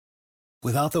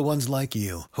Without the ones like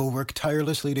you, who work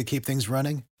tirelessly to keep things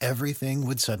running, everything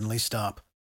would suddenly stop.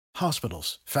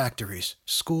 Hospitals, factories,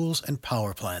 schools, and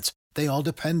power plants, they all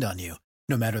depend on you.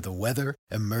 No matter the weather,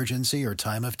 emergency, or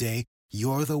time of day,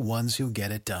 you're the ones who get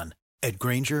it done. At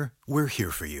Grainger, we're here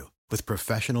for you with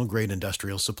professional-grade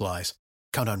industrial supplies.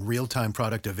 Count on real-time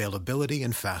product availability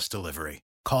and fast delivery.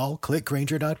 Call,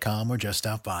 clickgrainger.com, or just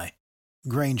stop by.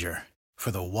 Grainger, for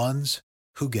the ones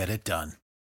who get it done.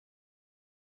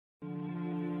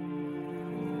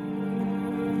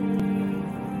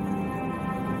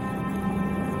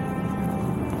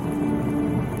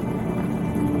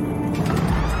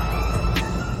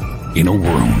 In a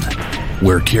world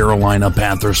where Carolina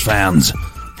Panthers fans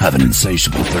have an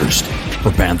insatiable thirst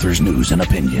for Panthers news and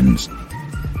opinions,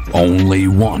 only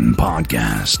one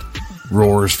podcast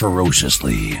roars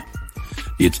ferociously.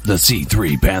 It's the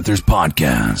C3 Panthers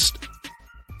Podcast.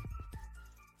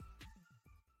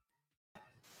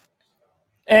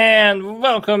 And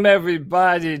welcome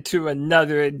everybody to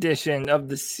another edition of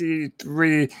the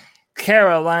C3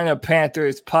 Carolina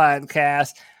Panthers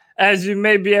Podcast. As you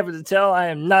may be able to tell, I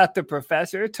am not the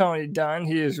professor, Tony Dunn.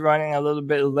 He is running a little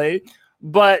bit late.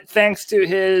 But thanks to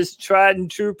his tried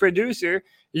and true producer,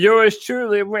 yours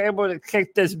truly, we're able to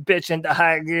kick this bitch into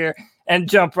high gear and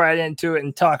jump right into it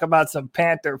and talk about some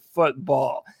Panther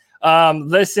football.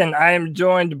 Listen, I am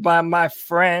joined by my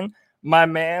friend, my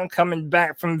man coming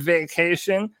back from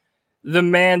vacation, the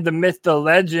man, the myth, the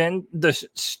legend, the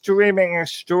streaming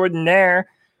extraordinaire,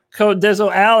 Code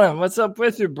Dizzle Allen. What's up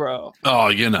with you, bro? Oh,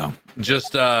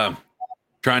 just trying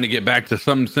to get back to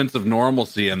some sense of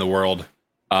normalcy in the world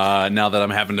now that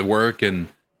I'm having to work and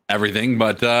everything.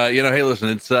 But hey, listen,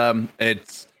 it's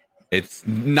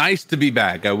nice to be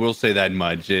back. I will say that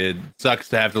much. It sucks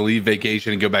to have to leave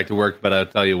vacation and go back to work, but I'll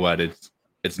tell you what,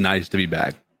 it's nice to be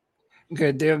back.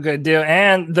 Good deal, good deal.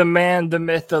 And the man, the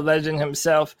myth, the legend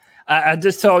himself. I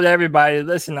just told everybody,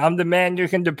 listen, I'm the man you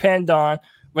can depend on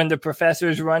when the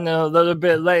professor's running a little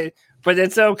bit late. But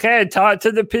it's okay. Talk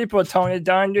to the people, Tony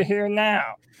Dunn. You're here now.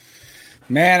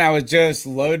 Man, I was just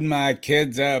loading my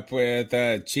kids up with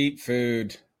cheap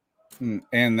food,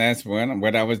 and that's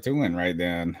what I was doing right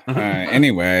then.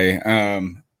 Anyway,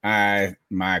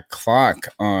 my clock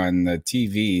on the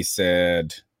TV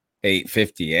said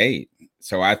 8:58,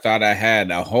 so I thought I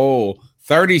had a whole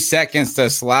 30 seconds to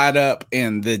slide up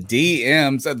in the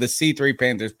DMs of the C3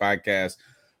 Panthers Podcast.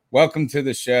 Welcome to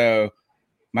the show.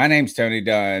 My name's Tony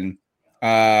Dunn.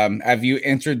 Have you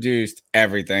introduced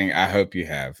everything? I hope you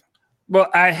have. Well,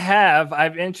 I have.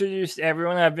 I've introduced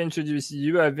everyone. I've introduced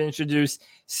you. I've introduced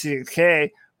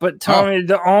CK. But Tony,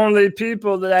 the only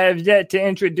people that I have yet to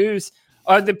introduce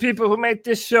are the people who make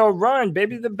this show run.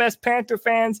 Baby, the best Panther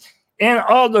fans in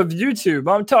all of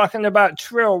YouTube. I'm talking about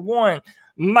Trill One,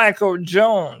 Michael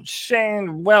Jones,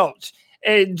 Shane Welch,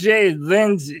 AJ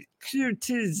Lindsay,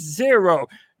 QT0,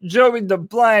 Joey the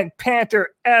Blind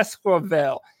Panther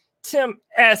Esquivel, Tim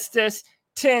Estes,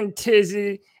 Tim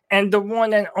Tizzy, and the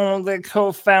one and only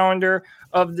co-founder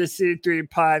of the C3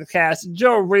 Podcast,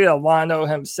 Joe Riolano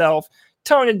himself.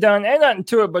 Tony Dunn, ain't nothing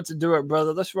to it but to do it,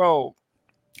 brother. Let's roll.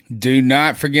 Do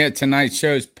not forget tonight's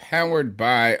show is powered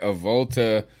by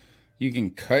Avolta. You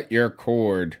can cut your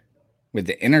cord with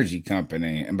the energy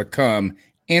company and become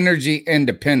energy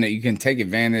independent. You can take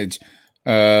advantage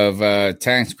of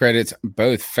tax credits,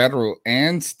 both federal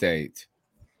and state,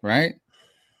 right?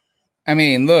 I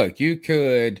mean, look, you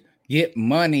could get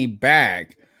money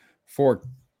back for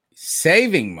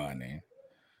saving money,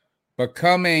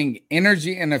 becoming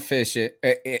energy independent,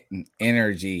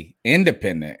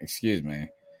 excuse me.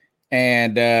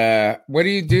 And what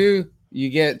do? You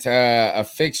get a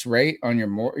fixed rate on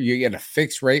your you get a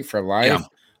fixed rate for life.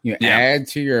 Yeah. You add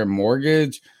to your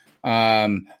mortgage.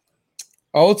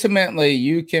 Ultimately,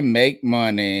 you can make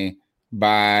money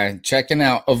by checking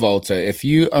out Avolta. If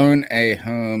you own a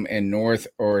home in North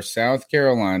or South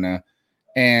Carolina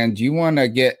and you want to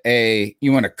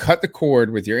cut the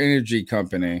cord with your energy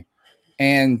company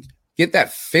and get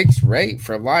that fixed rate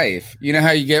for life. You know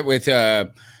how you get with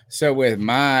so with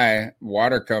my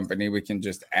water company, we can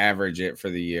just average it for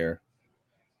the year.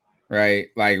 Right?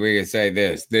 Like we could say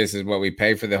this is what we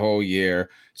pay for the whole year.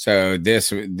 So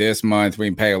this month we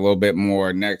pay a little bit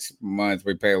more. Next month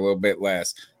we pay a little bit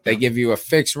less. They give you a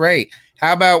fixed rate.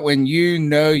 How about when you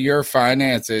know your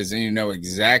finances and you know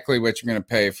exactly what you're going to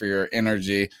pay for your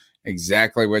energy,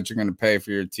 exactly what you're going to pay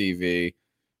for your TV,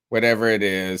 whatever it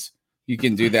is, you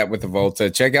can do that with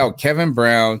Avolta. Check out Kevin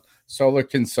Brown, Solar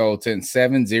Consultant,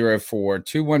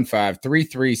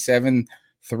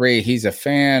 704-215-3373. He's a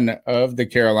fan of the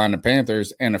Carolina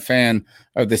Panthers and a fan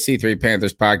of the C3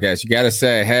 Panthers podcast. You got to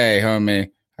say, hey, homie,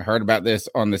 I heard about this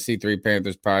on the C3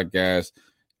 Panthers podcast,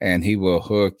 and he will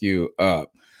hook you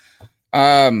up.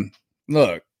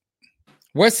 Look,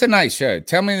 what's tonight's show?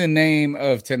 Tell me the name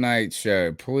of tonight's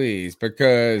show, please,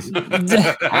 because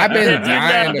I've been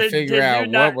dying to figure out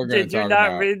what we're going to talk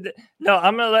about. No,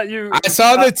 I'm going to let you. I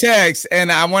saw the text,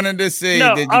 and I wanted to see,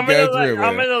 did you go through it?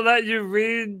 I'm going to let you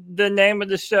read the name of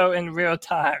the show in real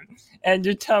time, and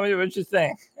you tell me what you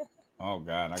think. Oh,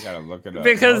 God, I got to look it up.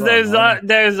 Because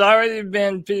there's already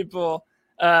been people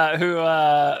who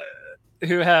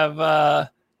have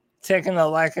taken a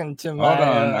liking to my... Hold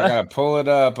on, I got to pull it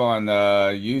up on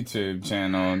the YouTube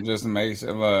channel just to make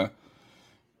sure.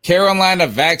 Carolina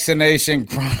Vaccination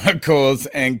Chronicles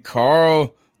and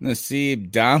Carl Nassib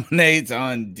dominates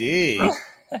on D.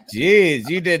 Jeez,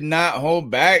 you did not hold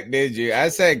back, did you? I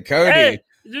said, Cody... Hey,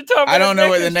 I don't know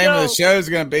what the name of the show is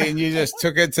going to be, and you just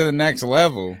took it to the next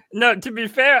level. No, to be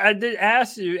fair, I did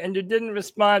ask you, and you didn't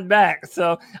respond back.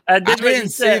 So I didn't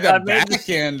see the back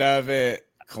end of it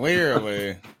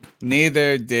clearly.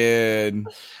 Neither did.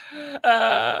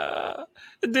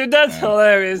 Dude, that's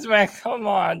hilarious, man. Come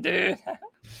on, dude.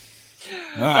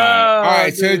 All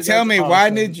right. So tell me,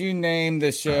 why did you name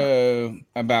the show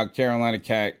about Carolina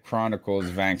Cat Chronicles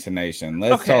vaccination?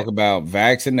 Let's talk about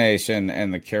vaccination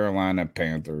and the Carolina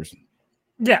Panthers.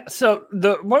 Yeah. So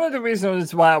one of the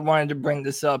reasons why I wanted to bring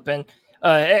this up, and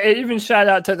even shout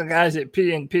out to the guys at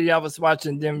P&P. I was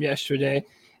watching them yesterday,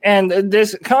 and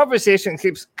this conversation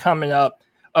keeps coming up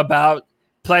about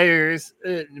players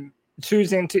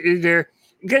choosing to either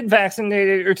get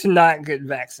vaccinated or to not get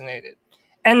vaccinated.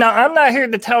 And now I'm not here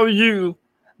to tell you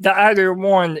that either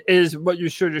one is what you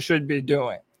should or should be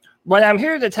doing. What I'm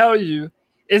here to tell you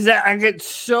is that I get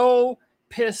so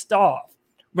pissed off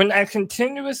when I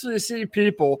continuously see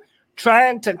people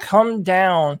trying to come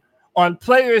down on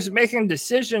players making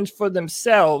decisions for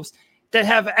themselves that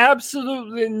have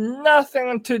absolutely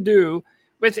nothing to do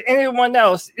with anyone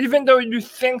else, even though you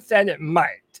think that it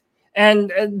might.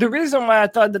 And the reason why I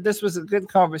thought that this was a good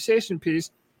conversation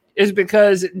piece is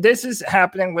because this is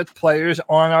happening with players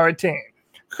on our team.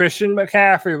 Christian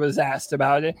McCaffrey was asked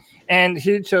about it, and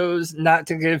he chose not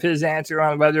to give his answer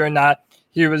on whether or not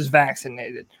he was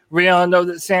vaccinated. We all know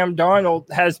that Sam Darnold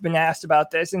has been asked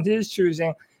about this, and he's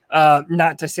choosing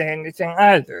not to say anything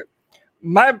either.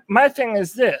 My thing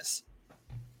is this.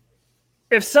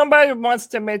 If somebody wants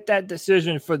to make that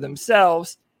decision for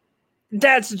themselves,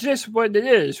 that's just what it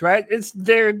is, right? It's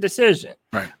their decision.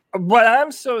 Right. What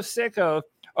I'm so sick of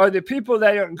are the people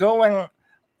that are going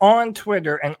on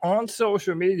Twitter and on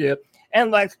social media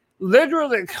and like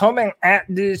literally coming at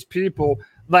these people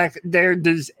like they're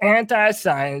these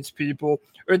anti-science people,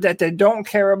 or that they don't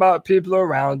care about people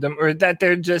around them, or that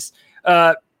they're just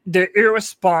they're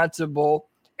irresponsible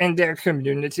in their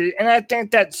community. And I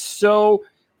think that's so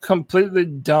completely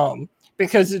dumb,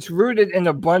 because it's rooted in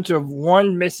a bunch of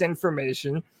one,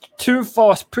 misinformation, two,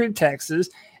 false pretexts,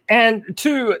 and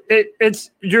two,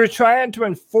 it's you're trying to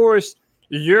enforce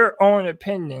your own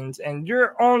opinions and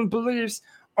your own beliefs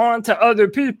onto other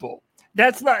people.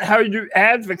 That's not how you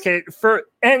advocate for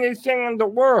anything in the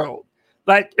world.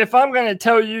 Like, if I'm going to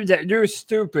tell you that you're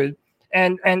stupid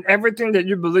and everything that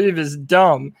you believe is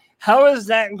dumb, how is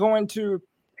that going to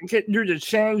get you to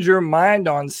change your mind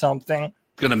on something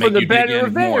for the better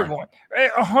of everyone? Right?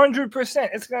 100%.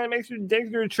 It's going to make you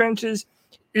dig your trenches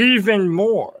even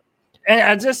more. And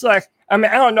I just I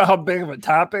don't know how big of a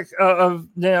topic of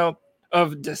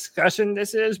discussion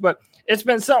this is, but it's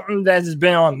been something that's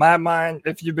been on my mind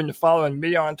if you've been following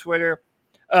me on Twitter,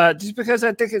 just because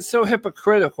I think it's so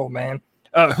hypocritical, man,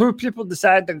 who people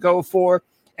decide to go for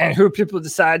and who people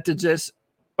decide to just,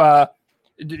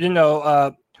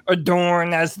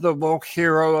 adorn as the woke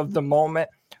hero of the moment.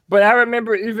 But I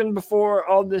remember even before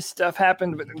all this stuff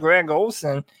happened with Greg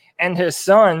Olsen and his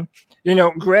son,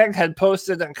 Greg had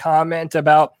posted a comment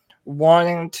about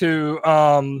wanting to,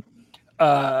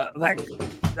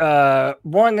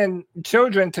 wanting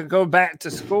children to go back to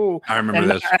school. I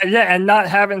remember this. And not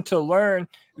having to learn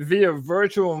via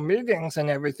virtual meetings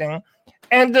and everything.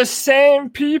 And the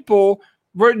same people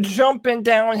were jumping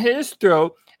down his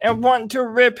throat and wanting to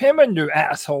rip him a new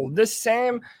asshole. This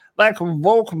same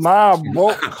woke mob,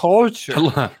 woke culture.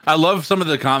 I love some of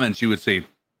the comments you would see.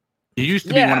 He used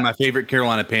to be one of my favorite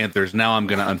Carolina Panthers. Now I'm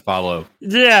going to unfollow.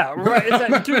 Yeah, right. It's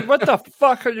like, dude, what the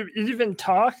fuck are you even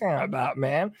talking about,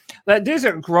 man? Like, these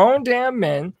are grown damn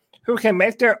men who can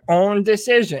make their own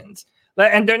decisions.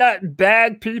 And they're not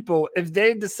bad people if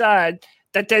they decide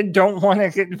that they don't want to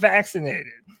get vaccinated.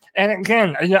 And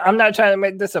again, I'm not trying to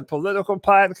make this a political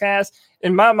podcast.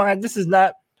 In my mind, this is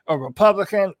not a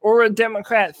Republican or a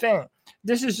Democrat thing.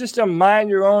 This is just a mind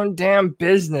your own damn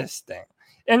business thing.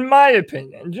 in my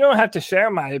opinion. You don't have to share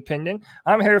my opinion.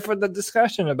 I'm here for the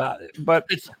discussion about it. But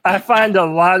I find a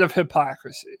lot of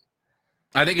hypocrisy.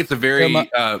 I think it's a very,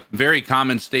 very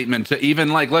common statement to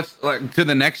even let's to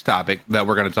the next topic that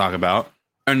we're going to talk about,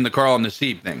 and the Carl and the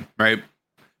Nassib thing, right?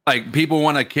 Like, people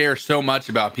want to care so much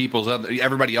about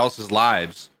everybody else's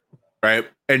lives, right?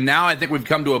 And now I think we've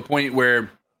come to a point where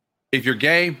if you're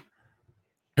gay,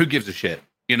 who gives a shit?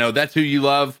 You know, that's who you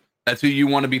love. That's who you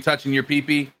want to be touching your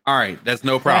pee-pee. All right, that's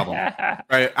no problem.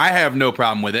 Right? I have no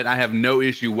problem with it. I have no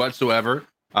issue whatsoever.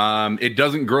 It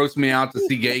doesn't gross me out to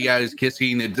see gay guys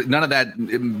kissing. None of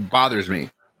that bothers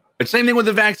me. But same thing with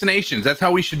the vaccinations. That's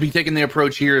how we should be taking the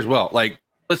approach here as well. Like,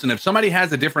 listen, if somebody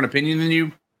has a different opinion than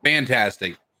you,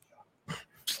 fantastic.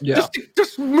 Yeah.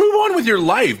 Just move on with your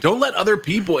life. Don't let other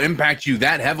people impact you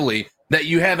that heavily that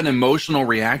you have an emotional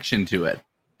reaction to it.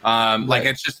 Like,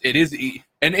 it is.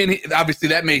 And obviously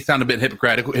that may sound a bit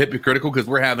hypocritical because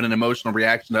we're having an emotional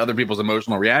reaction to other people's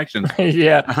emotional reactions.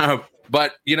 Yeah.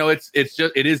 But you know, it's just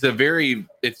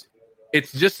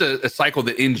a cycle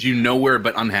that ends you nowhere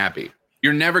but unhappy.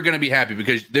 You're never going to be happy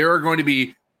because there are going to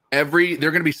be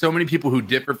so many people who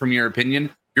differ from your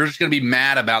opinion. You're just going to be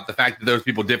mad about the fact that those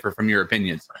people differ from your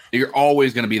opinions. You're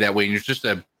always going to be that way. And you're just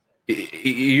going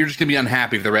to be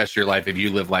unhappy for the rest of your life if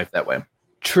you live life that way.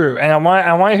 True. And I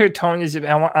want to hear Tony's.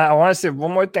 I want to say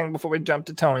one more thing before we jump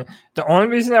to Tony. The only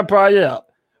reason I brought it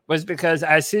up was because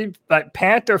I see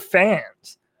Panther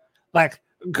fans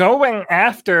going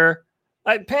after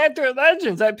Panther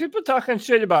legends, people talking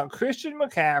shit about Christian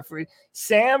McCaffrey,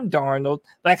 Sam Darnold,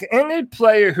 any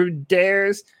player who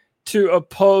dares to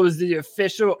oppose the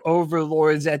official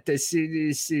overlords at the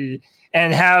CDC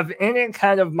and have any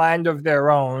kind of mind of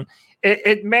their own.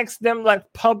 It makes them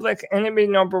public enemy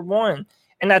number one.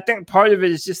 And I think part of it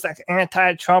is just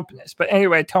anti-Trumpness. But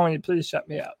anyway, Tony, please shut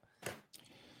me up.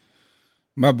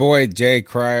 My boy Jay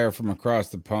Cryer from across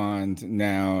the pond,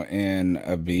 now in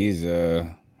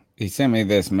Ibiza, he sent me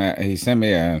this. He sent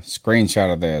me a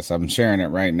screenshot of this. I'm sharing it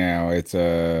right now. It's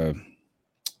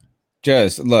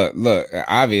just look.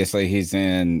 Obviously, he's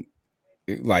in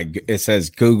it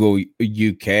says Google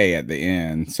UK at the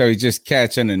end, so he's just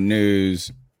catching a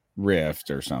news rift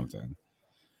or something.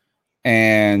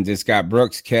 And it's got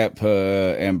Brooks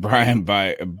Koepka and Brian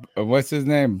what's his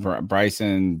name?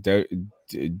 Bryson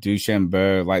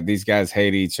DeChambeau. These guys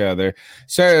hate each other.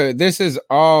 So this is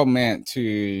all meant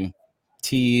to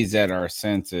tease at our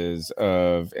senses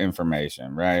of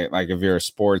information, right? If you're a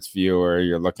sports viewer,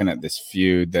 you're looking at this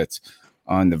feud that's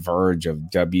on the verge of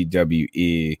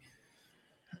WWE.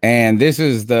 And this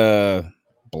is the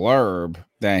blurb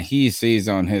that he sees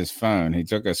on his phone. He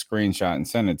took a screenshot and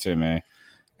sent it to me.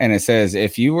 And it says,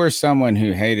 if you were someone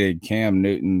who hated Cam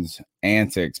Newton's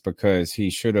antics because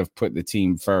he should have put the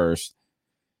team first,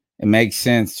 it makes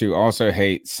sense to also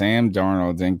hate Sam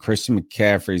Darnold and Christian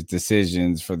McCaffrey's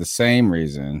decisions for the same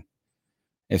reason.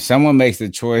 If someone makes the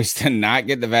choice to not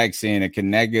get the vaccine, it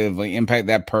can negatively impact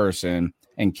that person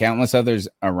and countless others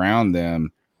around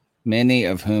them, many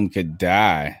of whom could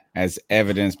die, as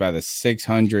evidenced by the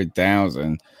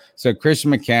 600,000. So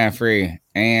Christian McCaffrey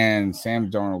and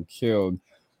Sam Darnold killed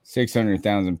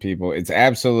 600,000 people. It's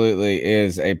absolutely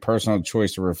is a personal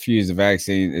choice to refuse the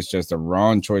vaccine. It's just a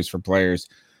wrong choice for players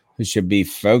who should be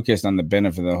focused on the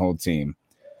benefit of the whole team.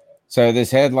 So this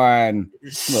headline,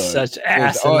 look, such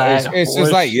asinine. It's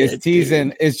just it's teasing.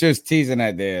 Dude. It's just teasing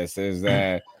at this. Is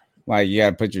that you got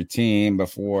to put your team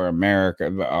before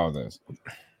America? All this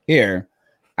here.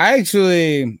 I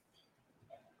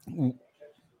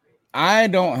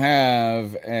don't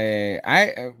have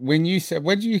when you said,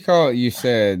 what did you call it? You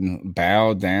said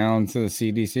bow down to the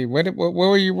CDC. What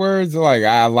were your words?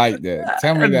 I like that.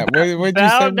 Tell me that. What did you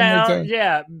say? Bow down.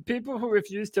 Yeah. People who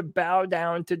refuse to bow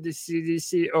down to the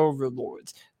CDC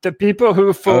overlords. The people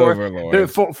who for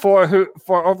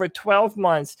over 12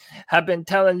 months have been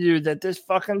telling you that this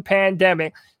fucking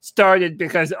pandemic started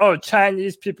because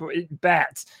Chinese people eat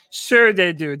bats. Sure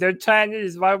they do. They're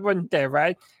Chinese. Why wouldn't they?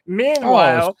 Right?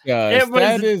 Meanwhile, that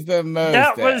was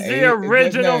the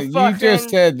original. You just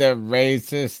said the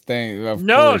racist thing.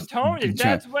 No, Tony,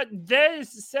 that's what they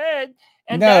said,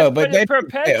 and that's what it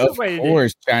perpetuated. Of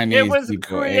course, Chinese it was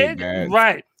people created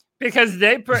right because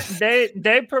they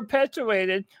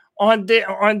perpetuated on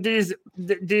these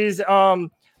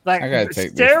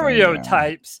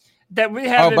stereotypes that we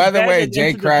have. Oh, by the way,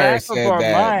 Jay Cryer said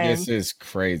that this is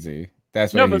crazy.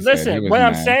 That's what but listen, what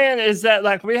I'm saying is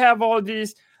that we have all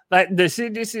these. The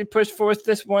CDC pushed forth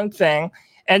this one thing,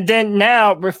 and then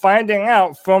now we're finding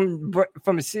out from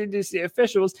CDC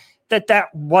officials that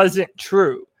wasn't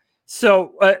true.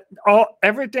 So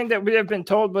everything that we have been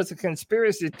told was a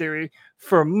conspiracy theory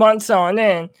for months on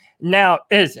end now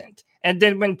isn't. And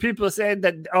then when people say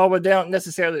that, oh, well, they don't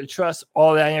necessarily trust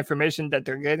all that information that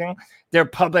they're getting, they're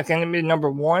public enemy number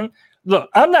one. Look,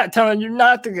 I'm not telling you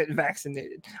not to get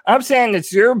vaccinated. I'm saying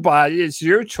it's your body, it's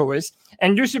your choice,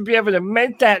 and you should be able to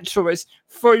make that choice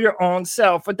for your own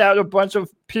self without a bunch of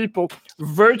people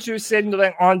virtue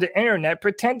signaling on the internet,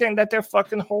 pretending that they're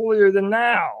fucking holier than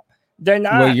thou. They're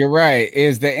not. Well, you're right.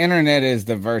 The internet is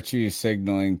the virtue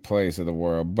signaling place of the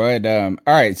world. But all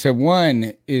right. So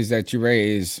one is that you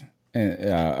raise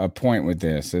a point with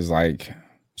this is like,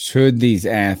 should these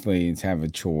athletes have a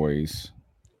choice?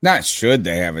 Not should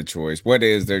they have a choice. What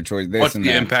is their choice? What's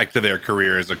the impact to their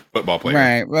career as a football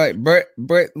player? Right.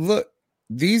 But look,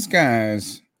 these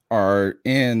guys are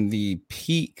in the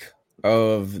peak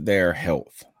of their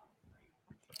health.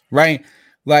 Right?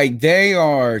 Like they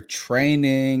are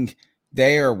training.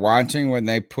 They are watching when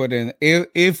they put in.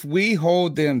 If we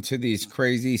hold them to these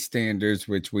crazy standards,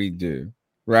 which we do,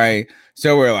 right?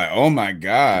 So we're like, oh my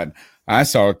God, I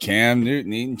saw Cam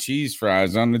Newton eating cheese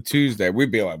fries on the Tuesday. We'd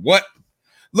be like, what?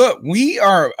 Look, we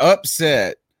are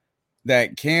upset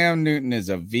that Cam Newton is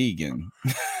a vegan.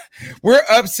 We're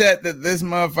upset that this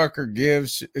motherfucker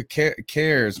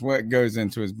cares what goes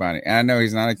into his body. And I know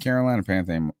he's not a Carolina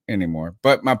Panther anymore,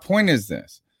 but my point is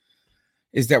this.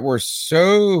 Is that we're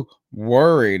so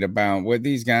worried about what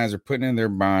these guys are putting in their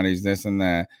bodies, this and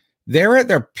that. They're at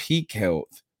their peak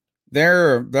health.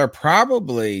 They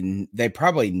probably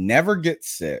never get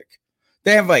sick.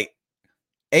 They have like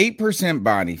 8%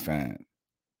 body fat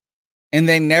and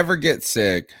they never get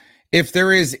sick. If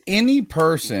there is any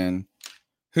person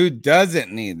who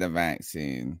doesn't need the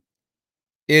vaccine,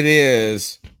 it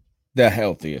is the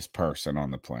healthiest person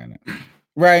on the planet.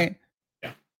 Right?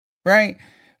 Yeah. Right?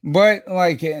 But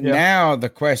like now the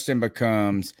question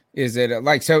becomes, is it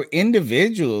like, so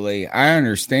individually, I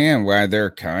understand why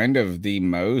they're kind of the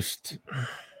most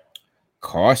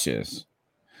cautious.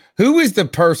 Who is the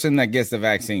person that gets the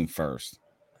vaccine first?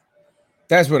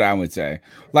 That's what I would say.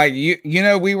 Like, you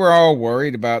know, we were all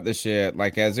worried about the shit,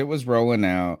 like as it was rolling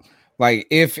out, like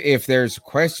if there's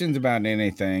questions about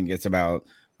anything, it's about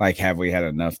like, have we had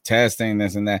enough testing,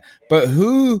 this and that, but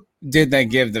who did they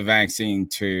give the vaccine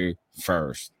to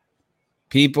first?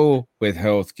 People with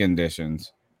health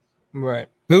conditions. Right.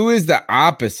 Who is the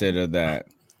opposite of that?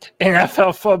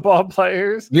 NFL football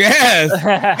players. Yes,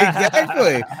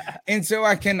 exactly. And so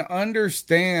I can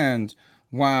understand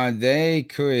why they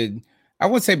could, I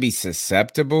would say, be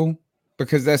susceptible,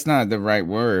 because that's not the right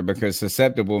word, because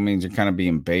susceptible means you're kind of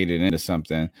being baited into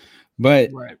something, but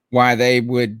why they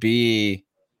would be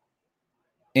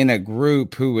in a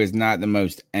group who is not the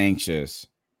most anxious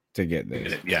to get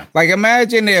this. Yeah. Like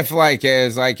imagine if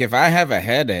if I have a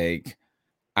headache,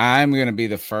 I'm going to be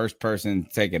the first person to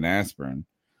take an aspirin.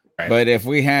 Right. But if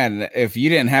you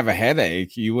didn't have a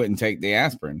headache, you wouldn't take the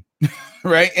aspirin.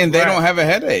 Right. And they don't have a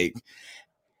headache.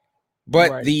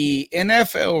 But the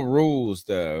NFL rules,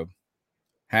 though,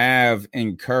 have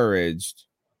encouraged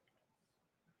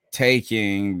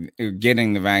getting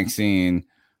the vaccine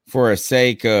for a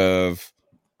sake of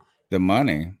the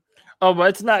money. Oh, but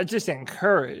it's not just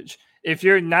encourage. If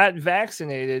you're not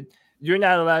vaccinated, you're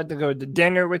not allowed to go to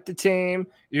dinner with the team.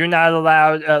 You're not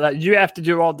allowed. You have to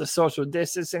do all the social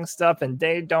distancing stuff, and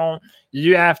they don't.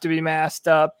 You have to be masked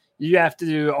up. You have to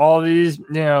do all these,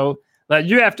 like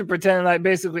you have to pretend like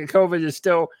basically COVID is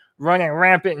still running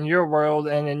rampant in your world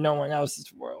and in no one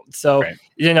else's world. So,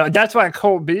 that's why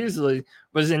Cole Beasley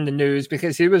was in the news,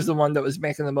 because he was the one that was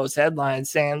making the most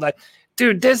headlines saying like,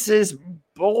 dude, this is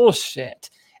bullshit.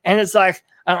 And it's like,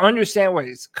 I understand where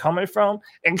he's coming from.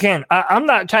 Again, I'm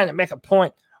not trying to make a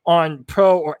point on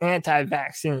pro or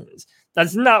anti-vaccines.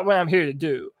 That's not what I'm here to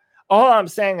do. All I'm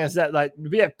saying is that, like,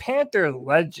 we have Panther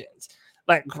legends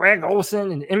like Greg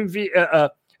Olsen and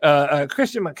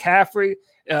Christian McCaffrey,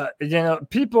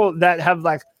 people that have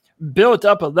like built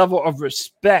up a level of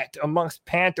respect amongst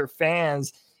Panther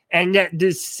fans, and yet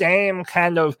this same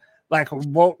kind of like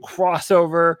woke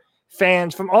crossover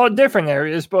fans from all different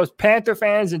areas, both Panther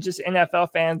fans and just NFL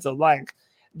fans alike,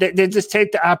 they just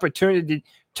take the opportunity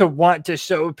to want to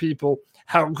show people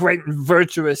how great and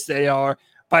virtuous they are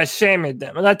by shaming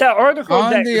them. And like that article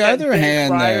on the other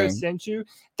hand, sent you,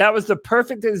 that was the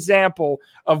perfect example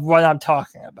of what I'm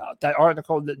talking about. That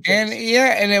article that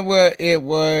it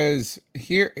was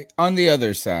here on the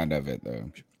other side of it though.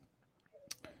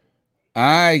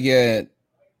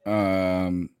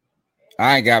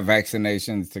 I got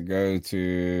vaccinations to go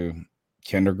to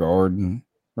kindergarten,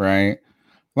 right?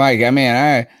 Like, I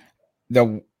mean,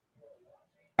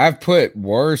 I've put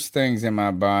worse things in my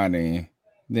body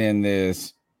than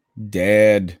this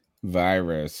dead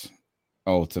virus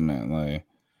ultimately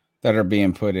that are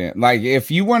being put in. Like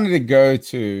if you wanted to go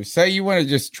to, say you want to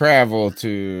just travel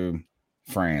to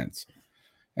France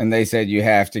and they said you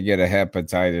have to get a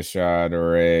hepatitis shot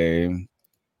or a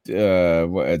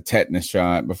tetanus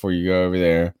shot before you go over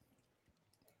there,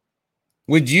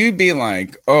 would you be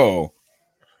like, oh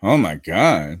my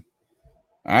God,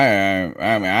 I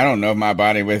mean, I don't know if my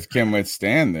body can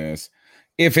withstand this.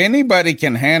 If anybody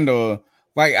can handle,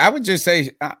 like, I would just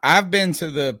say, I've been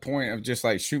to the point of just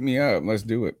like, shoot me up. Let's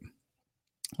do it.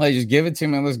 Like, just give it to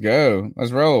me. Let's go.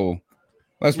 Let's roll.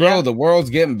 Let's roll. The world's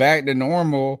getting back to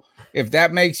normal. If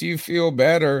that makes you feel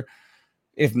better,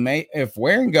 if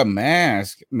wearing a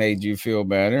mask made you feel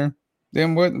better,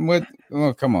 then what?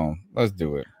 Well, come on. Let's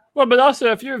do it. Well, but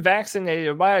also, if you're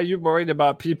vaccinated, why are you worried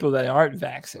about people that aren't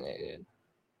vaccinated?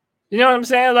 You know what I'm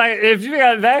saying? Like, if you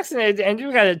got vaccinated and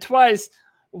you got it twice,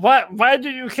 why do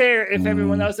you care if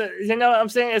everyone else? You know what I'm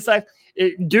saying? It's like,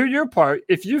 do your part.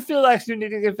 If you feel like you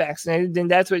need to get vaccinated, then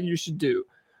that's what you should do.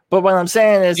 But what I'm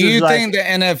saying is, do you think the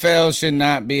NFL should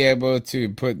not be able to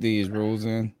put these rules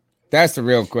in? That's the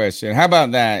real question. How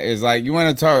about that? Is like, you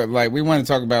want to talk, like, we want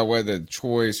to talk about whether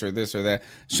choice or this or that.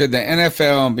 Should the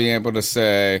NFL be able to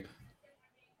say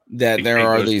that there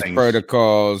are these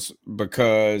protocols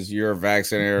because you're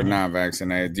vaccinated or not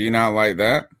vaccinated? Do you not like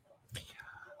that?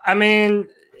 I mean,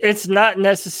 it's not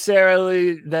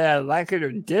necessarily that I like it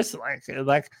or dislike it.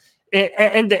 Like,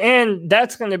 in the end,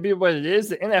 that's going to be what it is.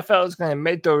 The NFL is going to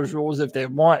make those rules if they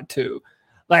want to.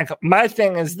 Like, my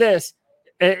thing is this.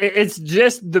 It's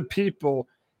just the people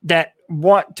that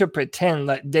want to pretend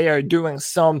like they are doing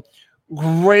some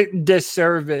great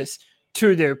disservice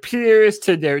to their peers,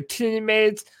 to their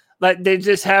teammates. Like, they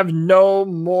just have no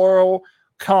moral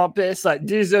compass. Like,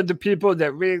 these are the people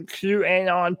that read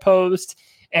QAnon posts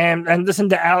and listen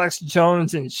to Alex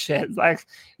Jones and shit. Like,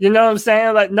 you know what I'm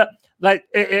saying? Like, no, like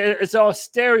it's all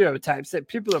stereotypes that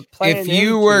people are playing. If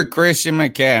you were Christian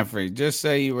McCaffrey, just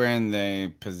say you were in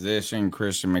the position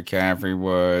Christian McCaffrey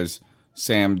was,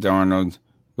 Sam Darnold,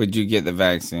 would you get the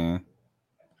vaccine?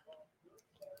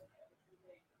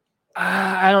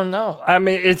 I don't know. I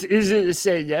mean, it's easy to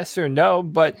say yes or no,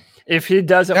 but if he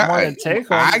doesn't want to take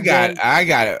one,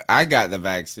 I got the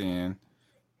vaccine.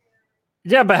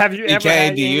 Yeah, but have you ever?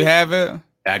 Okay, do you have it?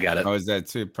 I got it. Oh, is that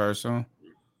too personal?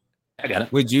 I got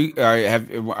it. Would you?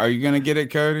 Are you gonna get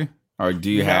it, Cody? Or do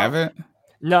you have it?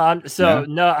 No,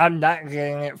 I'm not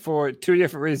getting it for two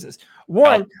different reasons.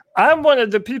 One, I'm one of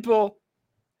the people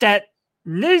that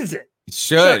needs it.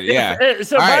 Should, yeah.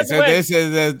 All right, so this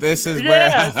is where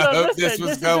I hope this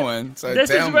was going. So this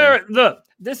is where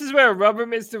this is where rubber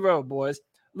meets the road, boys.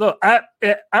 Look,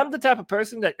 I'm the type of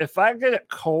person that if I get it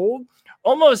cold,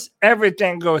 almost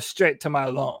everything goes straight to my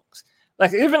lungs.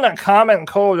 Like, even the common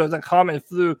cold or the common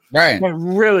flu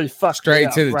can really fuck straight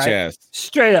up, to the chest,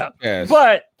 straight up. Yes.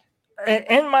 But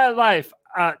in my life,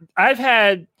 I've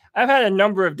had a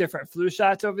number of different flu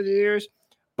shots over the years,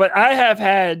 but I have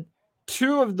had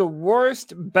two of the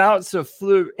worst bouts of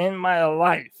flu in my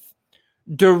life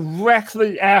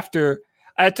directly after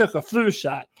I took a flu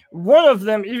shot. One of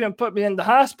them even put me in the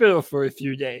hospital for a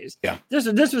few days. Yeah,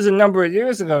 this was a number of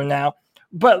years ago now,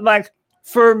 but like,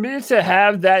 for me to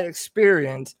have that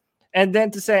experience and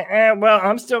then to say, well,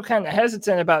 I'm still kind of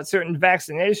hesitant about certain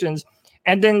vaccinations.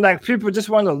 And then, like, people just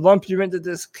want to lump you into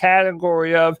this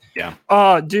category of,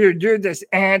 oh, dude, you're this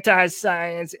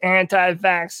anti-science,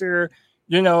 anti-vaxxer,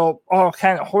 you know, all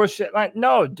kind of horseshit. Like,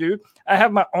 no, dude, I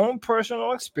have my own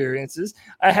personal experiences.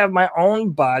 I have my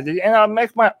own body, and I'll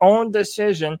make my own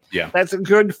decision that's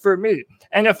good for me.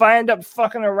 And if I end up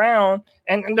fucking around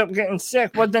and end up getting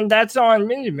sick, well, then that's on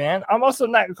me, man. I'm also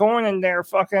not going in there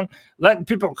fucking letting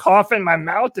people cough in my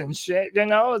mouth and shit, you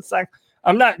know? It's like,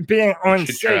 I'm not being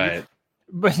unsafe.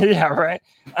 But yeah, right.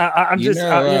 I'm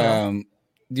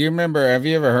do you remember, have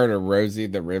you ever heard of Rosie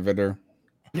the Riveter?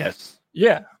 Yes.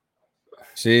 Yeah.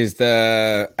 She's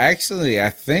actually, I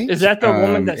think. Is that the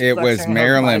woman that it was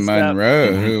Marilyn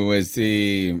Monroe who was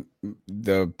the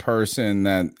person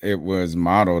that it was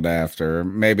modeled after.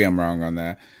 Maybe I'm wrong on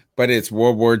that, but it's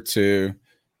World War II,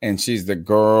 and she's the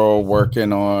girl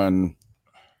working on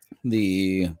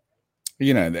the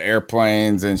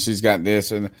airplanes, and she's got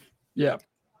this and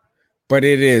but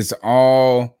it is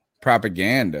all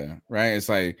propaganda, right? It's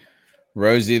like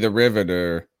Rosie the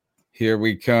Riveter, here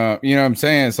we come. You know what I'm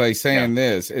saying? It's like saying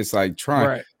this. It's like trying.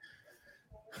 Right.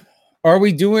 Are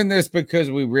we doing this because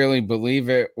we really believe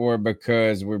it, or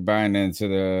because we're buying into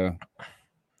the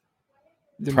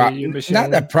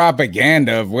not the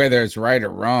propaganda of whether it's right or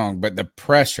wrong, but the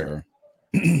pressure?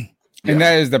 And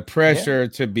that is the pressure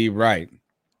to be right.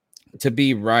 to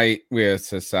be right with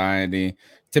society,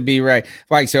 to be right.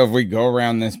 Like, so if we go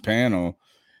around this panel,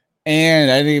 and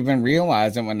I didn't even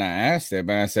realize it when I asked it,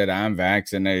 but I said, I'm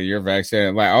vaccinated, you're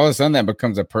vaccinated. Like, all of a sudden that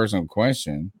becomes a personal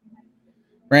question.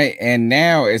 Right. And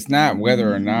now it's not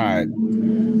whether or not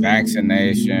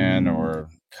vaccination or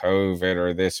COVID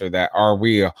or this or that. Are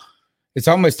we, it's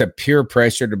almost a peer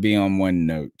pressure to be on one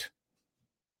note.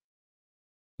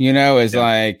 You know, it's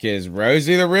like, is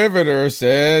Rosie the Riveter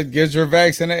said, get your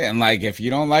vaccinated. And like, if you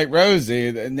don't like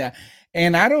Rosie, then,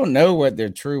 and I don't know what their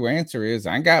true answer is.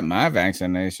 I got my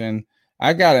vaccination.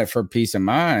 I got it for peace of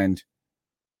mind.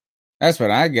 That's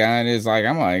what I got. Is like,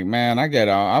 I'm like, man, I get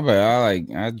all,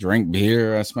 I drink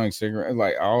beer, I smoke cigarettes,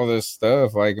 like all this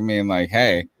stuff. Like, I mean, like,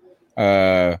 hey,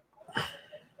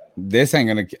 this ain't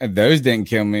gonna, those didn't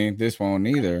kill me. This won't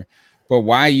either. But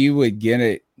why you would get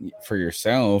it for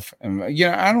yourself? And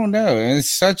I don't know. And it's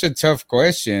such a tough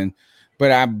question.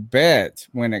 But I bet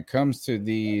when it comes to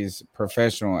these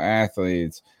professional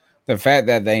athletes, the fact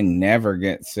that they never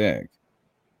get sick,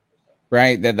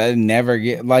 right? That they never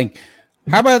get, like,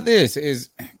 how about this?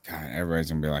 Is God, everybody's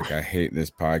gonna be like, I hate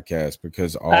this podcast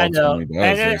because all Tony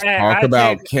does is talk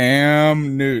about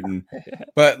Cam Newton.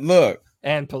 But look,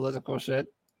 and political shit.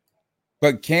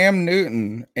 But Cam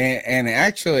Newton, and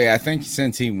actually, I think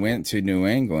since he went to New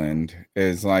England,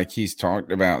 is like he's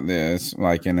talked about this,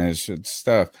 like in his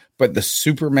stuff. But the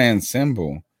Superman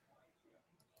symbol,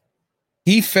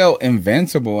 he felt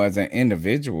invincible as an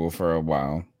individual for a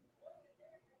while.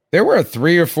 There were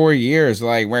 3 or 4 years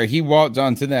like where he walked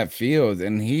onto that field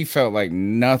and he felt like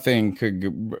nothing could,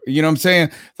 you know what I'm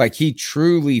saying? Like he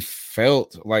truly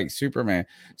felt like Superman.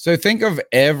 So think of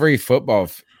every football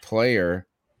player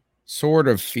sort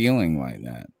of feeling like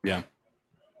that. Yeah.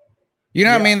 You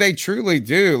know what I mean? They truly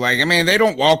do. Like, I mean, they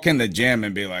don't walk in the gym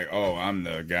and be like, oh, I'm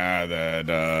the guy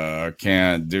that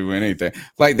can't do anything.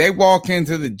 Like, they walk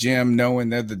into the gym knowing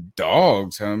they're the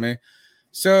dogs, homie.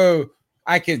 So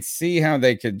I could see how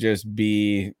they could just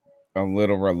be a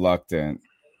little reluctant.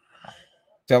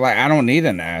 So, like, I don't need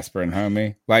an aspirin,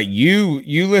 homie. Like, you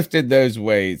lifted those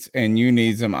weights and you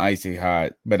need some icy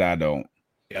hot, but I don't.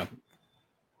 Yeah.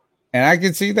 And I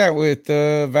can see that with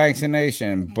the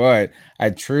vaccination, but I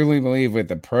truly believe with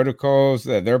the protocols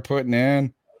that they're putting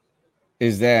in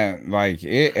is that, like,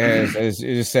 it as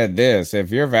it just said this,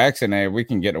 if you're vaccinated, we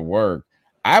can get to work.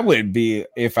 I would be,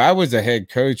 if I was a head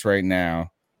coach right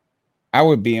now, I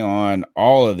would be on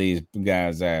all of these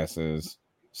guys' asses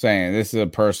saying this is a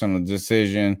personal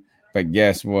decision, but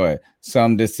guess what?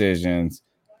 Some decisions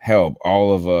help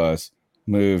all of us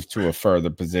move to a further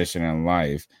position in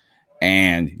life.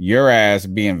 And your ass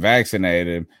being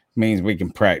vaccinated means we can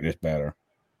practice better.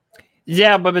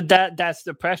 Yeah, but that's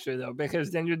the pressure though, because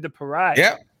then you're the pariah.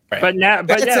 Yep. Right. But now,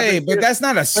 but that's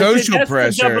not a social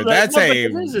pressure.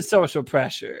 It is a social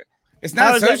pressure. It's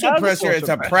not social pressure. It's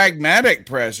a pragmatic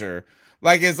pressure.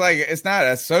 Like it's not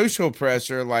a social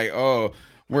pressure. Like, oh,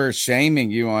 we're shaming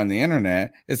you on the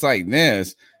internet. It's like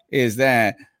this is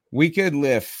that we could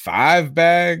lift 5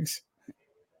 bags,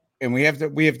 and we have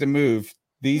to move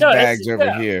these bags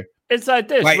over here. It's like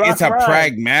this. Like it's a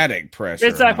pragmatic pressure.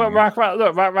 It's like what Rock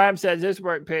Rhyme said. This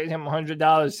work paid him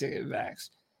 $100 to get vaxxed.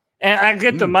 And I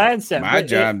get the mindset. My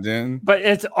job didn't. But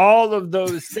it's all of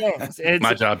those things.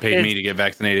 My job paid me to get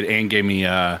vaccinated and gave me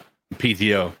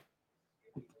PTO.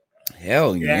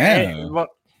 Hell yeah. Well,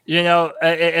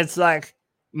 it's like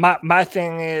my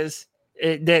thing is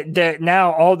that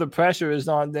now all the pressure is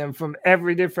on them from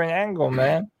every different angle,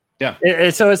 man.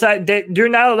 Yeah. So it's like you're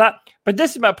not allowed. But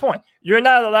this is my point. You're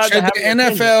not allowed to have the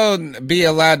NFL be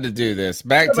allowed to do this?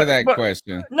 Back to that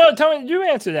question. No, Tony, you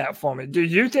answer that for me. Do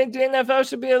you think the NFL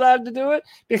should be allowed to do it?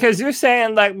 Because you're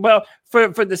saying, like, well,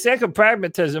 for the sake of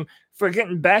pragmatism, for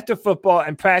getting back to football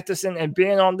and practicing and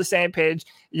being on the same page,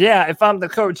 yeah, if I'm the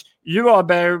coach, you all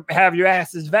better have your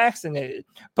asses vaccinated.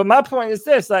 But my point is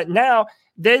this, like, now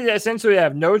they essentially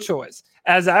have no choice.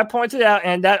 As I pointed out,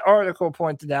 and that article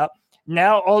pointed out,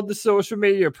 now all the social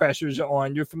media pressures are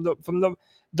on you from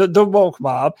the woke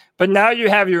mob, but now you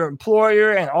have your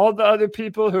employer and all the other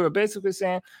people who are basically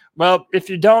saying, well, if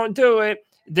you don't do it,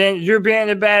 then you're being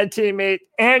a bad teammate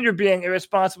and you're being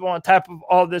irresponsible on top of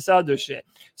all this other shit.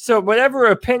 So whatever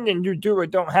opinion you do or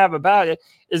don't have about it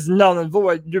is null and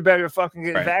void. You better fucking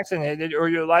get vaccinated or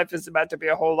your life is about to be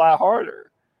a whole lot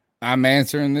harder. I'm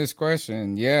answering this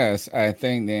question. Yes, I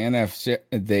think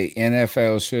the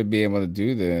NFL should be able to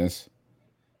do this.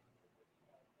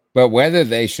 But whether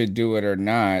they should do it or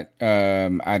not,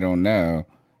 I don't know.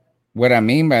 What I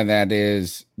mean by that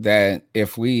is that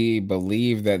if we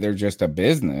believe that they're just a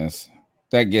business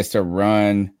that gets to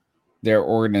run their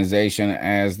organization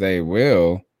as they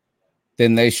will,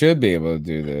 then they should be able to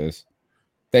do this.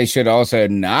 They should also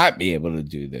not be able to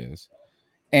do this.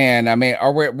 And I mean,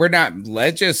 we're not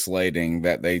legislating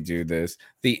that they do this.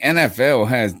 The NFL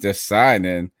has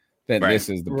decided that this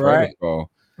is the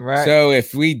protocol. Right. So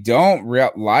if we don't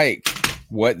like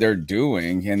what they're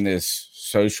doing in this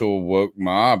social woke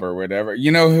mob or whatever,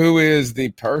 you know who is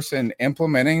the person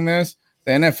implementing this?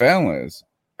 The NFL is.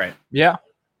 Right. Yeah.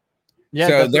 Yeah.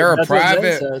 So they're a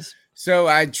private. So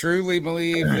I truly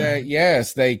believe that,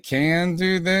 yes, they can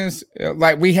do this.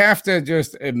 Like, we have to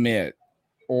just admit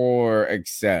or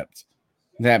accept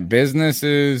that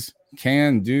businesses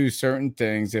can do certain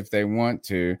things if they want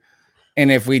to.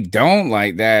 And if we don't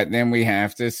like that, then we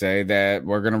have to say that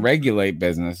we're going to regulate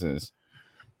businesses.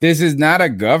 This is not a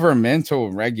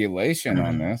governmental regulation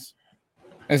on this.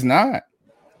 It's not.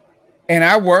 And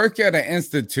I work at an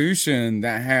institution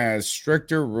that has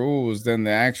stricter rules than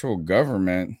the actual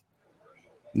government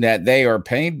that they are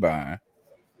paid by.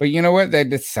 But you know what? They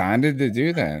decided to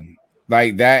do that.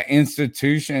 Like, that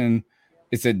institution,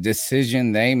 it's a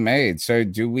decision they made. So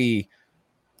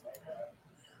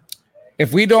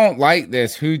if we don't like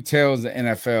this, who tells the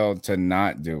NFL to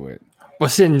not do it? Well,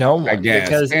 see, no one. I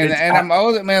guess. And I'm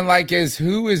old, man,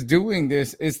 who is doing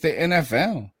this? It's the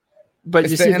NFL. But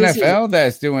it's the NFL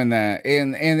that's doing that.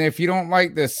 And if you don't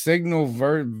like the signal,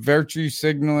 virtue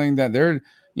signaling that they're,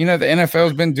 the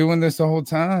NFL's been doing this the whole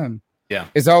time. Yeah.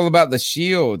 It's all about the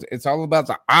shield. It's all about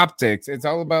the optics. It's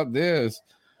all about this.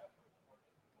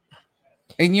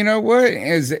 And you know what?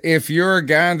 If you're a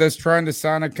guy that's trying to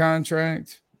sign a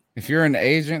contract, if you're an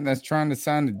agent that's trying to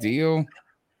sign a deal,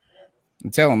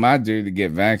 I'm telling my dude to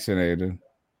get vaccinated.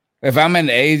 If I'm an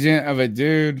agent of a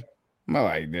dude, I'm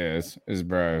like this is,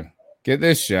 bro, get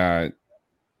this shot.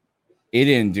 It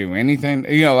didn't do anything.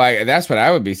 That's what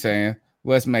I would be saying.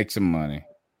 Let's make some money.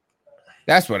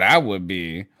 That's what I would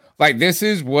be. Like, this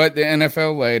is what the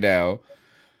NFL laid out.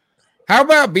 How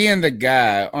about being the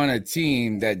guy on a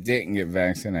team that didn't get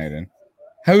vaccinated?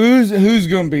 Who's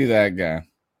going to be that guy?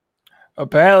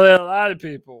 Apparently, a lot of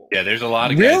people. Yeah, there's a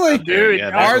lot of really, guys dude. Yeah,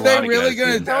 are they really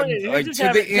going to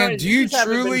to the end? Do you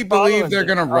truly believe they're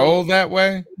going to roll that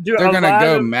way? They're going to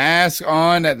go mask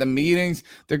on at the meetings.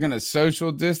 They're going to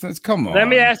social distance. Come on. Let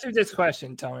me ask you this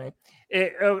question, Tony.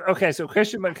 Okay, so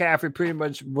Christian McCaffrey pretty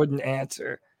much wouldn't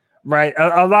answer, right?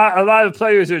 A lot of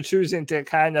players are choosing to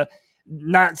kind of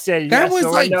not say that yes was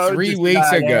or like no, 3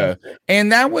 weeks ago,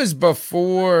 and that was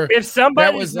before. If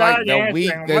somebody that was like the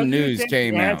week the news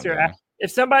came out. If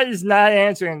somebody's not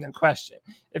answering the question,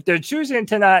 if they're choosing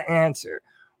to not answer,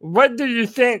 what do you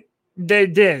think they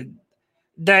did?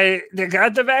 They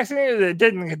got the vaccine or they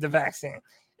didn't get the vaccine?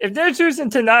 If they're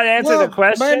choosing to not answer the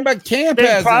question, but camp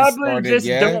they probably just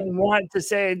don't want to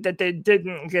say that they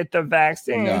didn't get the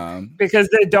vaccine because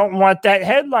they don't want that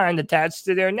headline attached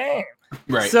to their name.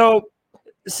 Right. So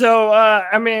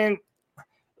I mean,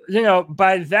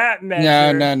 by that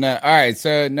measure. No. All right.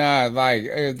 So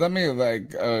let me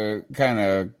kind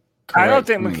of. I don't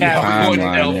think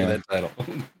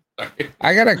McCaffrey.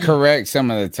 I gotta correct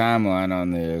some of the timeline on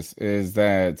this. Is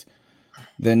that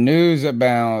the news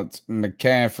about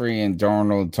McCaffrey and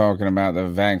Darnold talking about the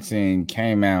vaccine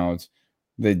came out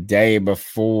the day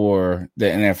before the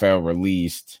NFL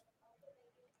released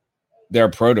their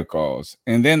protocols,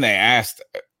 and then they asked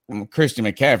Christian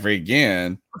McCaffrey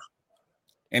again.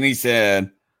 And he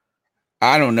said,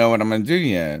 I don't know what I'm going to do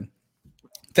yet.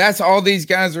 That's all these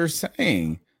guys are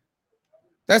saying.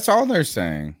 That's all they're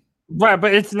saying. Right,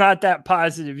 but it's not that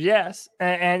positive, yes.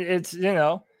 And it's,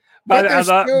 But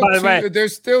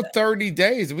there's still 30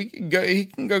 days. He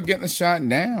can go get the shot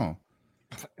now.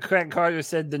 Craig Carter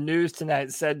said the news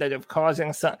tonight said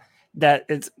that that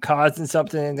it's causing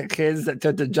something in the kids that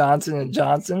took the Johnson &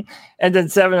 Johnson. And then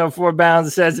 704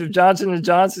 Bounds says if Johnson &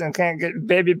 Johnson can't get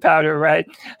baby powder right,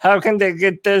 how can they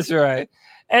get this right?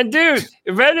 And dude,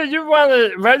 whatever you want to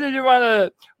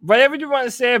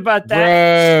say about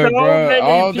that, bro, many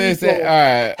all people this, all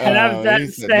right, have that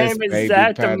same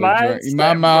exact mindset.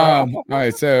 My mom. All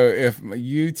right, so if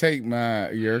you take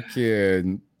your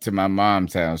kid to my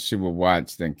mom's house, she will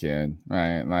watch the kid,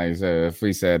 right? Like, so if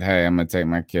we said, hey, I'm gonna take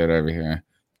my kid over here,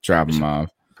 drop him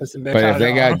off. But if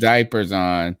they got diapers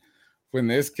on, when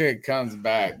this kid comes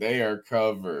back, they are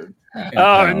covered.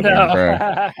 Oh no.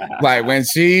 Bro. Like when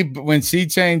she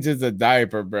changes the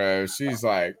diaper, bro, she's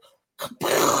like,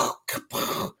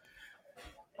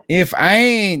 if I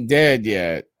ain't dead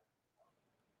yet,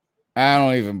 I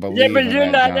don't even believe. Yeah, but you're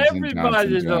not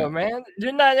everybody though, man.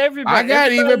 You're not everybody. I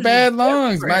got even bad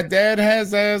lungs. My dad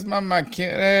has asthma. My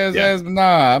kid has asthma.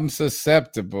 Nah, I'm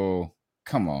susceptible.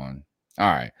 Come on. All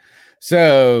right.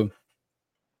 So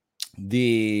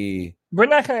we're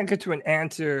not going to get to an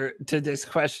answer to this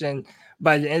question,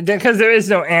 because there is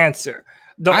no answer.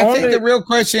 I think the real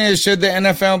question is, should the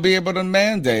NFL be able to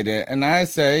mandate it? And I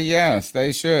say yes,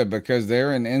 they should, because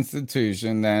they're an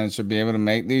institution that should be able to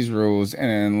make these rules. And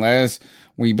unless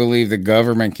we believe the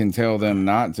government can tell them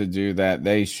not to do that,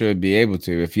 they should be able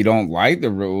to. If you don't like the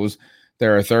rules,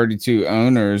 there are 32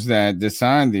 owners that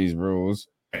decide these rules,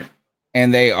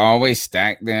 and they always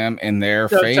stack them in their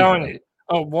favor. Tony,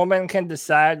 a woman can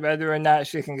decide whether or not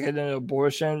she can get an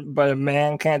abortion, but a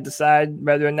man can't decide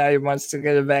whether or not he wants to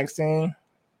get a vaccine.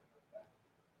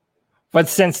 What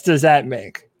sense does that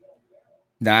make?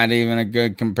 Not even a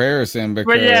good comparison,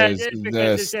 because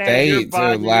the state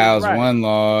allows one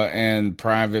law and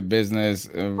private business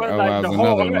allows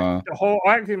another law. The whole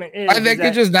argument is they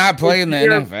could just not play in the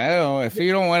NFL. If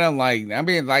you don't want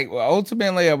to,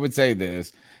 ultimately, I would say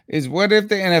this is: what if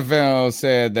the NFL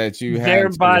said that you have their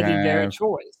body, their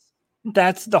choice?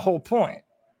 That's the whole point.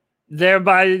 Their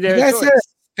body, their choice. That's a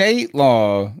state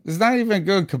law. It's not even a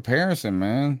good comparison,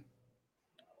 man.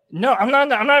 No, I'm not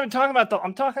even talking about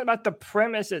I'm talking about the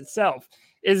premise itself.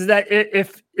 Is that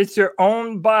if it's your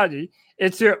own body,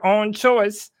 it's your own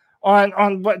choice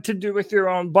on what to do with your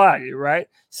own body, right?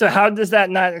 So how does that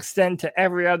not extend to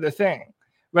every other thing,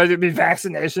 whether it be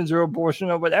vaccinations or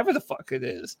abortion or whatever the fuck it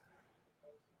is?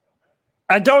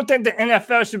 I don't think the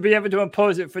NFL should be able to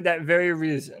impose it for that very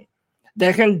reason.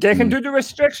 They can do the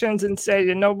restrictions and say,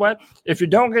 you know what? If you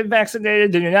don't get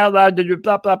vaccinated, then you're not allowed to do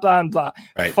blah, blah, blah, and blah.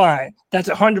 Right. Fine. That's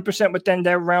 100% within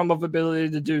their realm of ability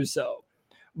to do so.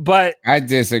 But I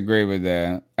disagree with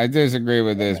that. I disagree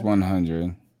with this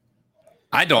 100.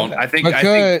 I don't. I think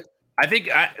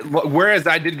whereas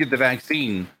I did get the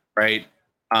vaccine, right?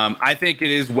 I think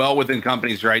it is well within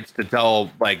companies' rights to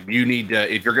tell, you need to,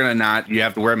 if you're going to you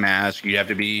have to wear a mask, you have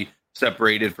to be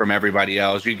separated from everybody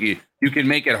else. You can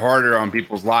make it harder on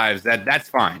people's lives. That's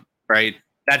fine, right?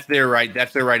 That's their right.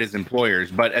 That's their right as employers.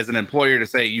 But as an employer to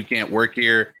say you can't work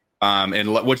here,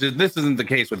 this isn't the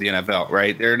case with the NFL,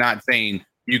 right? They're not saying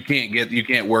you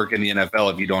can't work in the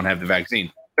NFL if you don't have the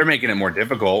vaccine. They're making it more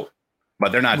difficult,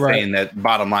 but they're not saying that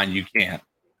bottom line you can't.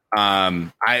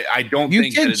 I don't think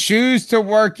you can choose to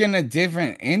work in a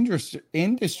different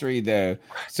industry though.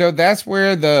 So that's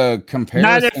where the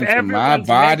comparison to my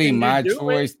body, my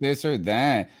choice, this or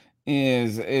that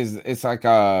is it's like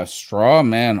a straw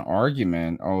man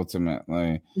argument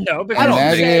ultimately. No,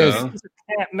 because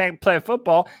can't play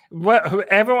football.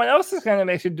 Everyone else is going to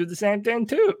make you do the same thing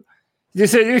too.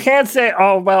 You can't say,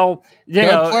 oh well,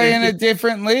 play in a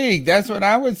different league. That's what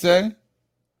I would say.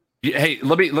 Hey,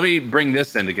 let me bring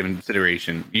this into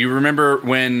consideration. You remember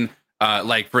when,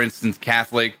 for instance,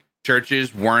 Catholic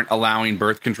churches weren't allowing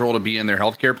birth control to be in their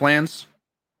healthcare plans?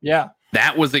 Yeah,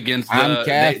 that was against. I'm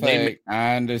Catholic.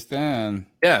 I understand.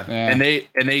 Yeah, and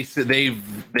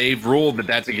they've ruled that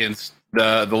that's against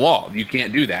the law. You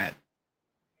can't do that.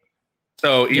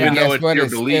 So even though it's your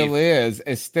belief,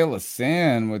 it's still a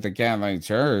sin with the Catholic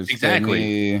Church.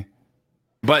 Exactly.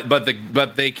 But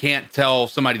they can't tell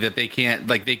somebody that they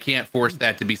can't force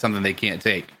that to be something they can't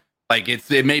take.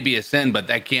 It may be a sin, but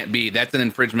that's an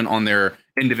infringement on their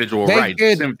individual rights.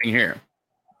 Same thing here.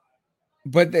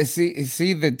 But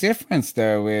see the difference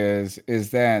though is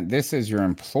that this is your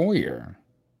employer.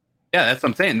 Yeah, that's what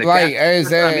I'm saying.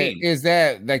 Is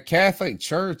that the Catholic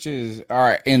Church is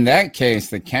in that case,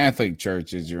 the Catholic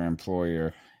Church is your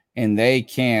employer. And they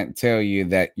can't tell you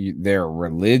that their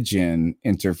religion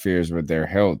interferes with their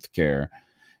health care.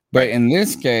 But in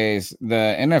this case,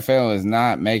 the NFL is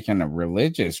not making a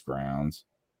religious grounds.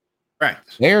 Right.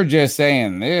 They're just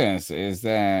saying this is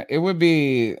that it would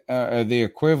be the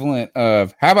equivalent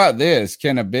of, how about this?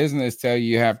 Can a business tell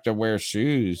you have to wear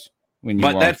shoes when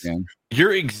you walk in?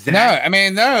 You're exactly.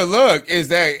 No, look, is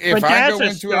that if I go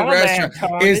into a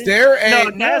restaurant, is there a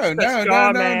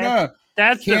no.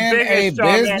 That's can the biggest a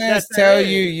business tell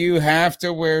you have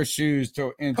to wear shoes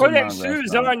to enter putting my shoes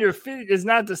restaurant? On your feet is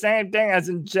not the same thing as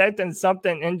injecting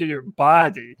something into your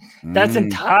body. That's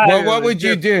entirely. Well, what would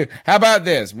you do? How about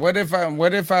this? What if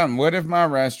my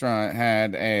restaurant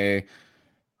had a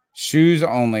shoes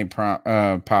only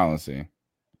policy?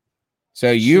 So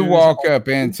you walk up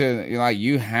into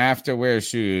you have to wear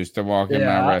shoes to walk in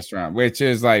my restaurant, which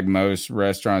is like most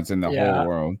restaurants in the whole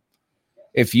world.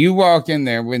 If you walk in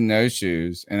there with no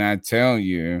shoes and I tell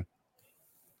you,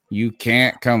 you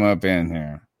can't come up in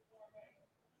here,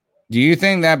 do you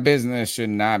think that business should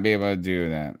not be able to do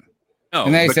that? No,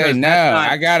 and they say, no,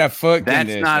 I got a foot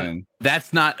condition.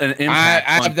 That's not an impact.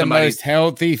 I have the most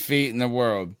healthy feet in the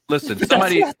world. Listen,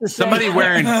 somebody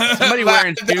wearing shoes.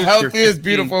 The healthiest,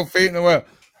 beautiful feet in the world.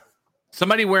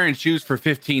 somebody wearing shoes for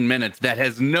 15 minutes that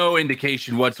has no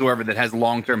indication whatsoever that has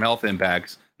long-term health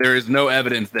impacts. There is no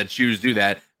evidence that shoes do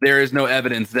that. There is no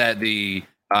evidence that the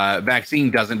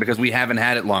vaccine doesn't, because we haven't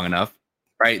had it long enough,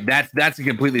 right? That's a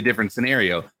completely different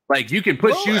scenario. Like, you can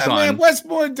put shoes on. What's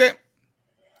more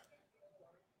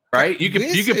right? You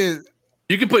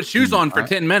can put shoes on for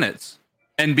 10 minutes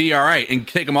and be all right and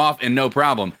take them off and no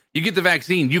problem. You get the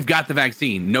vaccine, you've got the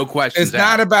vaccine, no questions. It's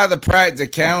not about the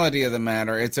practicality of the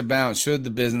matter. It's about, should the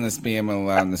business be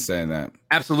allowed to say that?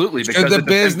 Absolutely. Should the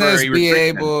business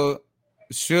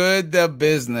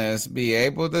be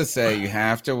able to say you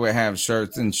have to have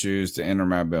shirts and shoes to enter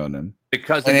my building?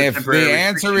 Because and if the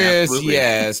answer is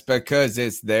yes, because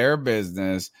it's their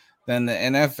business, then the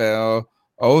NFL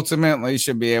ultimately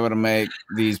should be able to make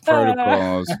these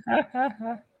protocols.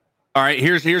 All right,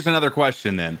 here's another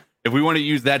question then. If we want to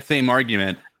use that same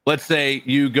argument, let's say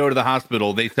you go to the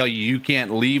hospital, they tell you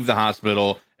can't leave the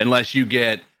hospital unless you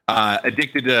get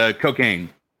addicted to cocaine,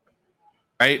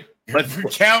 right? Let's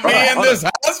count me in this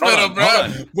hospital, bro.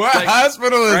 What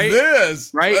hospital is this?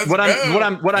 Right.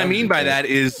 What I mean by that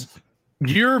is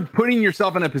you're putting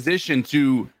yourself in a position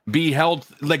to be held.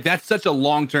 Like, that's such a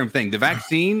long-term thing. The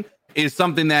vaccine is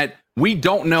something that we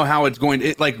don't know how it's going to,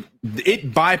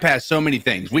 it bypassed so many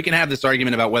things. We can have this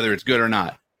argument about whether it's good or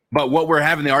not, but what we're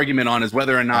having the argument on is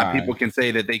whether or not people can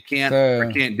say that they can't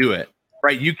or can't do it,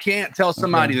 right? You can't tell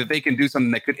somebody that they can do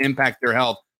something that could impact their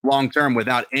health long-term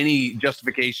without any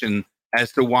justification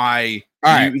as to why.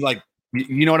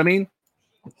 You know what I mean?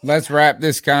 Let's wrap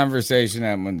this conversation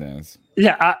up with this.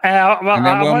 Yeah. And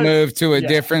then we'll move to a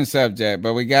different subject,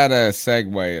 but we got to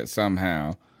segue it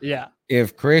somehow. Yeah.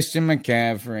 If Christian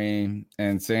McCaffrey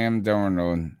and Sam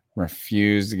Darnold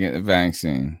refuse to get the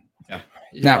vaccine,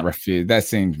 not refuse, that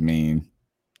seems mean.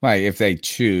 Like, if they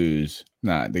choose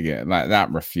not to get, like,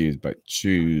 not refuse, but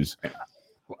choose.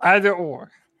 Either or.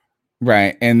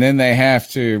 Right. And then they have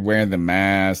to wear the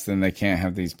mask, and they can't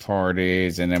have these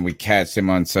parties, and then we catch them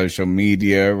on social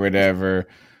media or whatever.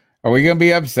 Are we going to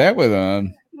be upset with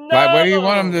them? No. Like, what do you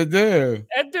want them to do?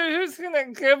 And dude, who's going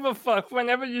to give a fuck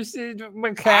whenever you see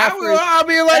McCaffrey? I'll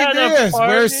be like this.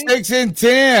 We're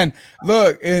 6-10.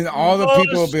 Look, and all the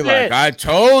people will be like, I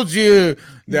told you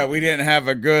that we didn't have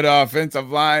a good offensive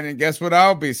line. And guess what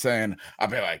I'll be saying? I'll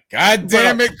be like, God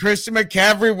damn it, Christian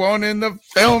McCaffrey won't in the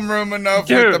film room enough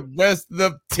with the rest of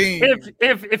the team.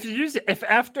 If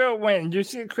after a win you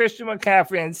see Christian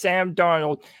McCaffrey and Sam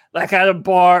Darnold like at a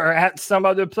bar or at some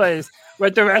other place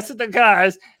with the rest of the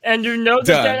guys, and you know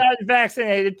that they're not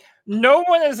vaccinated, no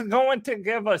one is going to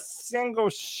give a single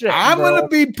shit. I'm going to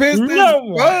be pissed No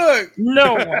one.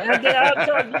 And then I'll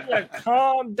tell you to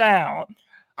calm down.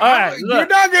 All right, you're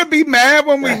not gonna be mad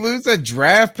when we lose a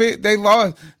draft pick. They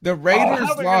lost. The Raiders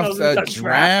lost a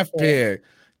draft pick.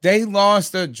 They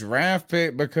lost a draft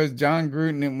pick because John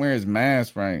Gruden didn't wear his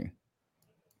mask right.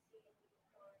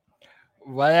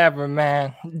 Whatever,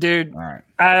 man, dude. All right.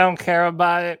 I don't care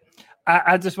about it.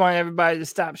 I just want everybody to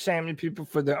stop shaming people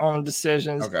for their own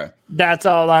decisions. Okay, that's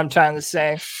all I'm trying to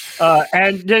say.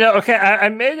 And I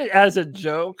made it as a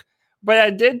joke. But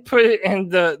I did put it in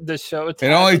the show. It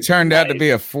only turned out to be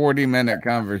a 40-minute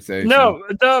conversation.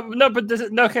 But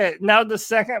now the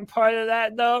second part of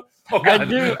that, though,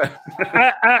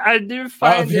 I do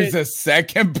find there's a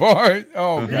second part.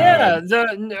 Oh, God.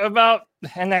 Yeah,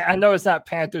 and I know it's not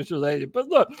Panthers related, but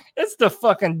look, it's the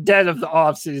fucking dead of the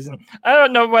offseason. I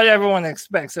don't know what everyone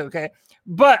expects, okay?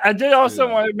 But I did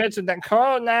also want to mention that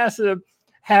Carl Nassib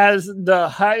has the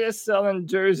highest selling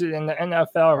jersey in the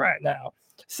NFL right now.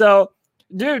 So,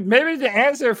 dude, maybe the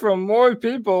answer for more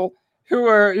people who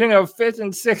are, 5th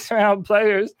and 6th round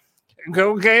players,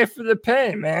 go gay for the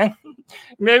pay, man.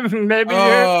 maybe your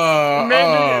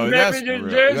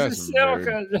jersey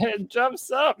sale jumps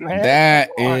up, man. That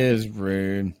is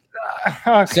rude.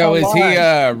 So is he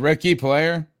a rookie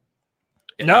player?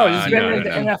 No, he's been in the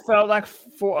NFL like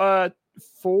for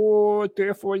 3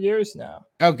 or 4 years now.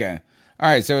 Okay. All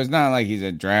right. So it's not like he's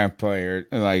a draft player,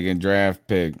 like a draft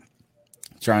pick,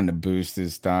 trying to boost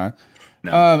his stock.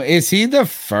 No. Is he the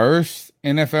first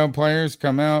NFL players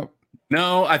come out?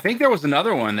 No, I think there was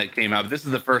another one that came out. This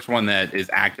is the first one that is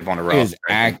active on a roster. Is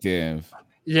active.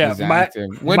 Yeah.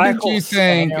 What did you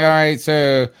think? All right,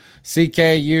 so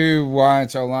CK, you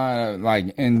watch a lot of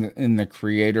like in the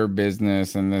creator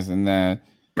business and this and that.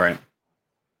 Right.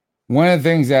 One of the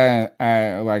things that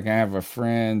I have a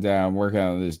friend work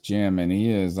out of this gym, and he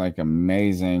is like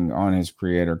amazing on his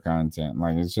creator content.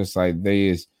 Like, it's just like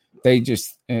they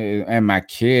just and my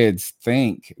kids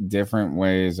think different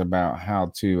ways about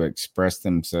how to express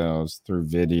themselves through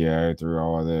video, through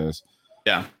all of this.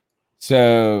 Yeah.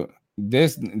 So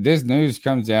this news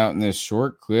comes out in this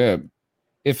short clip.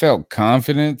 It felt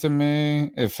confident to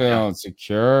me. It felt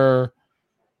secure.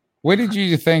 What did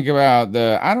you think about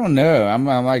I don't know. I'm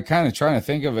like kind of trying to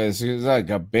think of it as like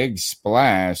a big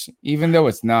splash, even though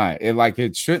it's not.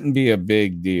 It shouldn't be a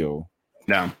big deal.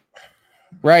 No.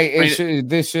 Right.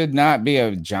 This should not be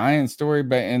a giant story,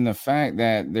 but in the fact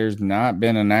that there's not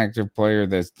been an active player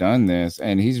that's done this,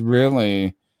 and he's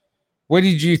really. What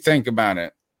did you think about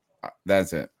it?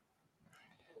 That's it.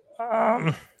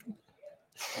 I'm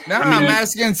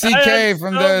asking CK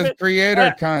from the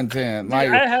creator content. Like,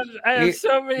 I have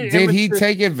so many. Did he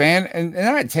take advantage? And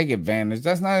not take advantage.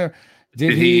 That's not.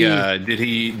 Did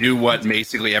he do what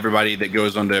basically everybody that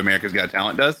goes on to America's Got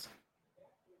Talent does?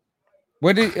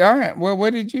 All right. Well,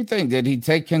 what did you think? Did he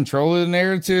take control of the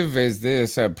narrative? Is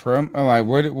this a like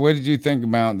what did you think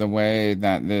about the way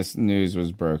that this news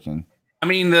was broken? I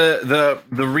mean, the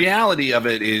reality of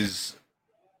it is,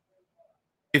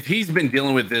 if he's been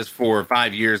dealing with this for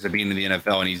 5 years of being in the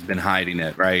NFL and he's been hiding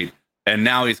it, right? And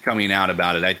now he's coming out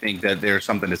about it. I think that there's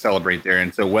something to celebrate there.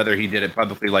 And so whether he did it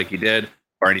publicly like he did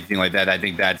or anything like that, I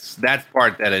think that's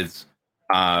part that is,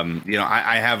 I'm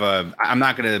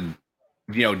not going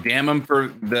to, damn him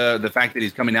for the fact that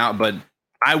he's coming out. But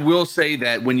I will say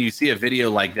that when you see a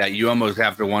video like that, you almost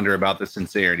have to wonder about the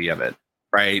sincerity of it,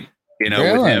 right?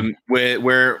 Really? With him,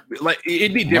 where like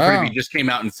it'd be different if he just came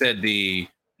out and said the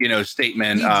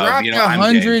statement. He dropped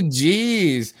 100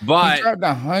 G's, but he dropped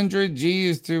 100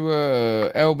 G's to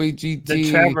LBGT, the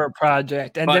Trevor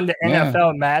Project, and then the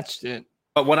NFL matched it.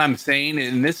 But what I'm saying,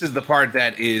 and this is the part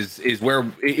that is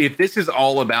where, if this is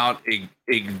all about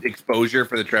exposure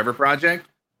for the Trevor Project,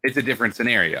 it's a different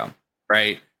scenario,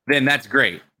 right? Then that's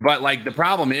great. But like the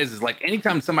problem is like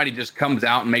anytime somebody just comes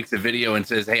out and makes a video and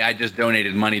says, "Hey, I just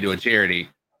donated money to a charity,"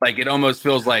 like it almost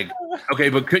feels like, okay,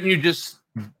 but couldn't you just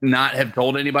not have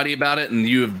told anybody about it and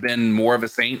you have been more of a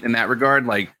saint in that regard?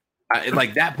 Like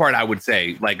that part I would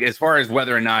say, like as far as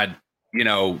whether or not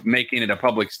making it a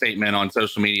public statement on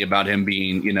social media about him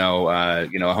being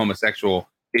a homosexual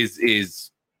is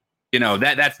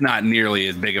that's not nearly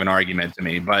as big of an argument to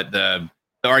me. But the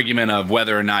argument of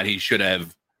whether or not he should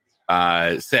have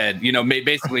said,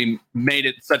 basically made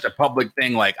it such a public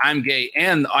thing, like I'm gay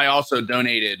and I also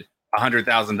donated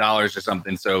 $100,000 or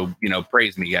something, so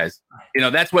praise me, guys.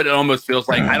 That's what it almost feels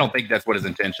like. I don't think that's what his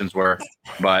intentions were,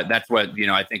 but that's what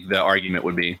I think the argument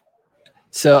would be.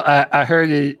 So I heard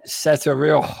he sets a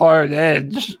real hard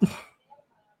edge.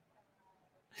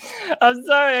 I'm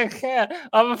sorry, I can't.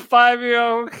 I'm a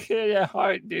 5-year-old kid at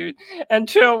heart, dude. And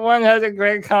Trill One has a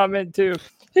great comment too.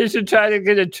 He should try to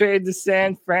get a trade to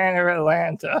San Fran or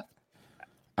Atlanta.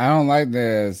 I don't like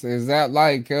this. Is that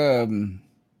like I'm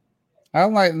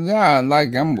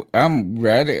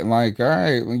ready. Like, all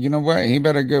right, well, you know what? He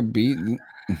better go beat.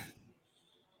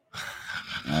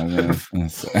 I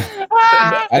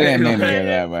didn't mean to go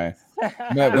that way.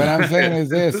 But what I'm saying is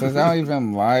this: I don't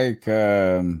even like.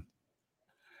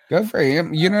 Go for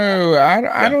him.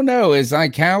 I don't know. It's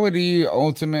like, how would he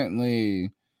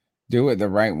ultimately do it the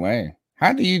right way?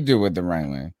 How do you do it the right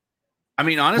way? I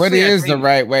mean, honestly, what is the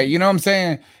right way? You know what I'm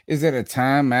saying? Is it a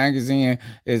Time magazine?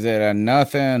 Is it a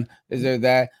nothing? Is it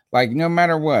that? Like, no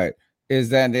matter what, is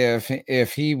that if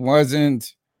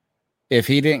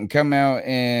he didn't come out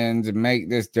and make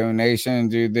this donation,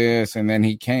 do this, and then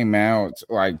he came out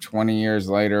like 20 years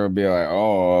later, it'll be like,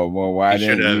 oh, well, why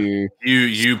didn't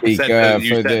you speak up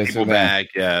for this people or that? Back?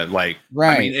 Yeah, like,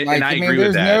 right. I mean, and I agree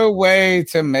with that. There's no way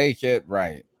to make it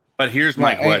right. But here's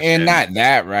my question. And not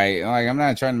that right. Like, I'm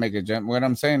not trying to make a jump. What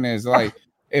I'm saying is, like,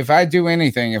 if I do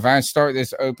anything, if I start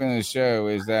this open the show,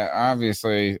 is that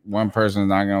obviously one person's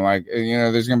not going to like,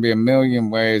 there's going to be a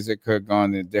million ways it could have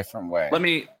gone a different way. Let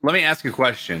me ask a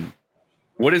question.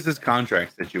 What is this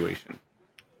contract situation?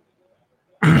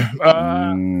 Oh, I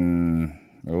don't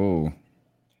know.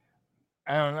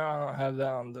 I don't have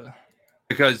that on the.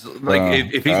 Because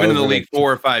if he's been in the league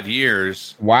 4 or 5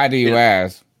 years, why do you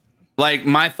ask? Like,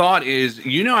 my thought is,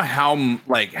 how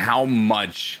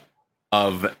much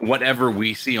of whatever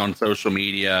we see on social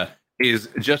media is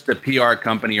just a PR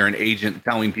company or an agent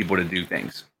telling people to do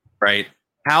things, right?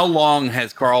 How long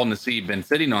has Carl Nassib been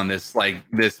sitting on this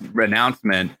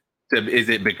announcement? Is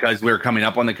it because we're coming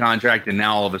up on the contract and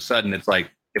now all of a sudden it's like,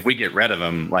 if we get rid of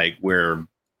him, like we're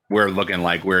looking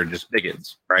like we're just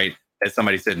bigots, right? As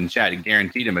somebody said in chat, it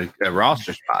guaranteed him a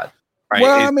roster spot. Right.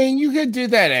 Well, I mean, you could do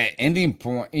that at any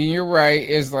point. And you're right.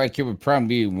 It's like it would probably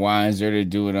be wiser to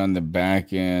do it on the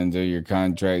back end of your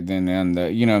contract than on the,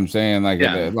 you know what I'm saying? Like,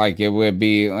 like it would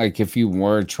be like if you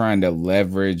were trying to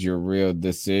leverage your real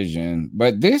decision.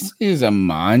 But this is a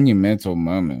monumental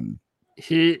moment.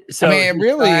 I mean, it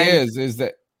really is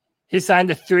that he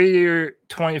signed a 3-year,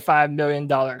 $25 million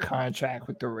contract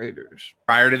with the Raiders.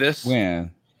 Prior to this? when?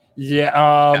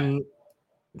 Yeah.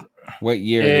 What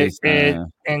year did he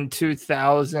sign? In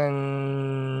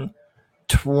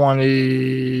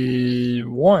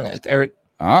 2021.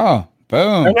 Oh,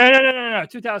 boom. No,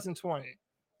 2020.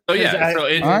 So yeah, so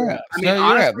it's, All right. I mean, So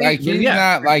honestly, like he's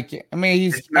not like, I mean,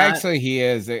 he's It's not- actually he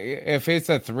is. If it's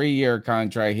a 3-year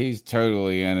contract, he's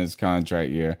totally in his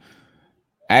contract year.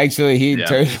 Actually, he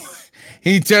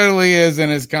totally is in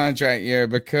his contract year,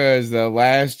 because the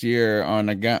last year on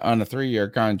a 3-year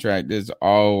contract is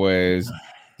always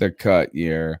the cut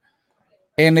year.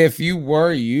 And if you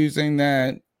were using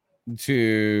that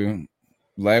to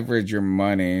leverage your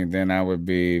money, then it would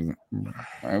be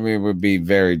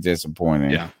very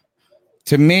disappointing. Yeah.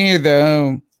 To me,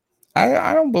 though,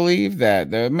 I don't believe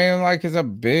that. I mean, like, it's a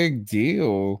big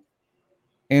deal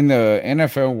in the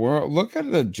NFL world. Look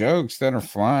at the jokes that are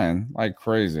flying like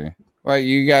crazy. Like,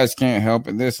 you guys can't help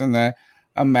it, this and that.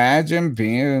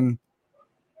 Imagine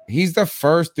he's the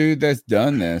first dude that's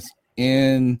done this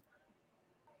in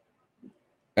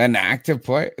an active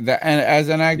player. And as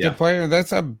an active player,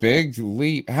 that's a big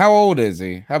leap. How old is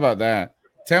he? How about that?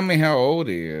 Tell me how old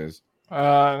he is.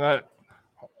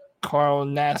 Carl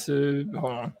Nassib.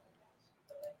 Hold on.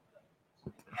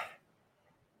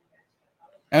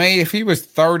 I mean, if he was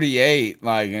 38,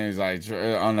 like, and he's like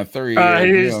on a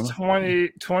 3-year he's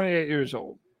 28 years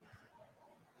old.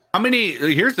 How many?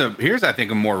 Here's I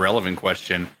think a more relevant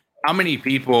question. How many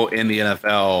people in the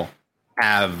NFL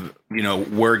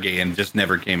were gay and just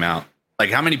never came out?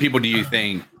 Like, how many people do you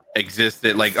think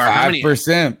existed? Like,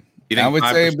 5%. I would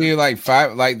 5%? say it'd be like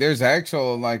 5. Like, there's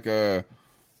actual like a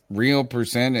real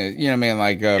percentage. You know what I mean?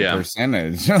 Like a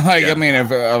percentage. Like, I mean, if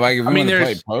you want to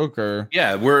play poker,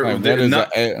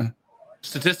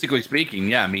 statistically speaking,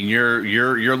 yeah. I mean,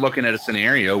 you're looking at a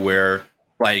scenario where,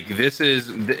 like, this is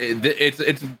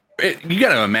you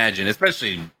got to imagine,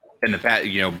 especially in the past,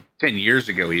 10 years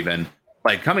ago, even,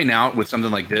 like, coming out with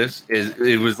something like this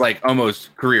it was like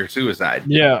almost career suicide.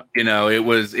 Yeah. It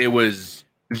was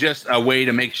just a way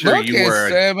to make sure you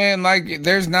were. I mean, like,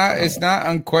 it's not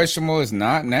unquestionable. It's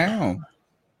not now.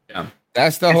 Yeah.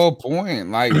 That's the whole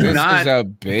point. Like, this is a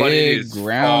big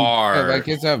ground. Like,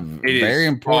 it's a very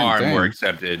important far thing. More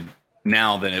accepted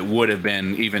now than it would have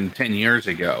been even 10 years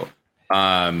ago.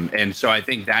 And so I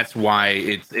think that's why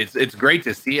it's great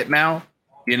to see it now.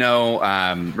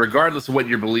 Regardless of what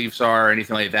your beliefs are or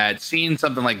anything like that, seeing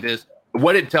something like this,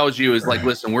 what it tells you is, like,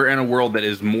 listen, we're in a world that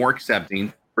is more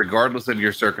accepting, regardless of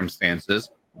your circumstances,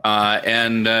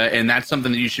 and that's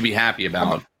something that you should be happy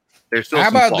about. There's still. How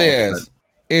about this?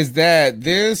 Is that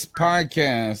this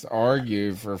podcast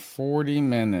argued for 40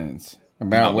 minutes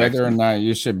about whether or not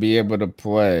you should be able to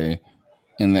play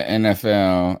in the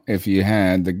NFL if you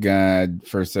had the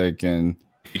godforsaken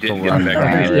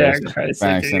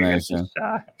vaccination?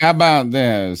 How about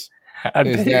this?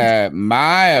 That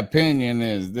my opinion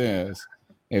is this: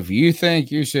 if you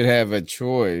think you should have a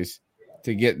choice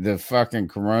to get the fucking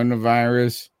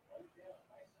coronavirus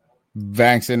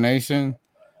vaccination,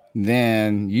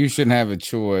 then you shouldn't have a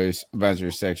choice about your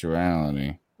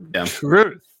sexuality. Yeah.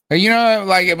 Truth. And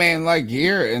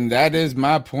here, and that is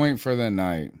my point for the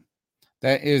night.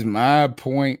 That is my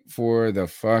point for the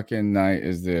fucking night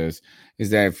is that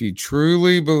if you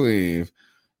truly believe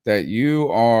that you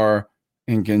are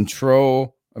in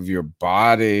control of your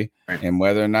body and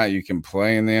whether or not you can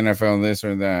play in the NFL, this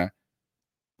or that,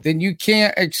 then you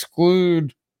can't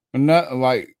exclude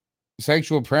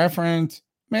sexual preference.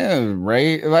 Man,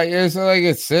 right?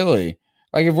 It's silly.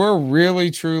 Like, if we're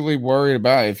really truly worried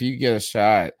about if you get a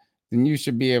shot, then you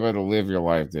should be able to live your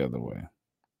life the other way.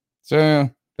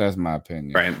 So that's my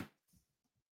opinion. Right.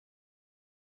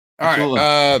 All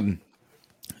right.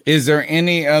 Is there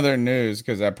any other news?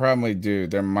 Because I probably do.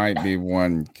 There might be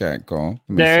one cat call.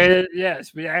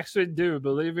 Yes, we actually do.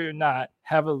 Believe it or not,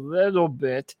 have a little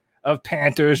bit of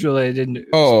Panthers related news.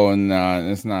 Oh no,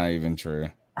 it's not even true.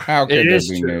 How could there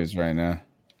be news right now?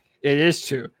 It is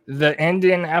true. The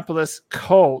Indianapolis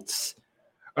Colts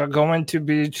are going to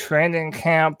be training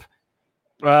camp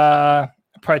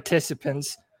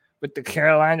participants with the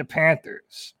Carolina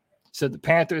Panthers. So the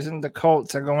Panthers and the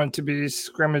Colts are going to be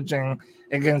scrimmaging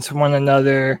against one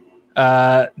another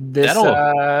this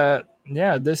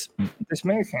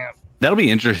May camp. That'll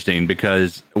be interesting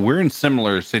because we're in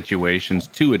similar situations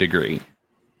to a degree.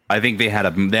 I think they have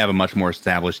a much more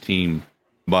established team,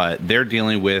 but they're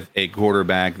dealing with a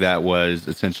quarterback that was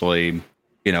essentially,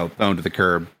 thrown to the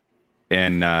curb,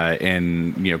 and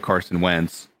Carson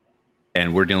Wentz,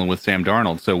 and we're dealing with Sam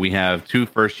Darnold. So we have two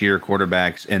first-year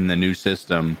quarterbacks in the new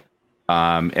system,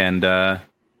 And I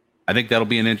think that'll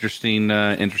be an interesting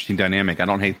dynamic. I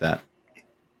don't hate that.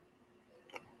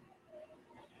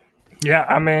 Yeah,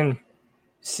 I mean,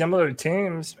 similar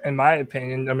teams, in my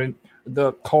opinion. I mean,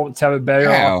 the Colts have a better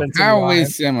offensive line. How are we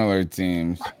similar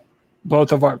teams?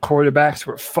 Both of our quarterbacks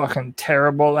were fucking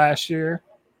terrible last year.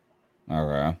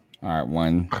 Okay. All right,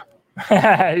 one.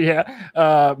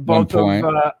 Yeah. Both 1 point.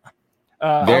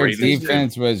 of Their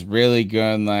defense was really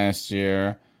good last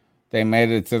year. They made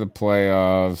it to the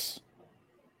playoffs.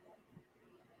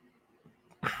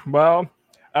 Well,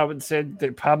 I would say they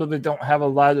probably don't have a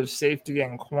lot of safety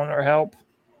and corner help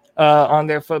on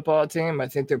their football team. I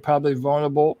think they're probably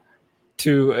vulnerable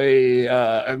to a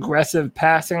aggressive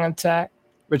passing attack,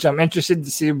 which I'm interested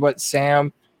to see what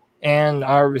Sam and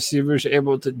our receivers are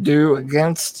able to do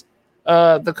against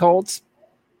the Colts.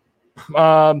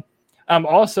 I'm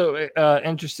also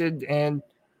interested in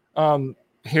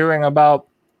hearing about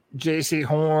J.C.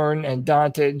 Horn and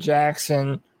Dante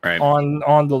Jackson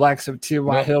on the likes of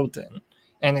T.Y. Hilton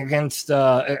and against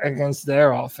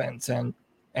their offense. And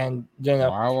you know,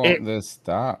 why won't this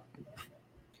stop?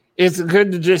 It's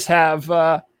good to just have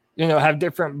have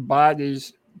different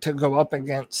bodies to go up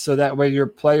against, so that way your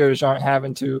players aren't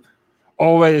having to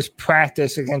always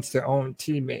practice against their own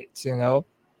teammates. You know.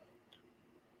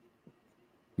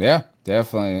 Yeah,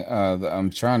 definitely. I'm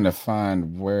trying to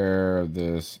find where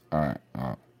this. All right.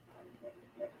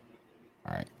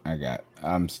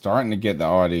 I'm starting to get the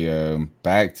audio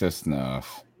back to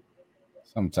snuff.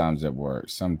 Sometimes it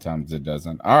works, sometimes it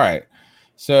doesn't. All right.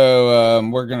 So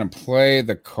we're going to play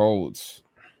the Colts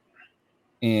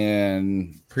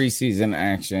in preseason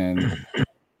action.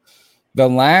 The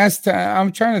last time,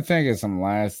 I'm trying to think of some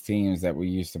last teams that we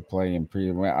used to play in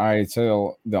pre. All right,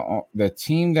 so the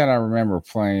team that I remember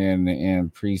playing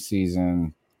in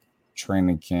preseason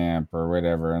training camp or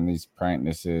whatever in these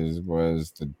practices was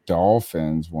the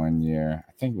Dolphins one year.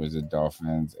 I think it was the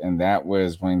Dolphins, and that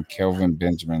was when Kelvin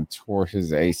Benjamin tore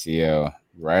his ACL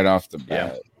right off the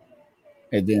bat.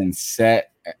 It then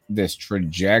set this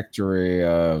trajectory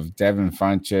of Devin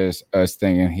Funchess, us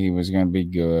thinking he was going to be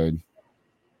good.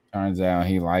 Turns out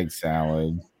he likes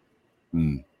salad.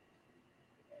 And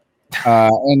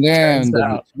then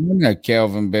the return of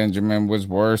Kelvin Benjamin was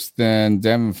worse than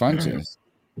Devin Funchess.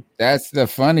 That's the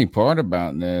funny part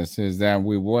about this, is that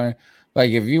we want,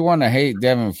 like, if you want to hate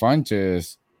Devin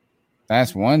Funchess,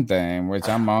 that's one thing, which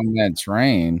I'm on that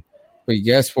train. But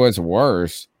guess what's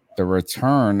worse? The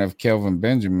return of Kelvin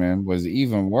Benjamin was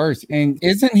even worse. And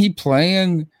isn't he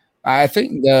playing? I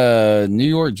think the New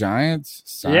York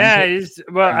Giants. I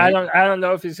don't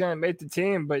know if he's going to make the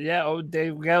team, but old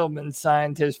Dave Gettleman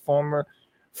signed his former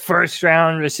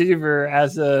first-round receiver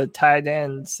as a tight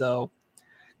end. So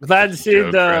glad to see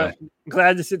the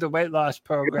weight loss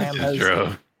program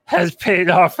has paid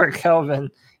off for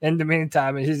Kelvin in the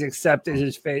meantime, and he's accepted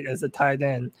his fate as a tight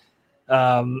end.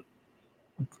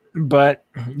 But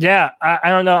I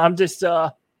don't know. I'm just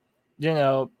And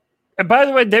by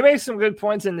the way, they make some good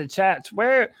points in the chats.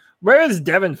 Where is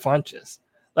Devin Funchess?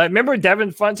 Like, remember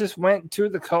Devin Funchess went to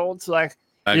the Colts? Like,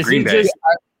 Green Bay.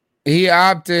 He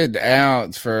opted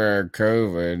out for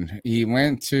COVID. He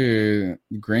went to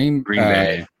Green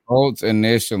Bay Colts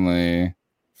initially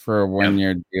for a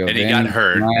 1-year deal. And he got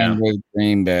hurt. With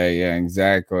Green Bay, yeah,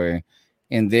 exactly.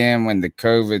 And then when the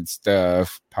COVID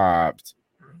stuff popped,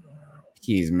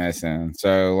 he's missing.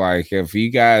 So, like, if you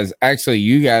guys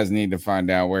need to find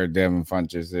out where Devin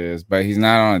Funchess is, but he's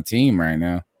not on a team right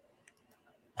now.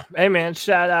 Hey, man,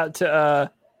 shout out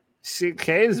to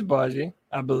CK's buddy,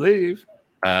 I believe.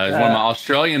 He's one of my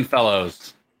Australian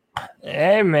fellows.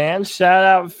 Hey, man, shout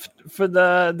out for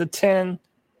the 10.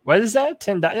 What is that?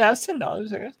 $10? Yeah, that's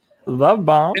 $10, I guess. Love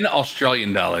bomb. In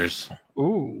Australian dollars.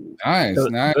 Ooh, nice.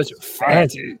 Those are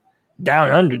fancy.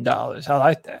 Down $100. I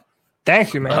like that.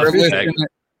 Thank you, man.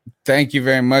 Thank you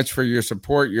very much for your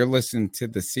support. You're listening to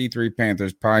the C3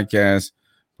 Panthers podcast,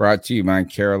 brought to you by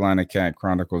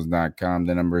CarolinaCatChronicles.com.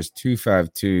 The number is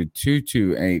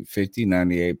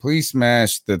 252-228-5098. Please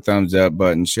smash the thumbs up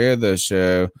button. Share the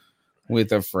show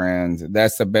with a friend.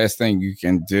 That's the best thing you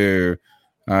can do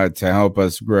to help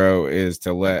us grow, is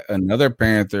to let another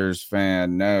Panthers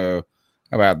fan know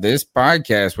about this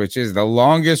podcast, which is the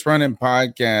longest running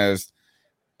podcast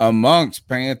amongst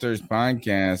Panthers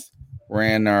podcasts. We're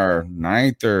in our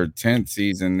 9th or 10th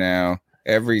season now.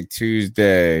 Every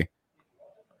Tuesday,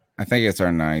 I think it's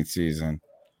our 9th season.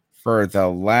 For the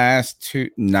last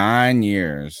 9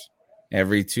 years,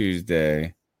 every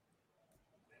Tuesday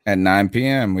at 9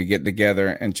 p.m., we get together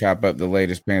and chop up the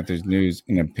latest Panthers news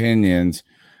and opinions.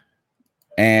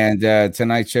 And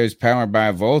tonight's show is powered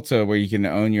by Volta, where you can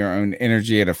own your own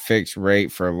energy at a fixed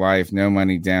rate for life, no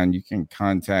money down. You can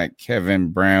contact Kevin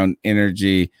Brown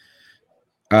Energy,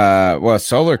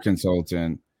 solar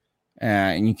consultant,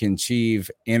 and you can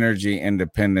achieve energy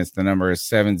independence. The number is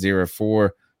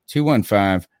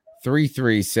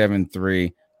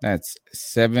 704-215-3373. That's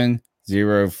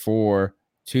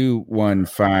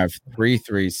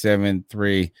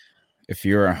 704-215-3373. If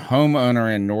you're a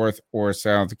homeowner in North or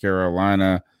South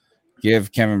Carolina,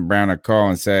 give Kevin Brown a call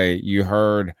and say you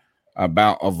heard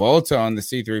about Avolta on the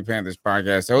C3 Panthers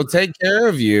podcast. He'll take care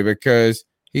of you because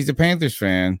he's a Panthers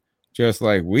fan, just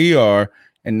like we are.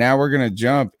 And now we're going to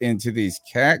jump into these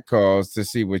cat calls to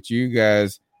see what you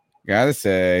guys got to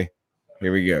say.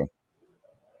 Here we go.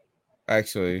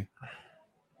 Actually,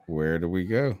 where do we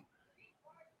go?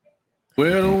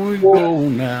 Where do we go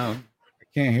now? I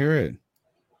can't hear it.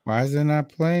 Why is it not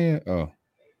playing? Oh,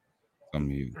 I'm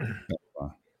mute. That's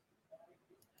fine.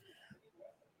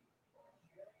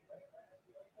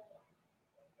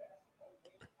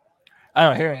 I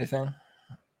don't hear anything.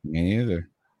 Me either.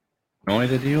 Oi.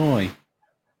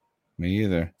 Me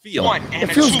either.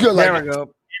 It feels good There like we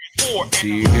go. Do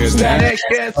you hear that?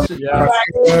 Yeah.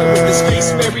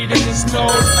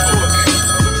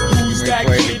 Can we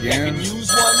play it again?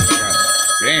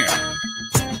 Damn.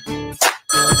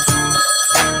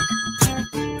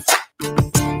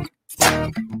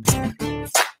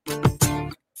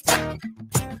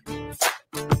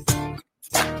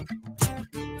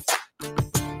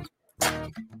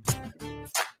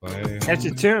 That's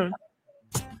your tune.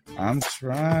 I'm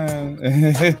trying.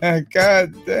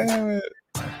 God damn it.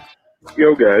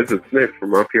 Yo, guys, it's Nick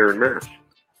from up here in Mass.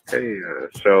 Hey,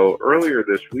 so earlier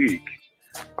this week,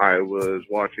 I was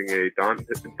watching a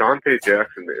Dante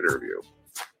Jackson interview,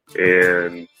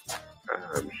 and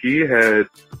he had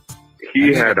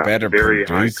a better very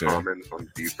producer. high comments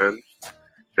on defense,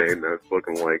 saying that it's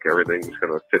looking like everything's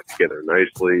going to fit together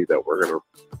nicely, that we're going to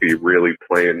be really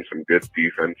playing some good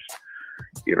defense,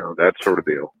 you know, that sort of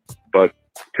deal. But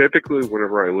typically,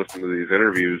 whenever I listen to these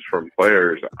interviews from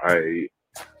players, I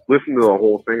listen to the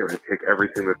whole thing and I take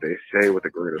everything that they say with a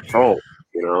grain of salt.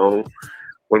 You know,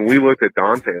 when we looked at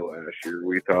Dante last year,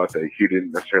 we thought that he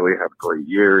didn't necessarily have a great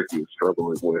year. He was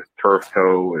struggling with turf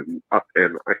toe, and I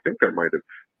think that might have.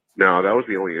 No, that was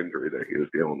the only injury that he was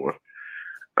dealing with.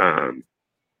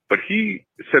 But he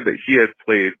said that he had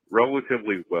played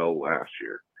relatively well last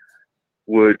year,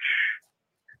 which,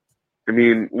 I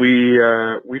mean, we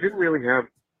didn't really have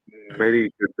many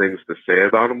good things to say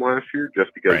about him last year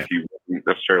just because he wasn't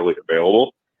necessarily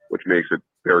available, which makes it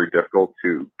very difficult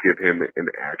to give him an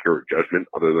accurate judgment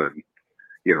other than,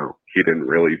 you know, he didn't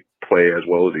really play as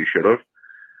well as he should have.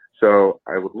 So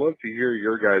I would love to hear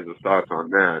your guys' thoughts on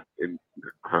that. And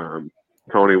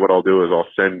Tony, what I'll do is I'll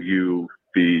send you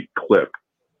the clip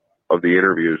of the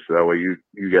interview so that way you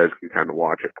guys can kind of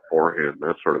watch it beforehand,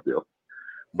 that sort of deal.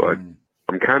 But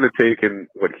I'm kind of taking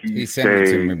what he's sent it to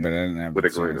saying me, but I didn't have with a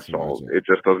the grain of chance to watch salt. it. It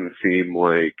just doesn't seem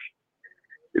like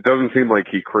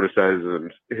he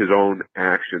criticizes his own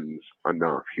actions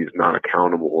enough. He's not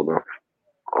accountable enough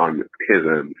on his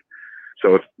end.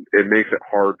 So it makes it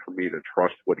hard for me to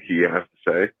trust what he has to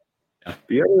say. Yeah.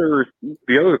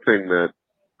 The other thing that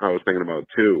I was thinking about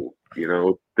too, you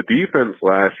know, the defense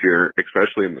last year,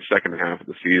 especially in the second half of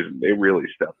the season, they really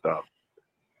stepped up.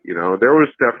 You know, there was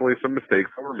definitely some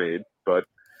mistakes that were made, but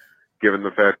given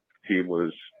the fact the team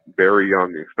was very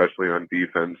young, especially on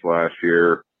defense last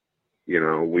year, you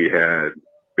know, we had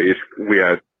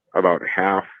about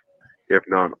half, if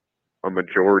not a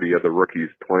majority of the rookies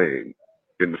playing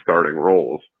in the starting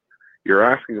roles. You're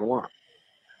asking a lot.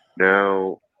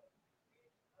 Now,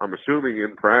 I'm assuming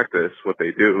in practice what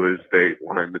they do is they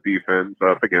line the defense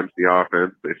up against the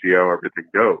offense. They see how everything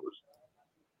goes.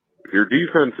 If your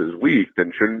defense is weak,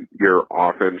 then shouldn't your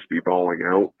offense be balling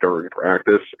out during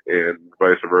practice and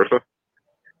vice versa?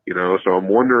 You know, so I'm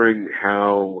wondering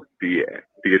how the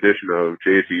addition of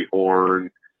J.C.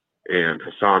 Horn and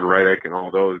Hassan Reddick and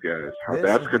all those guys, how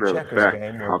that's going to affect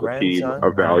how the team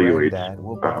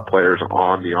evaluates players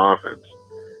on the offense.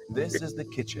 This is the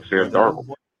kitchen. Sam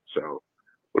Darnold. So,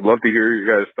 would love to hear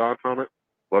your guys' thoughts on it.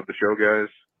 Love the show, guys.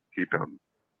 Keep coming.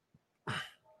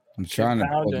 I'm trying to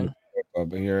pull Pounding. it up,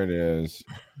 but here it is.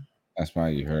 That's why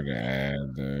you heard the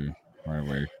ad there. Right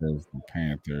away, because the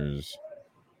Panthers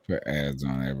put ads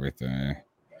on everything.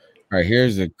 All right,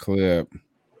 here's a clip.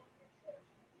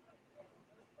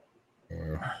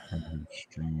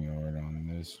 StreamYard on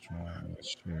this. Trying to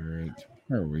share it.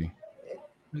 Where are we?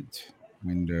 What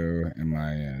window am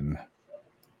I in?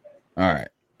 All right.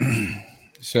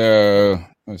 So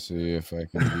let's see if I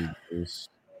can do this.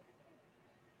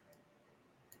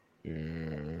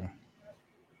 Yeah.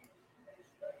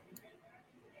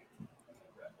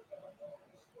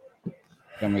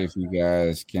 Tell me if you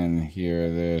guys can hear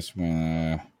this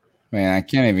when man, I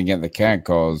can't even get the cat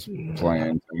calls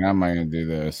playing. So how am I gonna do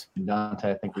this?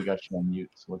 Dante, I think we got you on mute,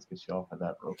 so let's get you off of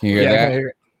that real Can you quick. hear I can that? hear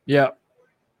it. Yeah.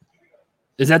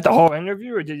 Is that the whole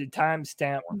interview, or did you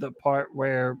timestamp the part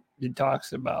where he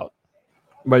talks about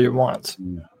what he wants?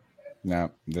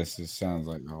 No, sounds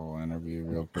like the whole interview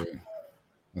real quick.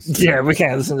 Let's see. Yeah, we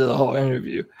can't listen to the whole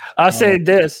interview. I'll say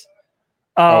this.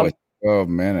 It's 12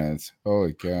 minutes.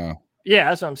 Holy cow. Yeah,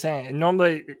 that's what I'm saying.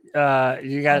 Normally,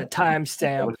 you got a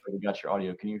timestamp. Which way we got your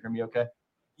audio? Can you hear me okay?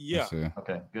 Yeah. Let's see.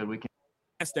 Okay, good. We can.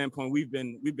 That standpoint, we've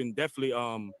been definitely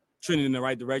trending in the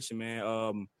right direction,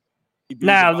 man.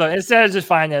 Now, look, instead of just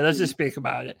finding it, let's just speak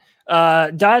about it.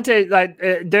 Dante,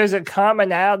 there's a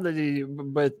commonality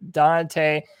with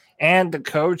Dante and the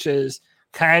coaches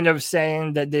kind of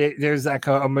saying that there's like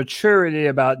a maturity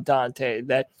about Dante,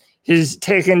 that he's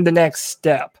taking the next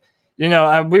step. You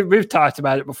know, we've talked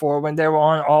about it before when they were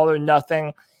on All or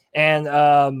Nothing, and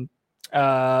I'm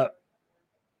so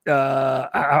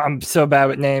bad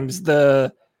with names.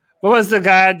 What was the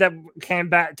guy that came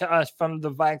back to us from the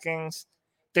Vikings?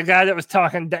 The guy that was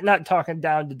not talking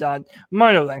down to Dante,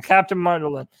 Munderland, Captain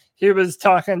Munderland. He was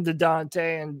talking to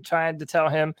Dante and trying to tell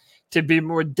him to be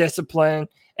more disciplined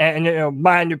and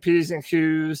mind your P's and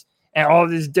Q's and all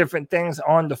these different things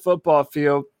on the football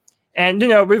field. And,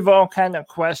 we've all kind of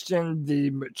questioned the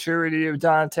maturity of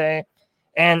Dante.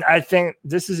 And I think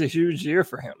this is a huge year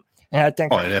for him. And I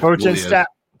think our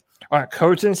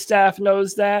coaching staff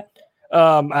knows that.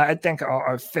 I think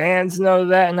our fans know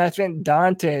that. And I think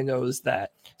Dante knows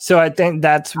that. So I think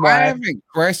that's why. I haven't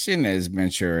questioned his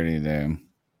maturity, though.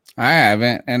 I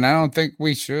haven't. And I don't think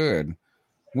we should.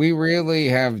 We really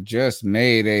have just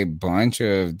made a bunch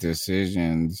of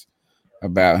decisions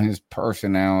about his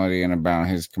personality and about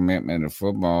his commitment to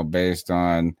football based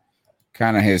on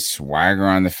kind of his swagger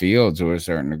on the field to a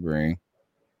certain degree.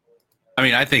 I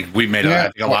mean, I think we made. I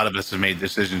think a lot of us have made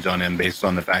decisions on him based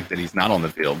on the fact that he's not on the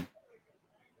field.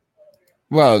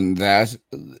 Well,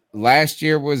 last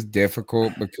year was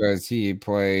difficult because he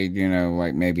played,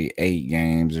 like maybe 8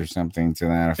 games or something to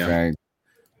that effect.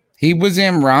 He was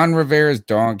in Ron Rivera's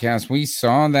doghouse. We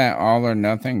saw that All or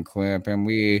Nothing clip, and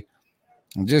we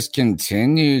just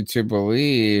continue to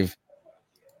believe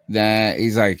that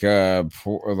he's like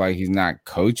he's not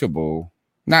coachable,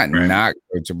 not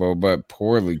coachable, but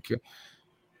poorly.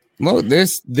 Look,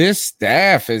 this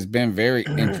staff has been very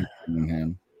interested in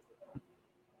him,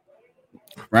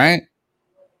 right?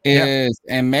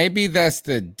 And maybe that's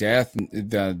the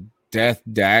death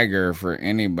dagger for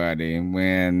anybody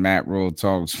when Matt Rule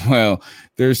talks. Well,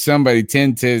 there's somebody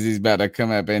 10 tizzies about to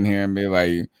come up in here and be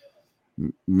like,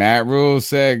 Matt Rule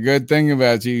said good thing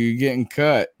about you're getting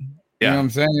cut. You know what I'm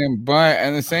saying? But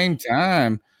at the same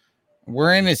time,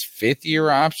 we're in his 5th year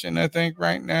option, I think,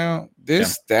 right now.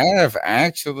 This staff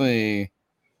actually,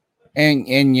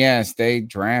 and yes, they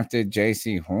drafted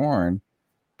J.C. Horn,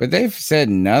 but they've said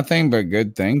nothing but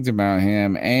good things about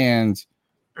him. And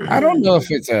I don't know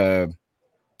if it's a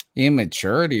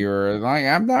immaturity or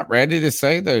I'm not ready to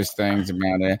say those things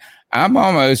about it. I'm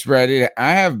almost ready.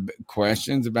 I have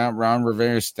questions about Ron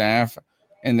Rivera's staff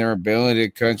and their ability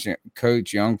to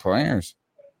coach young players.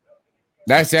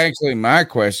 That's actually my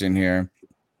question here,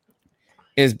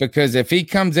 is because if he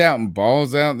comes out and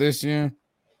balls out this year,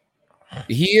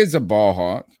 he is a ball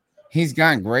hawk. He's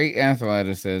got great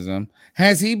athleticism.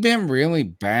 Has he been really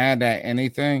bad at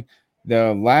anything?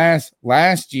 The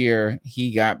last year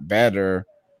he got better,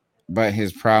 but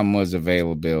his problem was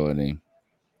availability.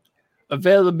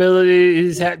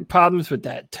 He's had problems with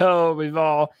that toe. We've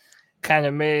all kind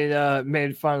of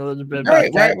made fun a little bit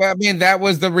about that. Well, I mean, that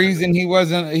was the reason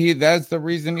that's the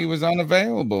reason he was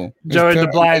unavailable. Joey the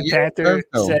Blind Panther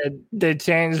said they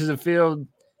changed the field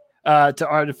to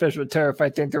artificial turf. I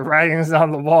think the writing's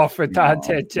on the wall for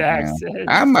Dante Jackson.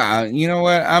 You know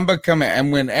what? I'm becoming,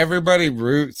 and when everybody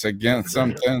roots against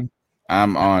something,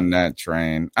 I'm on that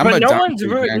train. But no one's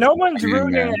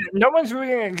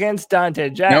rooting against Dante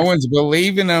Jackson. No one's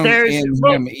believing in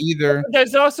him either.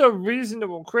 There's also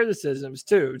reasonable criticisms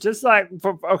too. Just like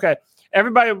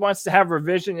everybody wants to have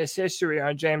revisionist history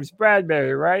on James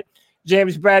Bradbury, right?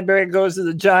 James Bradbury goes to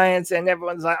the Giants, and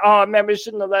everyone's like, "Oh, man, we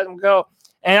shouldn't have let him go."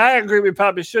 And I agree, we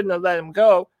probably shouldn't have let him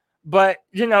go. But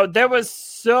there was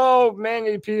so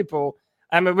many people.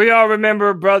 I mean, we all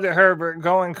remember Brother Herbert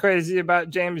going crazy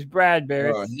about James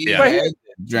Bradbury. But he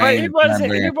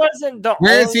wasn't the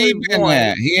Where's he only been one.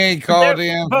 at? He ain't called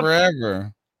in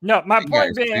forever. No, my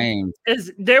point being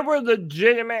is there were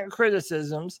legitimate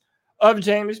criticisms of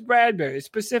James Bradbury,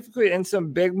 specifically in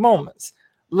some big moments.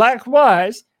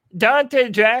 Likewise, Dante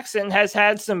Jackson has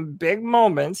had some big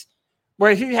moments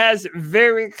where he has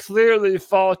very clearly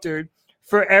faltered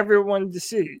for everyone to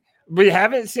see. We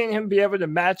haven't seen him be able to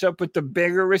match up with the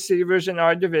bigger receivers in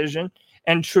our division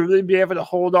and truly be able to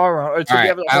hold our own, or to be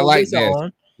able to hold his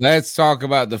own. Let's talk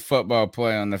about the football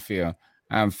play on the field.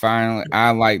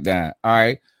 I like that. All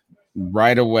right.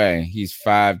 Right away, he's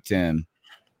 5'10".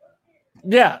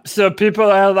 Yeah. So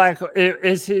people are like,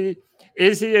 is he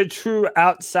a true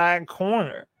outside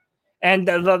corner? And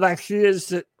like he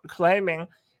is claiming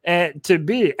to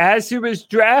be, as he was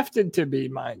drafted to be,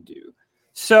 mind you.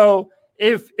 So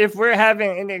if we're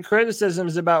having any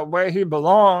criticisms about where he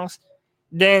belongs,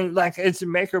 then like it's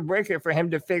make or break it for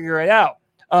him to figure it out.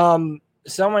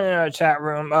 Someone in our chat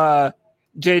room,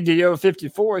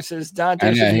 JDO54 says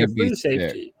Dante should be a free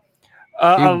safety.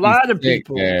 A lot of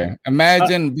people there.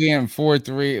 Imagine being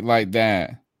 4'3" like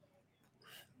that.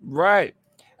 Right.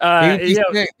 He'd be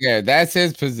sick there. That's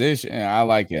his position. I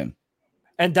like him.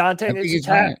 And Dante needs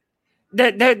to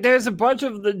there's a bunch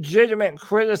of legitimate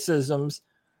criticisms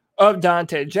of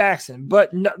Dante Jackson,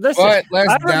 but no, listen. But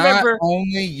let's not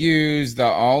only use the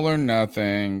all or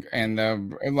nothing, and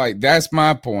that's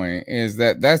my point. Is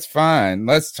that's fine.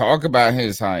 Let's talk about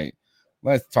his height.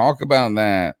 Let's talk about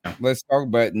that.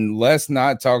 Let's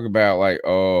not talk about like,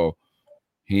 oh,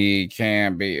 he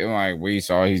can't be like we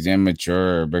saw he's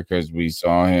immature because we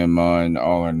saw him on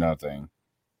all or nothing.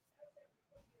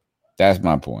 That's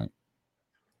my point.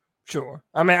 Sure.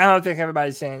 I mean, I don't think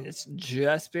everybody's saying it's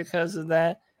just because of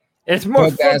that. It's more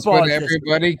but that's what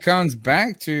everybody comes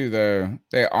back to, though.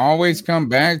 They always come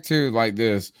back to like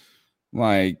this,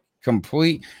 like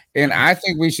complete. And I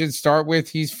think we should start with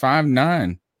he's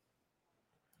 5'9".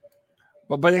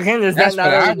 But again, is that's that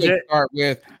not what I legit? would start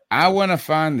with? I want to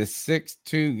find the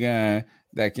 6'2" guy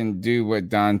that can do what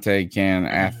Dante can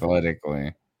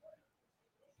athletically,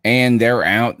 and they're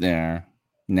out there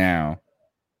now.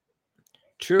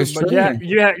 True, but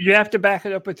you have to back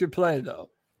it up with your play, though.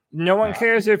 No one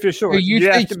cares if you're short.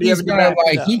 You have to be able to back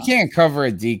it up. He can't cover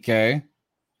a DK.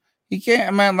 He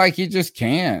can't. Man, like he just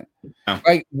can't. No.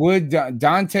 Like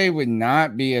Dante would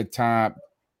not be a top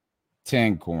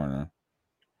 10 corner.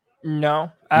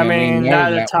 No, I mean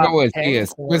not a top 10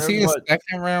 corner. Was he a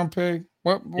second round pick?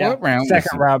 What round?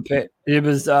 Second round pick. He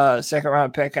was second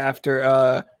round pick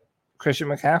after Christian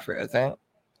McCaffrey, I think.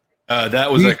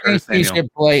 That was he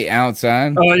should play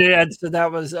outside. Oh yeah, so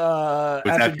that was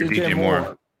after DJ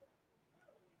Moore.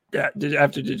 Yeah,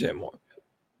 after DJ Moore.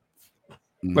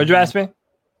 What'd you ask me?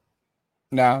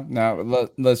 No.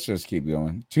 Let's just keep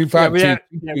going.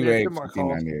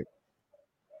 252-228-1598.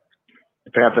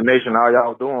 Panther Nation, how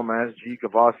y'all doing, man? It's G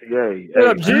Cavassier. What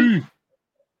up, G?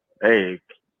 Hey,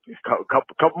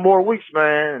 couple more weeks,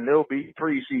 man, and it'll be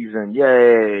preseason.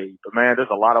 Yay! But man, there's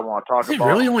a lot I want to talk about.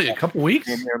 Really, only a couple weeks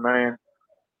in here, man.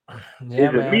 Yeah,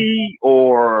 Is it me,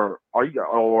 or am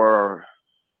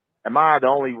I the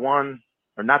only one,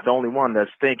 or not the only one,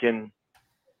 that's thinking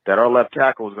that our left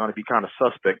tackle is going to be kind of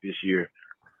suspect this year?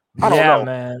 I don't know,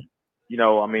 man. You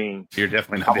know, I mean, you're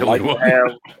definitely not I the would only like one. to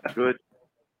have good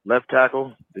left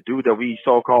tackle, the dude that we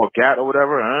so-called gat or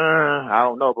whatever. I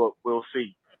don't know, but we'll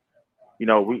see. You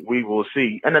know, we will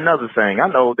see. And another thing, I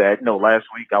know that, last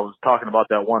week I was talking about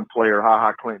that one player,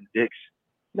 HaHa Clinton Dix,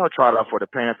 tried out for the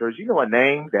Panthers. A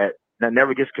name that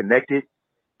never gets connected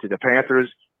to the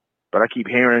Panthers, but I keep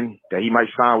hearing that he might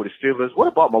sign with the Steelers. What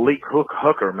about Malik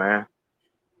Hooker, man?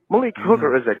 Malik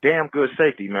Hooker is a damn good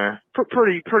safety, man.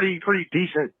 Pretty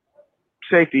decent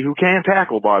safety who can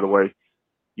tackle, by the way.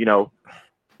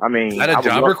 I mean, is that a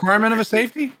job requirement of a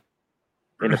safety?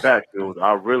 In the backfield,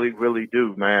 I really, really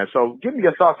do, man. So, give me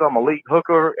your thoughts on Malik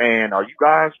Hooker, and are you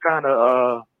guys kind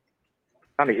of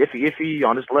iffy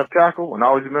on this left tackle? And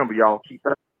always remember, y'all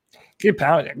keep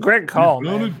pounding. Great call,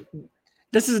 man.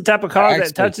 This is the type of call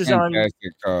that touches on.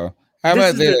 Call. How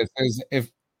about this?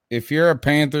 If you're a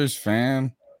Panthers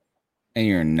fan and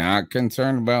you're not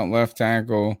concerned about left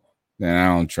tackle, then I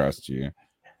don't trust you.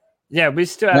 Yeah, we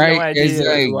still have no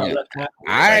idea.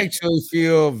 I actually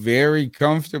feel very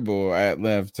comfortable at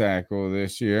left tackle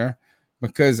this year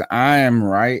because I am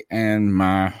right in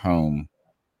my home,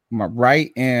 right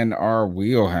in our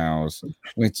wheelhouse,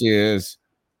 which is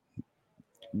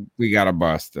we got a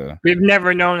Busta. We've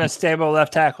never known a stable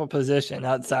left tackle position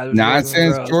outside of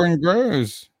Jordan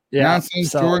Groves. Yeah, not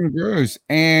since Jordan Groves.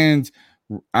 And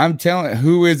I'm telling,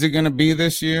 who is it going to be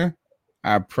this year?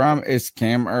 I promise it's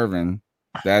Cam Irvin.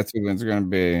 That's who it's going to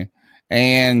be.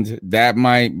 And that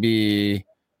might be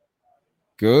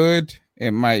good.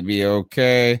 It might be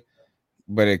okay,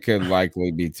 but it could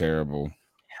likely be terrible.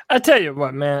 I tell you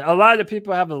what, man. A lot of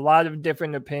people have a lot of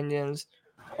different opinions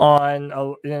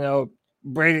on,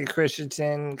 Brady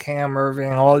Christensen, Cam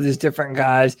Irving, all these different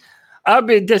guys. I'll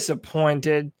be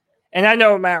disappointed. And I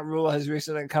know Matt Rule has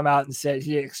recently come out and said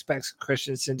he expects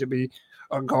Christensen to be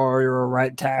a guard or a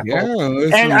right tackle. Yeah,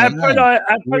 listen, and I put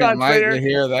on Twitter. To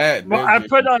hear that, well, I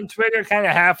put on Twitter, kind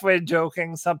of halfway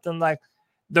joking, something like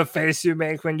the face you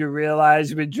make when you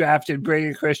realize we drafted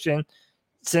Brady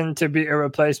Christensen to be a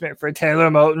replacement for Taylor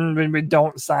Moton when we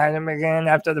don't sign him again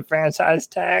after the franchise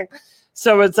tag.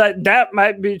 So it's like that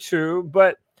might be true,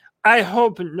 but I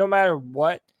hope no matter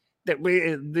what that we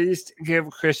at least give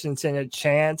Christensen a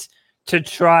chance to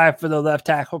try for the left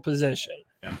tackle position.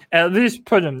 Yeah. At least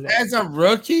put him there. As a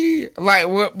rookie? Like,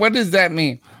 what does that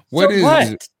mean? What?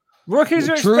 Rookies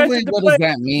are truly, expected to what play. does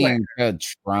that mean to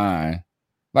try?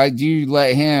 Like, do you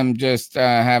let him just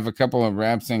have a couple of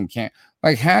reps and can't?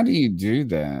 Like, how do you do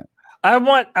that? I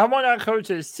want our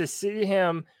coaches to see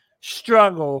him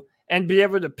struggle and be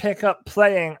able to pick up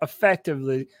playing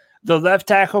effectively the left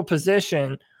tackle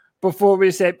position before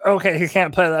we say, okay, he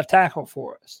can't play left tackle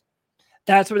for us.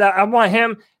 That's what I want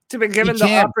him to be given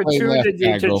the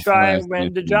opportunity to try and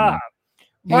win the job.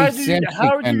 How do you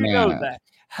know that?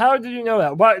 How do you know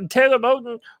that? What Taylor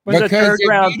Moton was a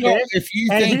third-round pick,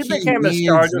 and he became a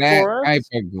starter for us. Type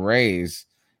of grace.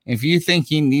 If you think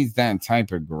he needs that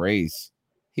type of grace,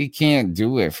 he can't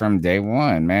do it from day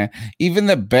one, man. Even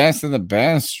the best of the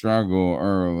best struggle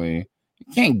early.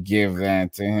 You can't give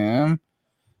that to him.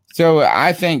 So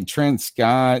I think Trent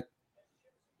Scott,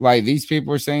 like these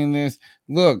people are saying this.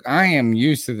 Look, I am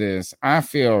used to this. I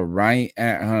feel right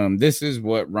at home. This is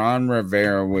what Ron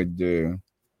Rivera would do.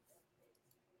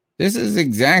 This is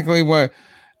exactly what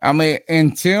I mean.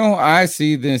 Until I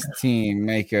see this team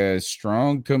make a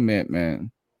strong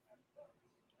commitment,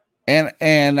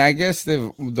 and I guess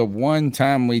the one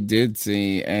time we did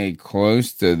see a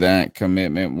close to that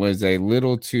commitment was a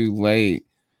little too late,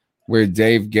 where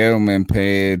Dave Gettleman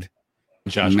paid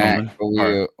Josh Matt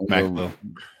Khalil.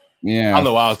 Yeah, I don't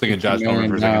know why I was thinking Josh Norman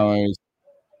for a second.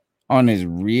 On his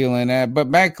reel and that, but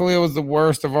Matt Khalil was the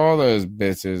worst of all those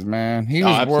bitches, man. He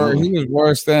was worse. He was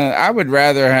worse than I would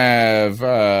rather have.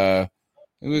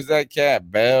 Who was that cat?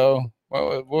 Bell.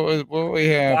 What we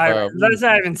have? Let's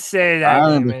not even say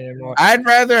that anymore. I'd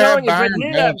rather have Byron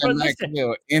Bell than Matt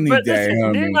Khalil any day.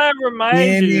 Need I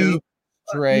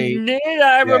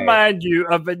remind you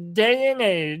of a day and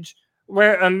age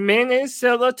where Amini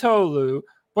Silatolu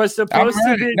was supposed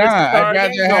to be the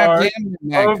starting guard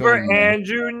over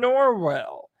Andrew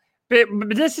Norwell. But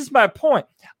this is my point.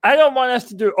 I don't want us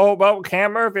to do,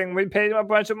 Cam Irving, we paid him a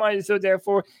bunch of money, so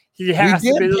therefore he has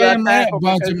to be the left tackle.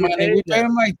 We paid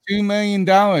him like $2 million.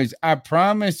 I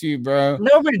promise you, bro.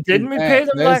 No, we didn't. We paid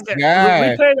him like that.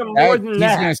 We paid him more than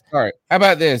that. He's going to start. How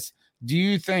about this? Do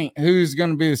you think who's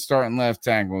going to be the starting left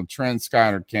tackle, Trent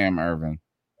Scott or Cam Irving?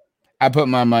 I put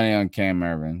my money on Cam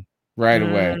Irving right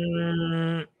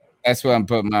away. That's what I'm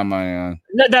putting my money on.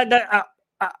 No,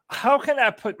 how can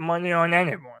I put money on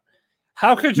anyone?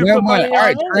 How could you put money on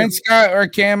anyone? Trent Scott or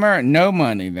Cam Irving? No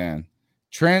money then.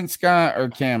 Trent Scott or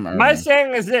Cam Irving? My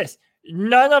saying is this.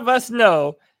 None of us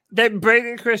know that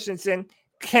Brady Christensen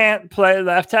can't play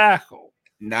left tackle.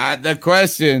 Not the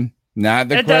question. Not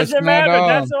the it question doesn't matter. At all.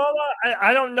 That's all.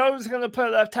 I don't know who's going to play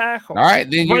left tackle. All right,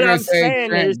 then you're going to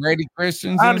say Brady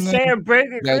Christensen? I'm saying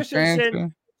Brady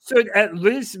Christensen should at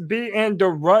least be in the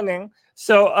running.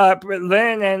 So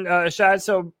Lynn and Shad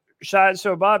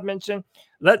Bob mentioned,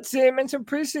 let's see him in some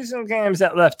preseason games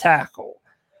at left tackle.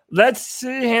 Let's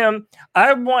see him.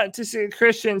 I want to see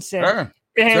Christensen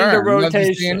in the rotation. I'd love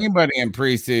to see anybody in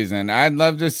preseason. I'd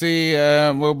love to see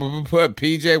we'll put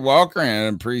PJ Walker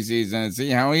in preseason and see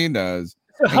how he does.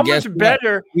 So how much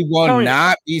better? He will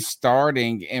not be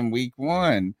starting in week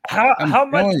one. How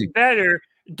much better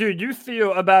do you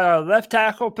feel about our left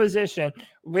tackle position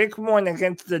week one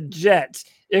against the Jets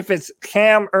if it's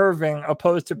Cam Irving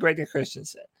opposed to Brady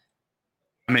Christensen?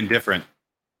 I'm indifferent.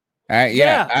 I'm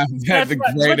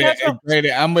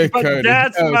with Cody.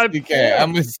 That's my point.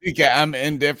 I'm with CK. I'm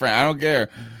indifferent. I don't care.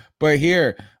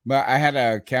 But I had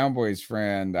a Cowboys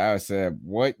friend. I said,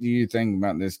 "What do you think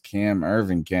about this Cam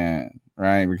Irving cat?"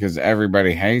 Right, because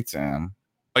everybody hates him.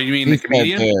 Oh, you mean the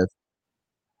comedian?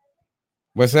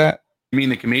 What's that? You mean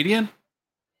the comedian?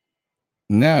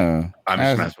 No, I'm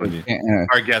just messing with you.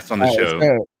 Our guest on the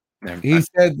show. He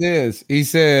said this. He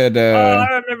said, I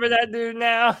remember that dude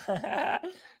now.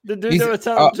 The dude that was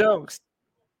telling jokes.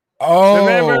 Oh,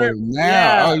 remember? Now.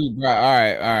 Yeah. Oh, you brought. All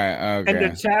right. Okay.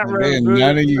 And the chat room.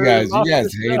 None of you guys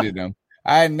hated him.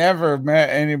 I never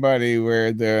met anybody where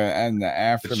in the The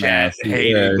aftermath chat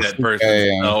hated that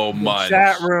person so The much.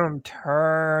 chat room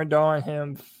turned on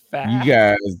him fast. You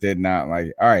guys did not like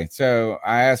it. All right, so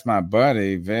I asked my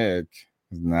buddy Vic,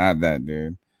 not that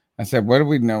dude. I said, "What do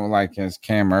we know like as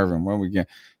Cam Irvin? What do we get?"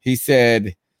 He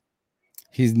said,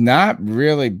 "He's not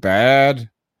really bad,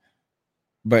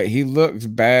 but he looks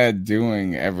bad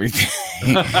doing everything."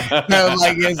 No,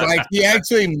 like it's like he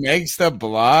actually makes the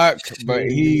block, but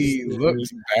he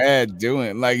looks bad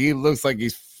doing. Like he looks like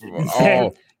he's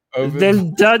all over.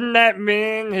 Then doesn't that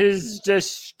mean he's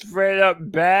just straight up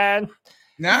bad?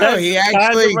 No, That's he kind of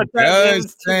actually what that does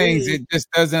means to things. me. It just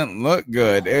doesn't look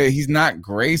good. He's not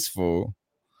graceful.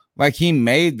 Like he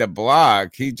made the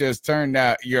block. He just turned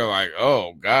out. You're like,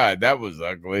 oh God, that was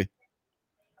ugly.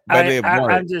 But it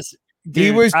worked. I'm just. He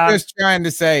Dude, was just trying to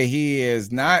say he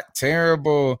is not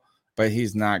terrible, but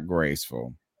he's not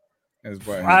graceful. Is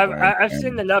what I've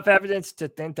seen enough evidence to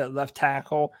think that left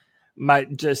tackle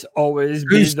might just always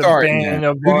be Who's the starting bane then?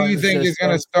 of Who our do you think is going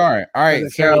to system start? All for right, the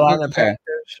so Carolina look at that.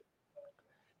 Panthers.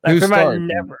 Like, Who's we might starting?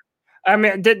 never. I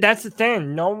mean, that's the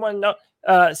thing. No one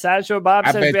knows. Sideshow Bob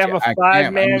I says bet we have you a I can't.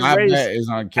 5-man My race bet is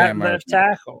on at Cam left Irvin.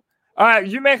 tackle. All right,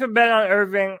 you make a bet on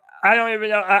Irving. I don't even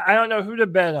know. I don't know who to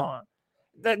bet on.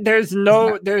 There's no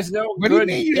What do you good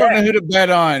mean you don't know bet. who to bet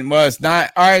on? Well, it's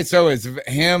not. All right, so it's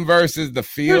him versus the Who's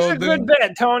field. a good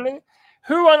bet, Tony?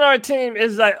 Who on our team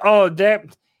is like, oh,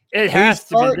 that it has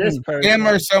to be this person? Him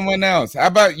or someone else? How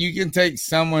about you can take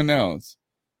someone else?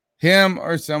 Him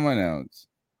or someone else?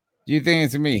 Do you think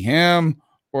it's me, him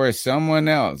or someone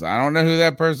else? I don't know who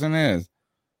that person is.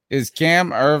 Is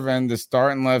Cam Irvin the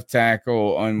starting left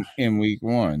tackle in week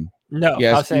 1? No,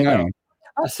 Yes, I'll say no. no.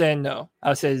 I'll say no.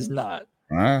 I'll say he's not.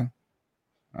 All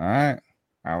right.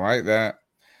 I like that.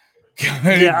 Yeah,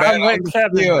 Bet I'm on with the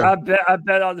Kevin. field. I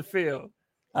bet on the field.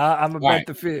 I'm gonna All bet right.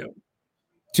 the field.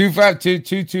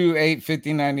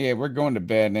 252-228-5098. We're going to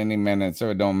bed any minute,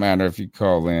 so it don't matter if you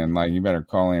call in. Like, you better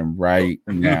call in right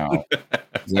now.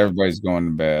 'Cause everybody's going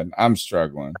to bed. I'm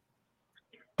struggling.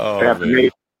 Oh,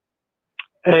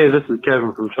 Hey, this is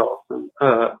Kevin from Charleston.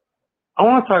 I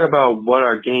want to talk about what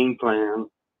our game plan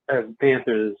as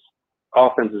Panthers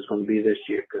offense is going to be this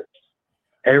year, because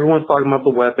everyone's talking about the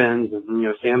weapons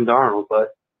and Sam Darnold, but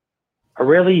I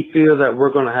really feel that we're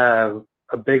going to have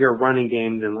a bigger running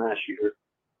game than last year,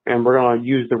 and we're going to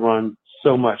use the run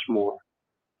so much more.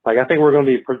 Like, I think we're going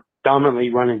to be predominantly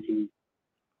running team.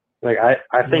 Like, I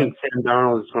think Sam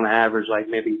Darnold is going to average like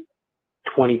maybe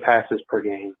 20 passes per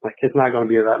game. Like, it's not going to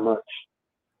be that much,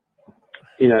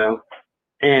 and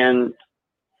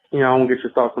I won't get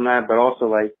your thoughts on that, but also,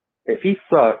 like, if he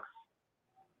sucks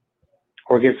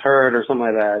or gets hurt or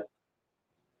something like that,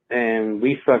 and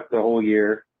we suck the whole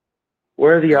year,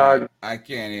 where are the odds? I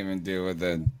can't even deal with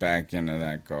the back end of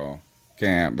that call.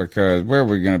 Can't, because where are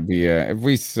we going to be at? If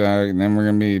we suck, then we're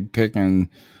going to be picking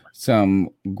some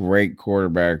great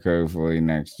quarterback hopefully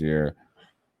next year.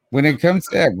 When it comes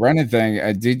to that running thing,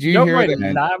 did you hear we're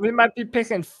that? not. We might be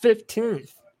picking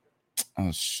 15th.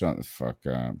 Oh, shut the fuck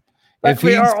up. Like, If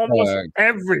we he are almost sucked,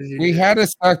 every year. we had a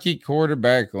sucky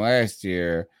quarterback last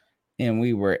year, and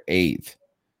we were 8th.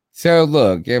 So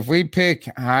look, if we pick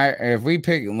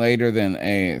later than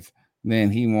 8th, then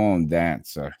he won't that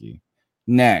sucky.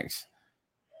 Next,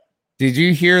 did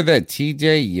you hear that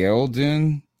TJ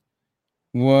Yeldon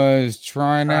was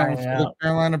trying out for the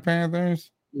Carolina Panthers?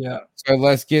 Yeah. So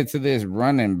let's get to this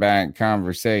running back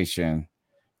conversation.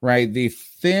 Right, the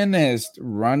thinnest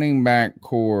running back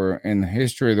core in the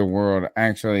history of the world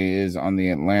actually is on the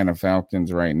Atlanta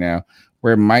Falcons right now,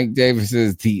 where Mike Davis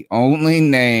is the only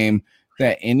name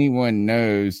that anyone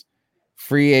knows.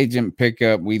 Free agent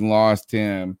pickup, we lost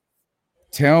him.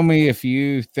 Tell me if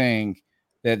you think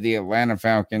that the Atlanta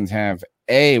Falcons have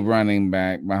a running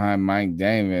back behind Mike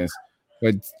Davis,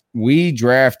 but we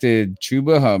drafted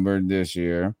Chuba Hubbard this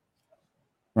year,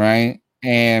 right?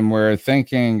 And we're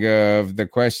thinking of, the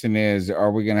question is,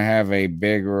 are we going to have a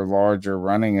bigger, larger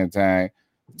running attack?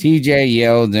 TJ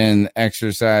Yeldon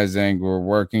exercising, we're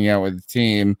working out with the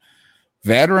team.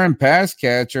 Veteran pass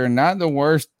catcher, not the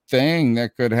worst thing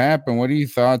that could happen. What are your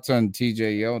thoughts on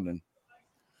TJ Yeldon?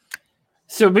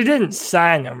 So we didn't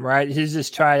sign him, right? He's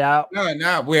just tried out.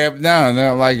 No, we have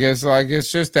no. Like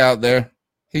it's just out there.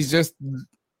 He's just.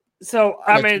 So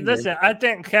I mean, listen. I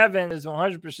think Kevin is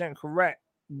 100% correct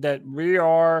that we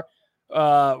are,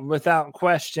 without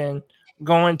question,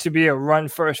 going to be a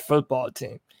run-first football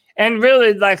team. And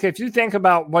really, like, if you think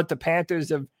about what the Panthers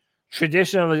have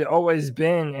traditionally always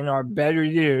been in our better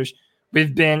years,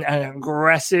 we've been an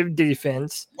aggressive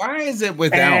defense. Why is it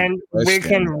without? And we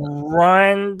can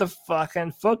run the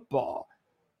fucking football.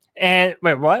 And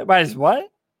wait, what? Why is what?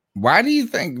 Why do you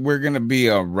think we're going to be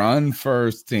a run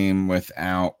first team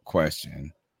without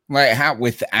question? Like how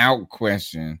without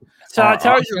question? So Our I'll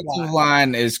tell you offensive why.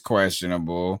 line is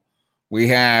questionable. We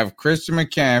have Christian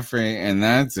McCaffrey, and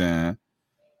that's it.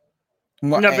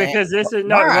 No, because this is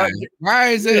no. Why? Why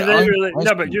is it?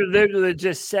 But you literally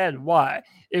just said why.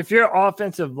 If your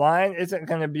offensive line isn't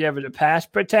going to be able to pass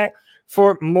protect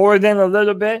for more than a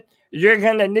little bit, you're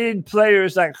going to need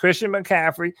players like Christian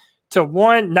McCaffrey to,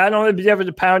 one, not only be able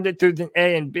to pound it through the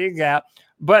A and B gap,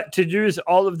 but to use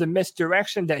all of the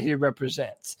misdirection that he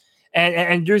represents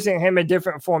and using him in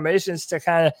different formations to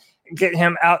kind of get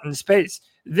him out in space.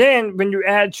 Then when you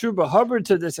add Chuba Hubbard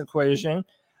to this equation,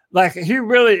 like he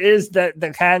really is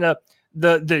the kind of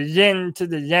the yin to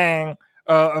the yang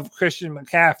of Christian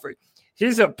McCaffrey.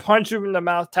 He's a punch you in the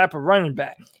mouth type of running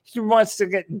back. He wants to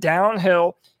get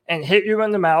downhill and hit you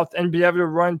in the mouth and be able to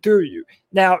run through you.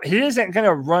 Now, he isn't going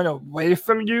to run away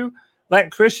from you like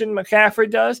Christian McCaffrey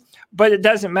does, but it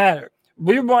doesn't matter.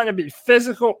 We want to be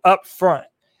physical up front.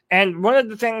 And one of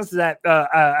the things that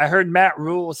I heard Matt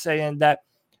Rule saying that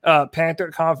Panther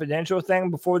Confidential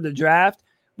thing before the draft,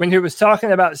 when he was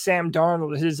talking about Sam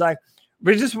Darnold, he's like,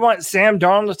 we just want Sam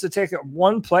Darnold to take it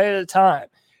one play at a time.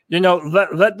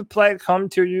 Let the play come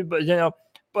to you, but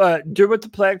do what the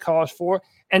play calls for,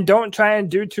 and don't try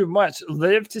and do too much.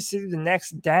 Live to see the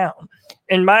next down.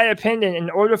 In my opinion, in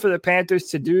order for the Panthers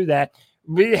to do that,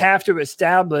 we have to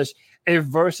establish a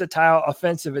versatile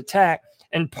offensive attack,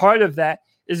 and part of that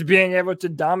is being able to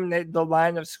dominate the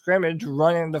line of scrimmage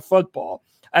running the football.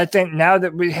 I think now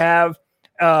that we have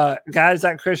guys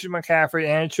like Christian McCaffrey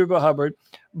and Chuba Hubbard,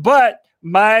 but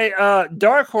my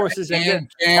dark horses and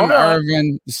Cam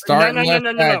Irvin starting left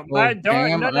tackle. My dark,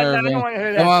 Cam I don't want to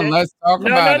hear that. Come on, shit. let's talk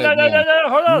about it. No.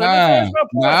 Hold on. Let me finish my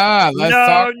point. Let's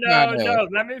talk about it.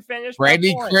 Let me finish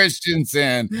Brady my point.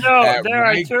 Christensen. No, there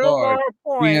are two more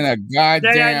points being a that I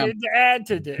goddamn need to add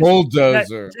to this.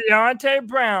 bulldozer. Deontay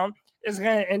Brown is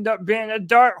going to end up being a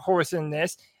dark horse in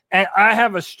this, and I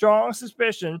have a strong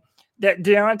suspicion that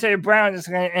Deontay Brown is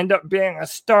going to end up being a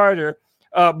starter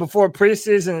before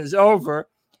preseason is over.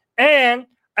 And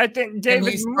I think David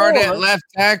Can he start Moore, at left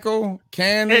tackle?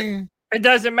 Can he? It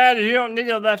doesn't matter. You don't need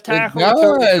a left tackle. It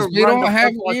does. We don't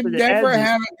have. We never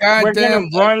have a goddamn. We're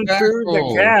going to run left through the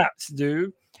tackle. gaps,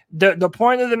 dude. The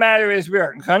point of the matter is we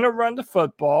are going to run the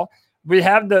football. We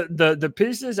have the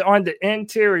pieces on the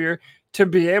interior to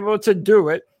be able to do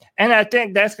it. And I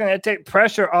think that's going to take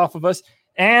pressure off of us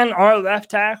and our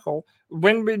left tackle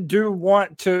when we do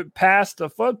want to pass the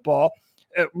football.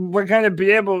 We're going to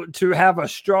be able to have a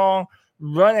strong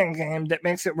running game that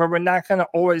makes it where we're not going to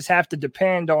always have to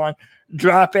depend on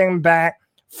dropping back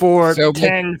for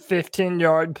 10,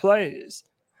 15-yard plays.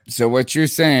 So what you're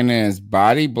saying is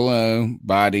body blow,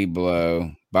 body blow,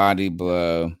 body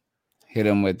blow, hit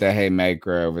him with the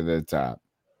haymaker over the top.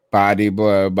 Body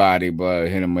blow,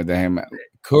 hit him with the haymaker.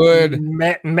 Could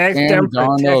make Sam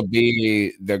Darnold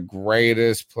be the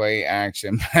greatest play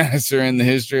action passer in the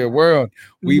history of the world?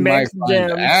 We might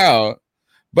find out.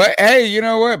 But hey, you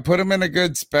know what? Put him in a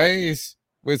good space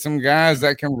with some guys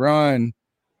that can run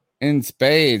in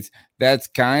spades. That's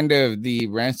kind of the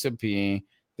recipe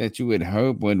that you would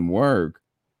hope would work,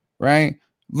 right?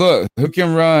 Look, who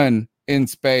can run in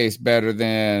space better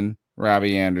than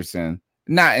Robbie Anderson?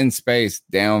 Not in space,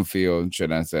 downfield,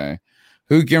 should I say.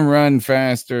 Who can run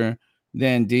faster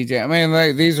than DJ? I mean,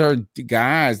 like, these are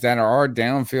guys that are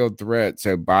downfield threats.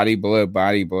 So body blow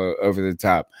over the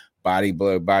top. Body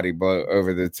blow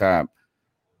over the top.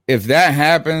 If that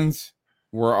happens,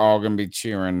 we're all going to be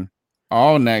cheering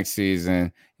all next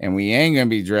season, and we ain't going to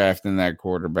be drafting that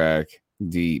quarterback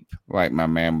deep like my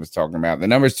man was talking about. The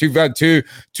number is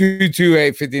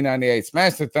 252-228-5098.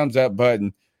 Smash the thumbs up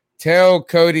button. Tell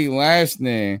Cody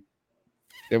Lashney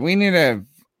that we need a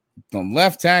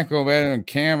left tackle better than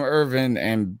Cam Irvin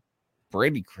and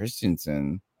Brady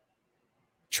Christensen.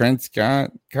 Trent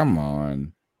Scott, come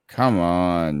on.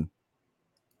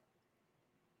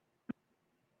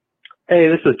 Hey,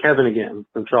 this is Kevin again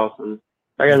from Charleston.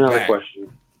 I got another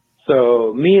question.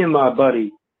 So me and my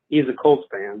buddy, he's a Colts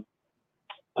fan.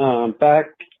 Back,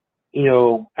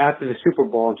 after the Super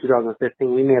Bowl in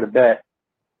 2015, we made a bet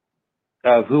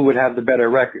of who would have the better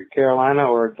record, Carolina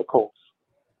or the Colts.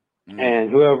 And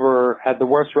whoever had the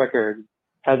worst record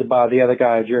had to buy the other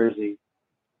guy a jersey.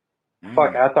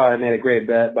 Fuck, I thought I made a great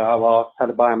bet, but I lost. Had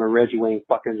to buy him a Reggie Wayne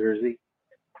fucking jersey.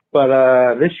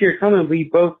 But this year coming, we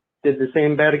both did the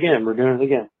same bet again. We're doing it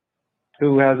again.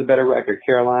 Who has a better record,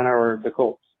 Carolina or the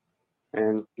Colts?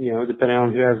 And, depending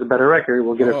on who has the better record,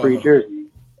 we'll get a free jersey.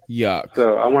 Yuck.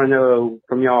 So I want to know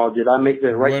from y'all, did I make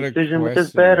the right decision with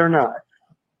this bet or not?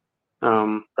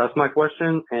 That's my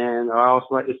question, and I also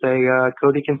like to say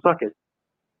Cody can suck it.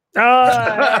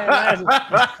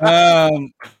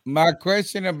 My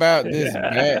question about this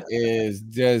bet is: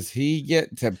 does he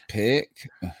get to pick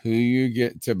who you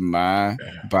get to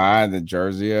buy the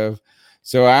jersey of?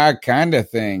 So I kind of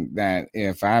think that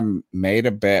if I made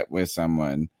a bet with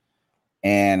someone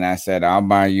and I said I'll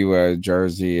buy you a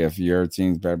jersey if your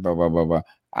team's better, blah blah blah blah,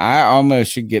 I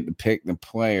almost should get to pick the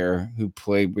player who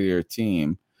played with your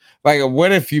team. Like,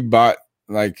 what if you bought?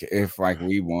 Like, if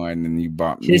we won and you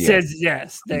bought me, he says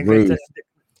yes.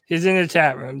 He's in the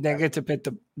chat room. They get to pick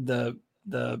the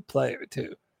player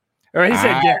too. Or he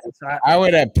said yes. I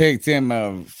would have picked him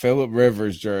a Phillip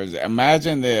Rivers jersey.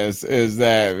 Imagine this is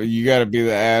that you got to be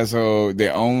the asshole,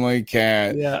 the only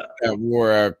cat that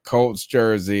wore a Colts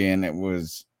jersey, and it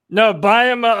was no.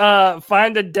 Buy him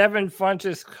find a Devin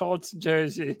Funchess Colts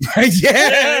jersey. Give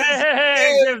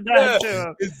that to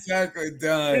him. Exactly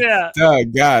done. Yeah,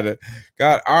 done. Got it.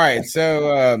 All right.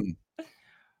 So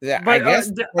I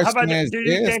guess the question is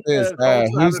this: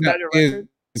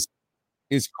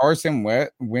 is Carson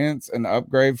Wentz an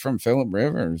upgrade from Phillip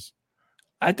Rivers?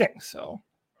 I think so.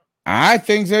 I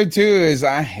think so too.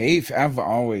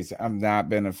 I've not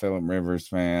been a Phillip Rivers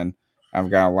fan. I've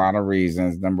got a lot of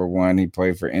reasons. Number one, he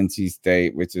played for NC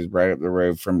State, which is right up the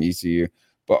road from ECU.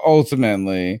 But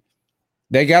ultimately,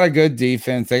 they got a good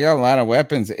defense. They got a lot of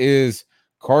weapons. Is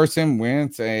Carson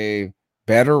Wentz a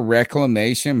better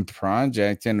reclamation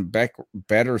project in a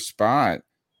better spot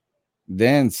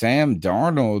than Sam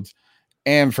Darnold?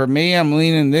 And for me, I'm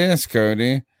leaning this,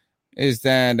 Cody, is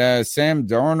that Sam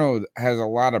Darnold has a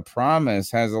lot of promise,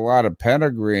 has a lot of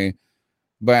pedigree,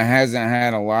 but hasn't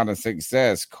had a lot of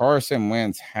success. Carson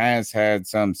Wentz has had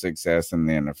some success in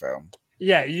the NFL.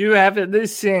 Yeah, you have at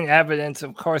least seen evidence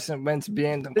of Carson Wentz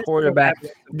being the quarterback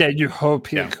that you hope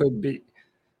he could be.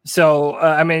 So,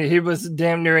 he was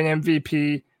damn near an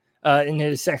MVP in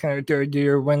his second or third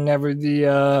year whenever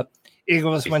the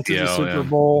Eagles went to the Super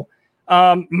Bowl.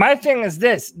 My thing is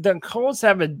this: the Colts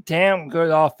have a damn good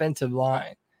offensive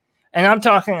line, and I'm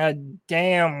talking a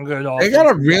damn good offense. They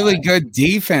got a really good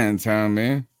defense,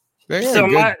 homie. They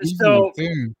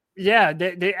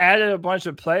added a bunch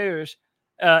of players,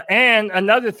 and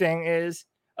another thing is,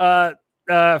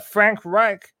 Frank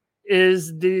Reich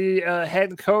is the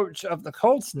head coach of the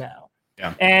Colts now,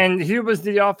 and he was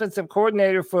the offensive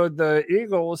coordinator for the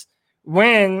Eagles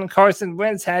when Carson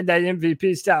Wentz had that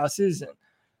MVP style season.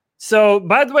 So,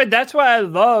 by the way, that's why I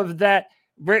love that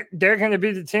they're going to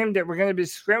be the team that we're going to be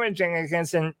scrimmaging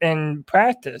against in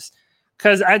practice,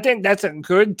 because I think that's a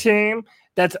good team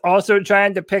that's also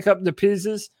trying to pick up the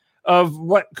pieces of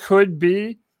what could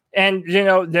be. And,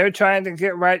 they're trying to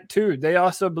get right, too. They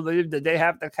also believe that they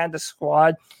have the kind of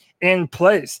squad in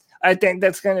place. I think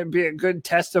that's going to be a good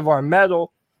test of our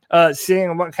mettle,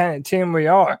 seeing what kind of team we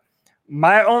are.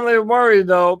 My only worry,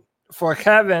 though, for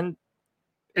Kevin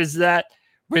is that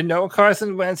we know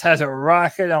Carson Wentz has a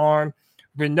rocket arm.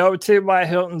 We know T.Y.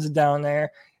 Hilton's down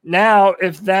there. Now,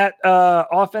 if that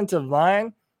offensive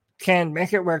line can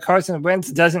make it where Carson Wentz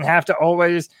doesn't have to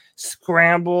always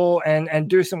scramble and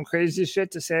do some crazy shit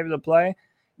to save the play,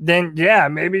 then,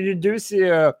 maybe you do see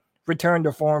a return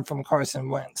to form from Carson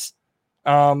Wentz.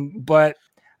 But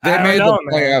they made the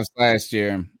playoffs last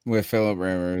year with Phillip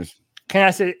Rivers. Can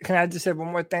I just say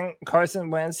one more thing?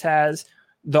 Carson Wentz has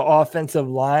the offensive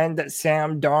line that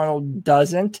Sam Darnold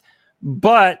doesn't,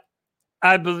 but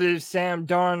I believe Sam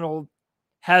Darnold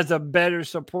has a better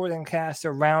supporting cast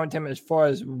around him as far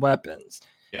as weapons.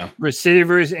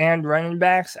 Receivers and running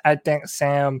backs. I think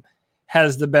Sam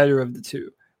has the better of the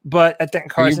two, but I think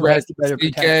Carson has the better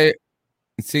potential.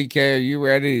 CK, are you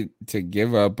ready to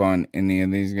give up on any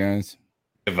of these guys?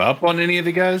 Give up on any of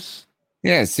the guys?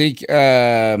 Yeah, Wentz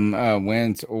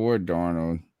or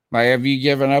Darnold. Like, have you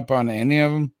given up on any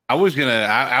of them? I would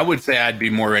say I'd be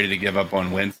more ready to give up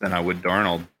on Wentz than I would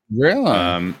Darnold.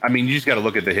 Really? You just got to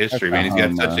look at the history, man. He's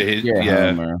got such a history.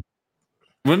 Homer.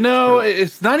 Well, no,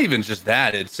 it's not even just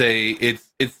that. It's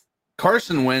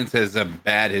Carson Wentz has a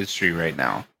bad history right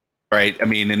now, right?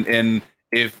 And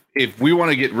if we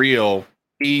want to get real,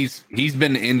 he's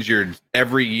been injured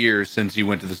every year since he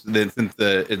went to since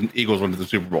the Eagles went to the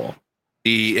Super Bowl.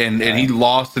 He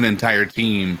lost an entire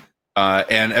team.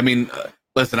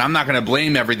 Listen, I'm not going to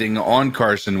blame everything on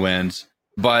Carson Wentz,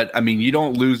 but you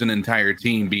don't lose an entire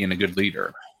team being a good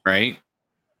leader, right?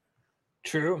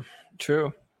 True.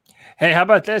 Hey, how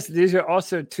about this? These are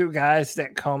also two guys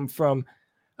that come from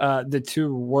the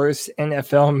two worst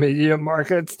NFL media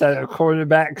markets that a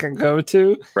quarterback can go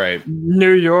to, right?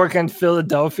 New York and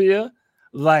Philadelphia,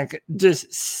 like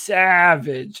just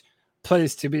savage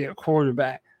place to be a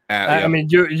quarterback. I mean,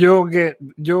 you'll get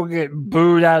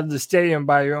booed out of the stadium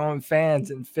by your own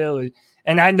fans in Philly,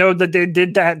 and I know that they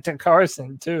did that to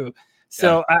Carson too.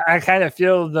 So I kind of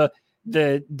feel the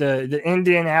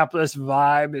Indianapolis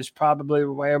vibe is probably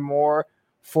way more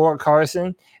for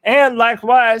Carson, and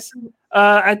likewise,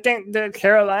 I think the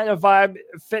Carolina vibe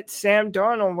fits Sam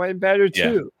Darnold way better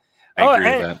too. I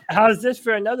agree with that. How's this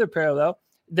for another parallel?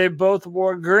 They both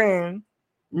wore green.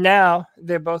 Now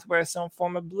they both wear some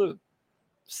form of blue.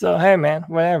 So hey, man,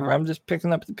 whatever. I'm just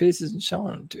picking up the pieces and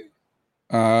showing them to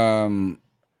you.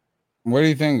 What do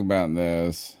you think about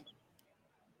this?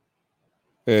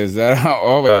 Is that how?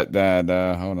 Hold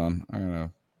on. I don't know.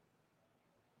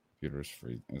 Computer's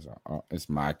freezing. It's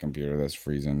my computer that's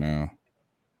freezing now.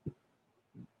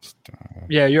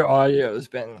 Yeah, your audio has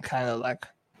been kind of like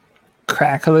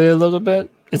crackly a little bit.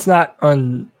 It's not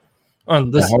on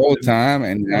the whole time,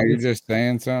 and now you're just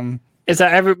saying something. Is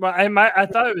that everybody? I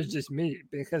thought it was just me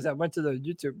because I went to the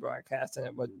YouTube broadcast and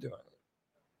it wasn't doing it.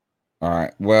 All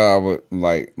right. Well, I would,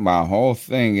 like, my whole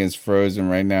thing is frozen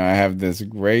right now. I have this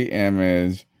great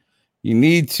image. You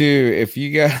need to, if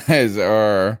you guys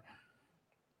are,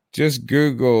 just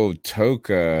Google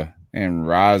Toka and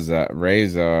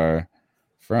Razor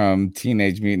from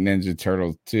Teenage Mutant Ninja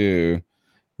Turtles 2.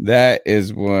 That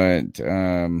is what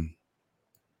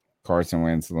Carson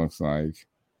Wentz looks like.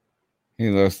 He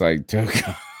looks like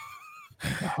Toka.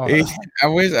 I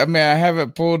have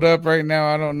it pulled up right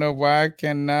now. I don't know why I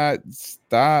cannot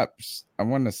stop. I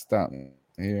want to stop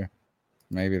here.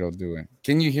 Maybe it'll do it.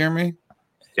 Can you hear me?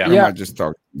 Yeah. I might just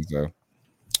talk. So,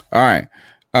 all right.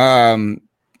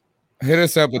 Hit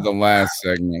us up with the last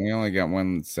segment. We only got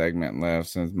one segment left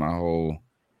since my whole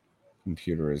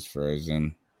computer is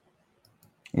frozen.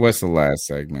 What's the last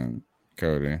segment,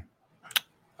 Cody?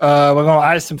 We're gonna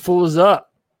ice some fools up.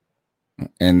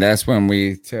 And that's when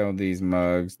we tell these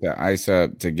mugs to ice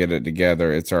up to get it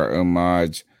together. It's our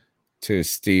homage to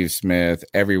Steve Smith.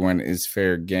 Everyone is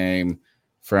fair game,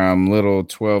 from little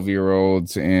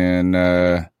 12-year-olds in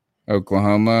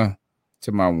Oklahoma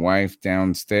to my wife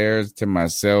downstairs to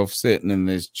myself sitting in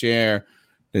this chair.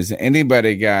 Does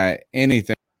anybody got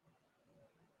anything?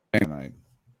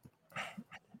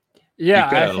 Yeah,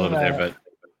 you got a little there, but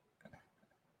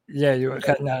yeah, you were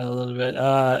cutting out a little bit.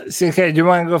 CK, do you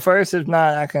want to go first? If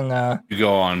not, I can. You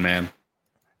go on, man.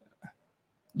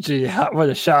 Gee, what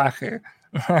a shocker!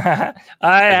 I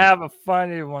have a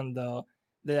funny one though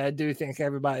that I do think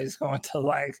everybody's going to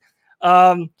like.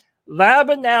 Lab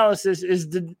analysis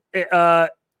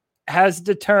has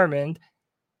determined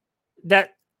that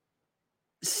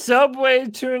Subway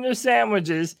tuna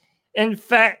sandwiches, in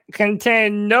fact,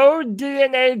 contain no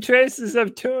DNA traces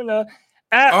of tuna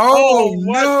at all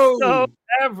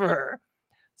whatsoever.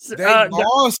 They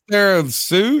lost their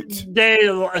suit.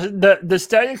 The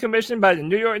study commissioned by the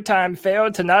New York Times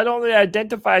failed to not only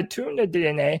identify tuna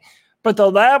DNA, but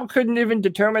the lab couldn't even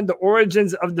determine the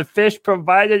origins of the fish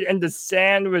provided in the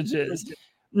sandwiches.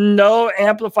 No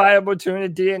amplifiable tuna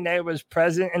DNA was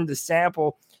present in the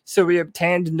sample, so we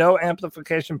obtained no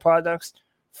amplification products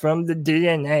from the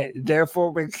DNA.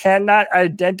 Therefore, we cannot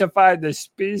identify the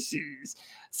species.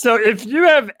 So if you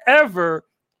have ever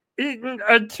eaten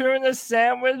a tuna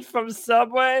sandwich from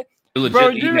Subway, bro,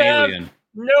 you have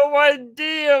no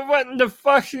idea what in the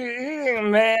fuck you're eating,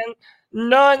 man.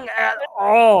 None at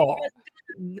all.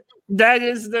 That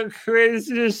is the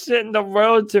craziest shit in the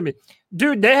world to me.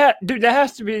 Dude, that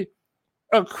has to be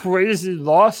a crazy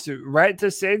lawsuit, right? To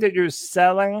say that you're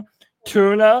selling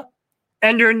tuna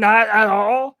and you're not at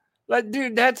all? Like,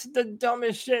 dude, that's the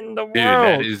dumbest shit in the world. Dude,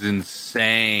 that is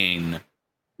insane.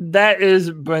 That is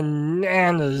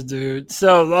bananas, dude.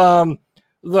 So,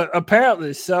 look,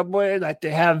 apparently Subway, like, they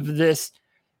have this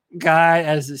guy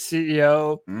as the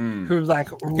CEO who like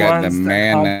runs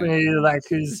the company like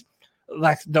he's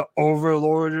like the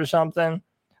overlord or something.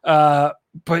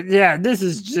 But yeah, this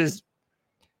is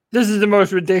the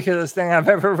most ridiculous thing I've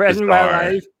ever read in my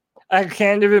life. I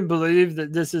can't even believe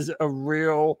that this is a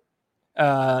real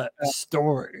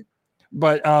story.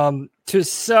 But to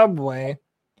Subway,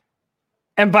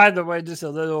 and by the way, just a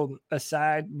little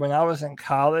aside, when I was in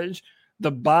college,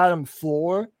 the bottom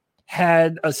floor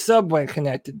had a Subway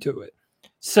connected to it.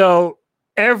 So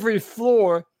every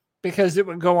floor, because it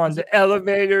would go on the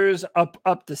elevators,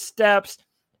 up the steps,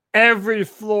 every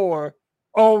floor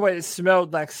always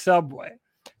smelled like Subway.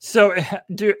 So,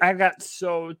 dude, I got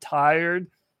so tired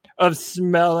of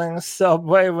smelling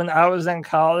Subway when I was in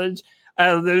college.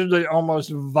 I literally almost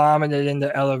vomited in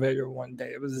the elevator one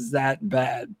day. It was that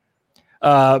bad.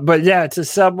 But yeah, to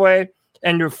Subway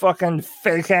and your fucking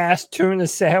fake ass tuna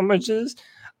sandwiches,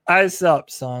 ice up,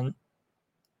 son.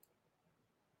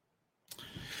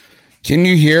 Can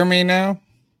you hear me now?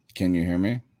 Can you hear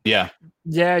me? Yeah.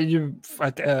 Yeah,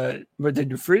 what did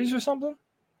you freeze or something?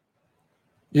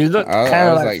 You look I kind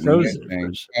of was like frozen.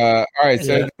 missing. All right,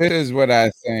 so this is what I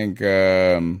think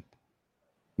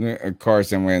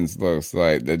Carson Wentz looks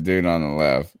like, the dude on the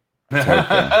left.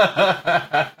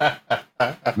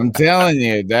 I'm telling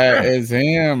you, that is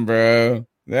him, bro.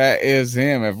 That is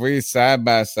him. If we side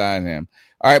by side him.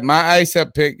 All right, my ice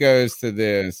up pick goes to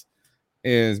this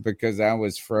is because I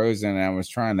was frozen. I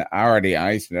was I already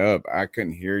iced up. I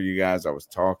couldn't hear you guys. I was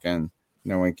talking.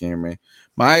 No one can hear me.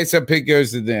 My ice up pick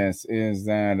goes to this is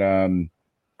that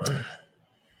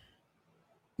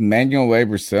manual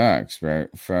labor sucks, right,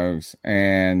 folks?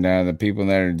 And the people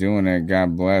that are doing it,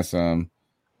 God bless them.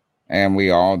 And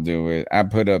we all do it. I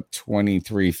put up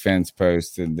 23 fence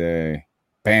posts today.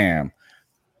 Bam.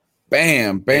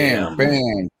 Bam, bam,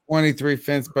 bam. 23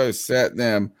 fence posts, set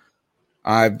them.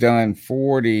 I've done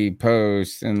 40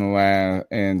 posts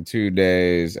in 2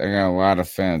 days. I got a lot of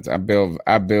fence. I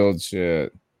build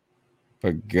shit.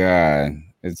 But God,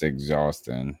 it's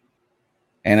exhausting.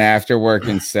 And after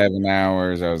working 7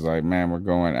 hours, I was like, man, I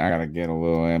gotta get a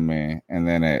little in me. And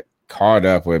then it caught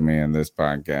up with me in this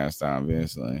podcast,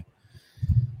 obviously.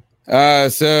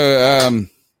 So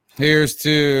here's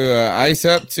to ice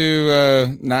up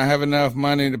to not have enough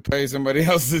money to pay somebody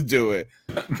else to do it.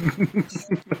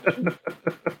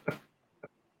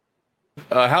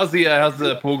 How's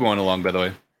the pool going along, by the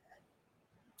way?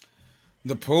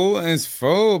 The pool is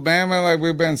full, Bama. Like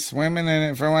we've been swimming in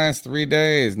it for the last 3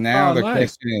 days. Now the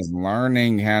question is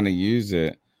learning how to use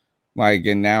it. Like,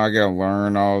 and now I gotta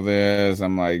learn all this.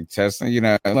 I'm like testing,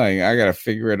 like I gotta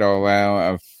figure it all out.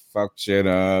 I fuck shit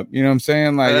up. You know what I'm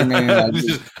saying? Like, I mean,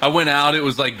 I went out. It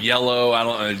was like yellow. I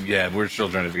don't. Yeah, we're still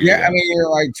trying to figure. it out. I mean, you're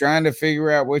like trying to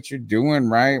figure out what you're doing,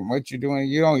 right? What you're doing.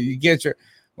 You get your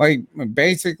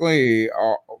basically.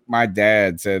 My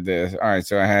dad said this. All right,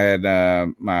 so I had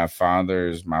my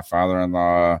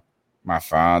father-in-law, my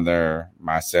father,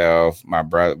 myself, my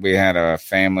brother. We had a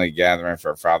family gathering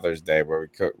for Father's Day where we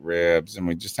cooked ribs and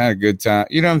we just had a good time.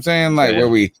 You know what I'm saying? Like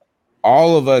where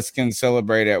all of us can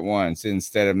celebrate at once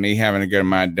instead of me having to go to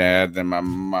my dad, then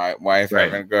my wife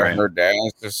having to go to her dad.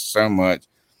 It's just so much.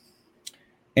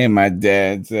 And my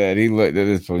dad said, he looked at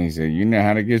this and he said, you know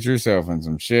how to get yourself in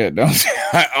some shit, don't you?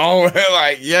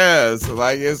 Yes.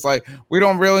 Like, it's like, we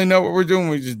don't really know what we're doing.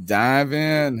 We just dive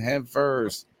in head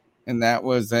first. And that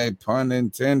was a pun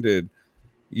intended.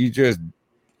 You just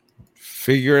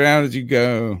figure it out as you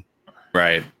go.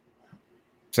 Right.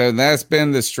 So that's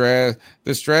been the stress.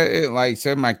 Like I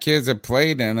said, my kids have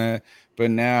played in it, but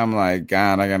now I'm like,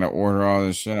 God, I got to order all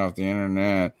this shit off the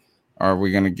internet. Are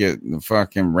we going to get the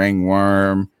fucking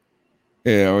ringworm?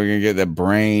 Yeah, we're going to get the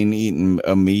brain-eating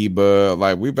amoeba.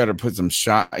 Like, we better put some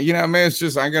shot. You know what I mean? It's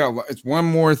just, it's one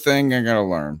more thing I got to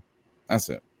learn. That's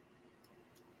it.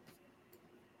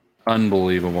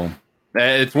 Unbelievable.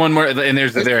 It's one more, and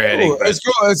there's their headache. It's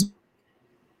cool.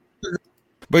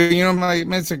 But,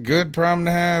 it's a good problem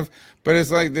to have. But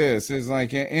it's like this. It's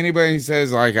like anybody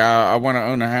says, like, I want to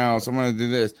own a house. I want to do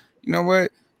this. You know what?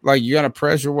 Like, you got to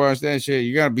pressure wash that shit.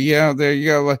 You got to be out there. You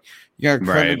got to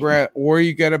cut the grass, or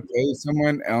you got to pay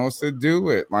someone else to do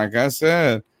it. Like I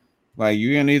said, like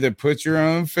you can either put your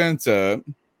own fence up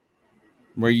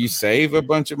where you save a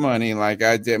bunch of money. Like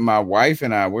I did, my wife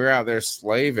and we're out there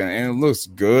slaving and it looks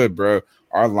good, bro.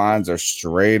 Our lines are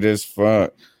straight as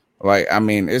fuck. Like, I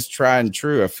mean, it's tried and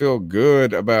true. I feel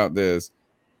good about this,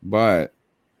 but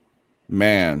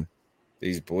man,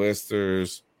 these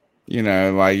blisters,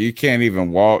 like you can't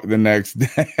even walk the next day,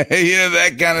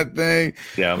 that kind of thing.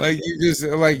 Yeah. Like you just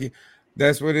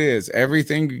that's what it is.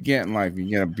 Everything you get in life, you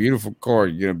get a beautiful car,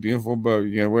 you get a beautiful boat,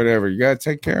 you get whatever, you got to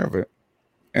take care of it.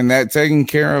 And that taking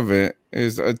care of it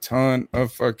is a ton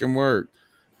of fucking work.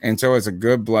 And so it's a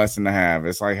good blessing to have.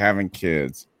 It's like having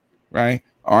kids, right?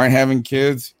 Aren't having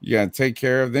kids, you got to take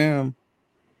care of them.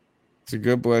 It's a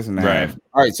good blessing to have.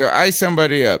 All right, so ice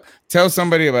somebody up. Tell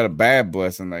somebody about a bad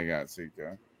blessing they got,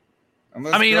 Seiko.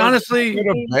 I mean, honestly,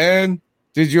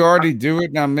 did you already do it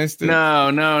and I missed it? No.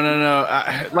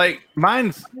 Like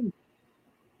mine's,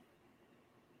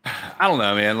 I don't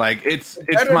know, man. Like it's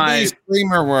my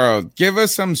streamer world. Give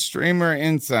us some streamer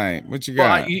insight. What you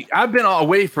got? Well, I've been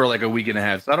away for like a week and a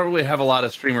half, so I don't really have a lot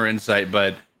of streamer insight,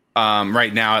 but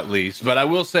right now at least. But I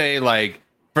will say, like,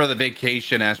 for the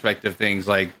vacation aspect of things,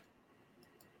 like,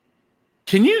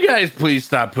 can you guys please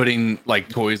stop putting like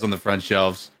toys on the front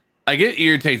shelves? Like, it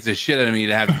irritates the shit out of me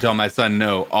to have to tell my son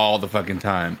no all the fucking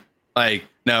time. Like,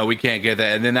 no, we can't get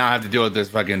that. And then now I have to deal with this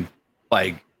fucking,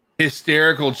 like,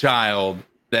 hysterical child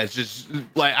that's just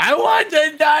like, I want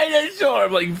the dinosaur.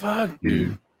 I'm like, fuck,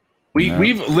 dude.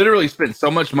 We've literally spent so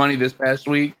much money this past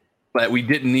week that we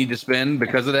didn't need to spend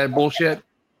because of that bullshit.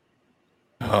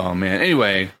 Oh man.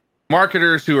 Anyway,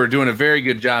 marketers who are doing a very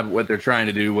good job at what they're trying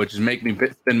to do, which is make me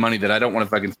spend money that I don't want to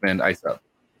fucking spend. Ice up.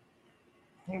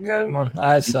 Good one.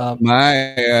 Ice up. My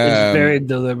It's very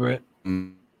deliberate.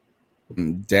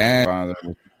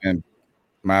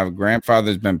 My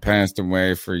grandfather's been passed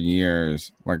away for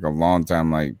years, like a long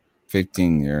time, like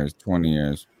 15 years, 20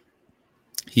 years.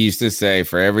 He used to say,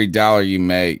 for every dollar you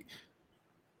make,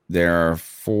 there are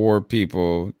 4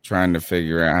 people trying to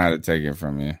figure out how to take it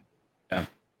from you. Yeah.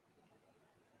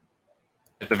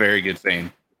 It's a very good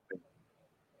saying.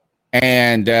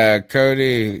 And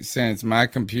Cody, since my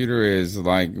computer is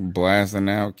like blasting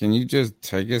out, can you just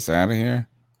take us out of here?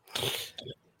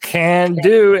 Can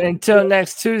do. Until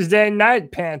next Tuesday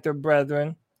night, Panther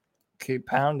brethren. Keep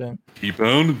pounding. Keep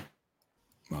pounding.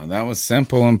 Well, that was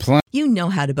simple and plain. You know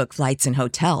how to book flights and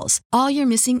hotels. All you're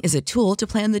missing is a tool to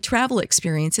plan the travel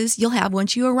experiences you'll have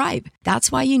once you arrive.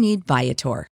 That's why you need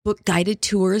Viator. Book guided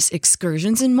tours,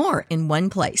 excursions, and more in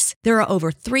one place. There are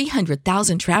over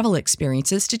 300,000 travel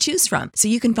experiences to choose from, so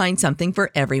you can find something for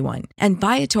everyone. And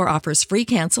Viator offers free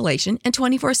cancellation and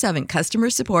 24/7 customer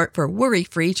support for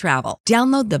worry-free travel.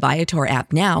 Download the Viator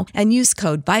app now and use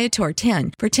code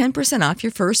Viator10 for 10% off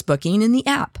your first booking in the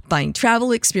app. Find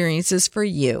travel experiences for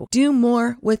you. Do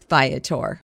more with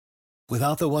Viator.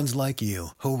 Without the ones like you,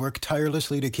 who work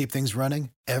tirelessly to keep things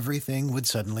running, everything would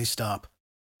suddenly stop.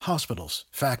 Hospitals,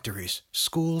 factories,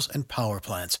 schools, and power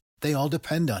plants, they all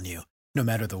depend on you. No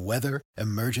matter the weather,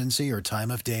 emergency, or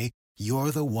time of day, you're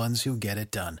the ones who get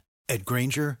it done. At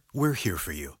Grainger, we're here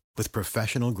for you with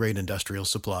professional-grade industrial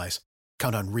supplies.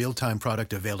 Count on real-time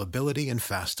product availability and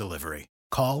fast delivery.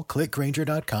 Call, click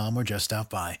Grainger.com, or just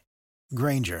stop by.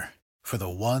 Grainger, for the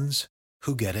ones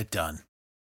who get it done.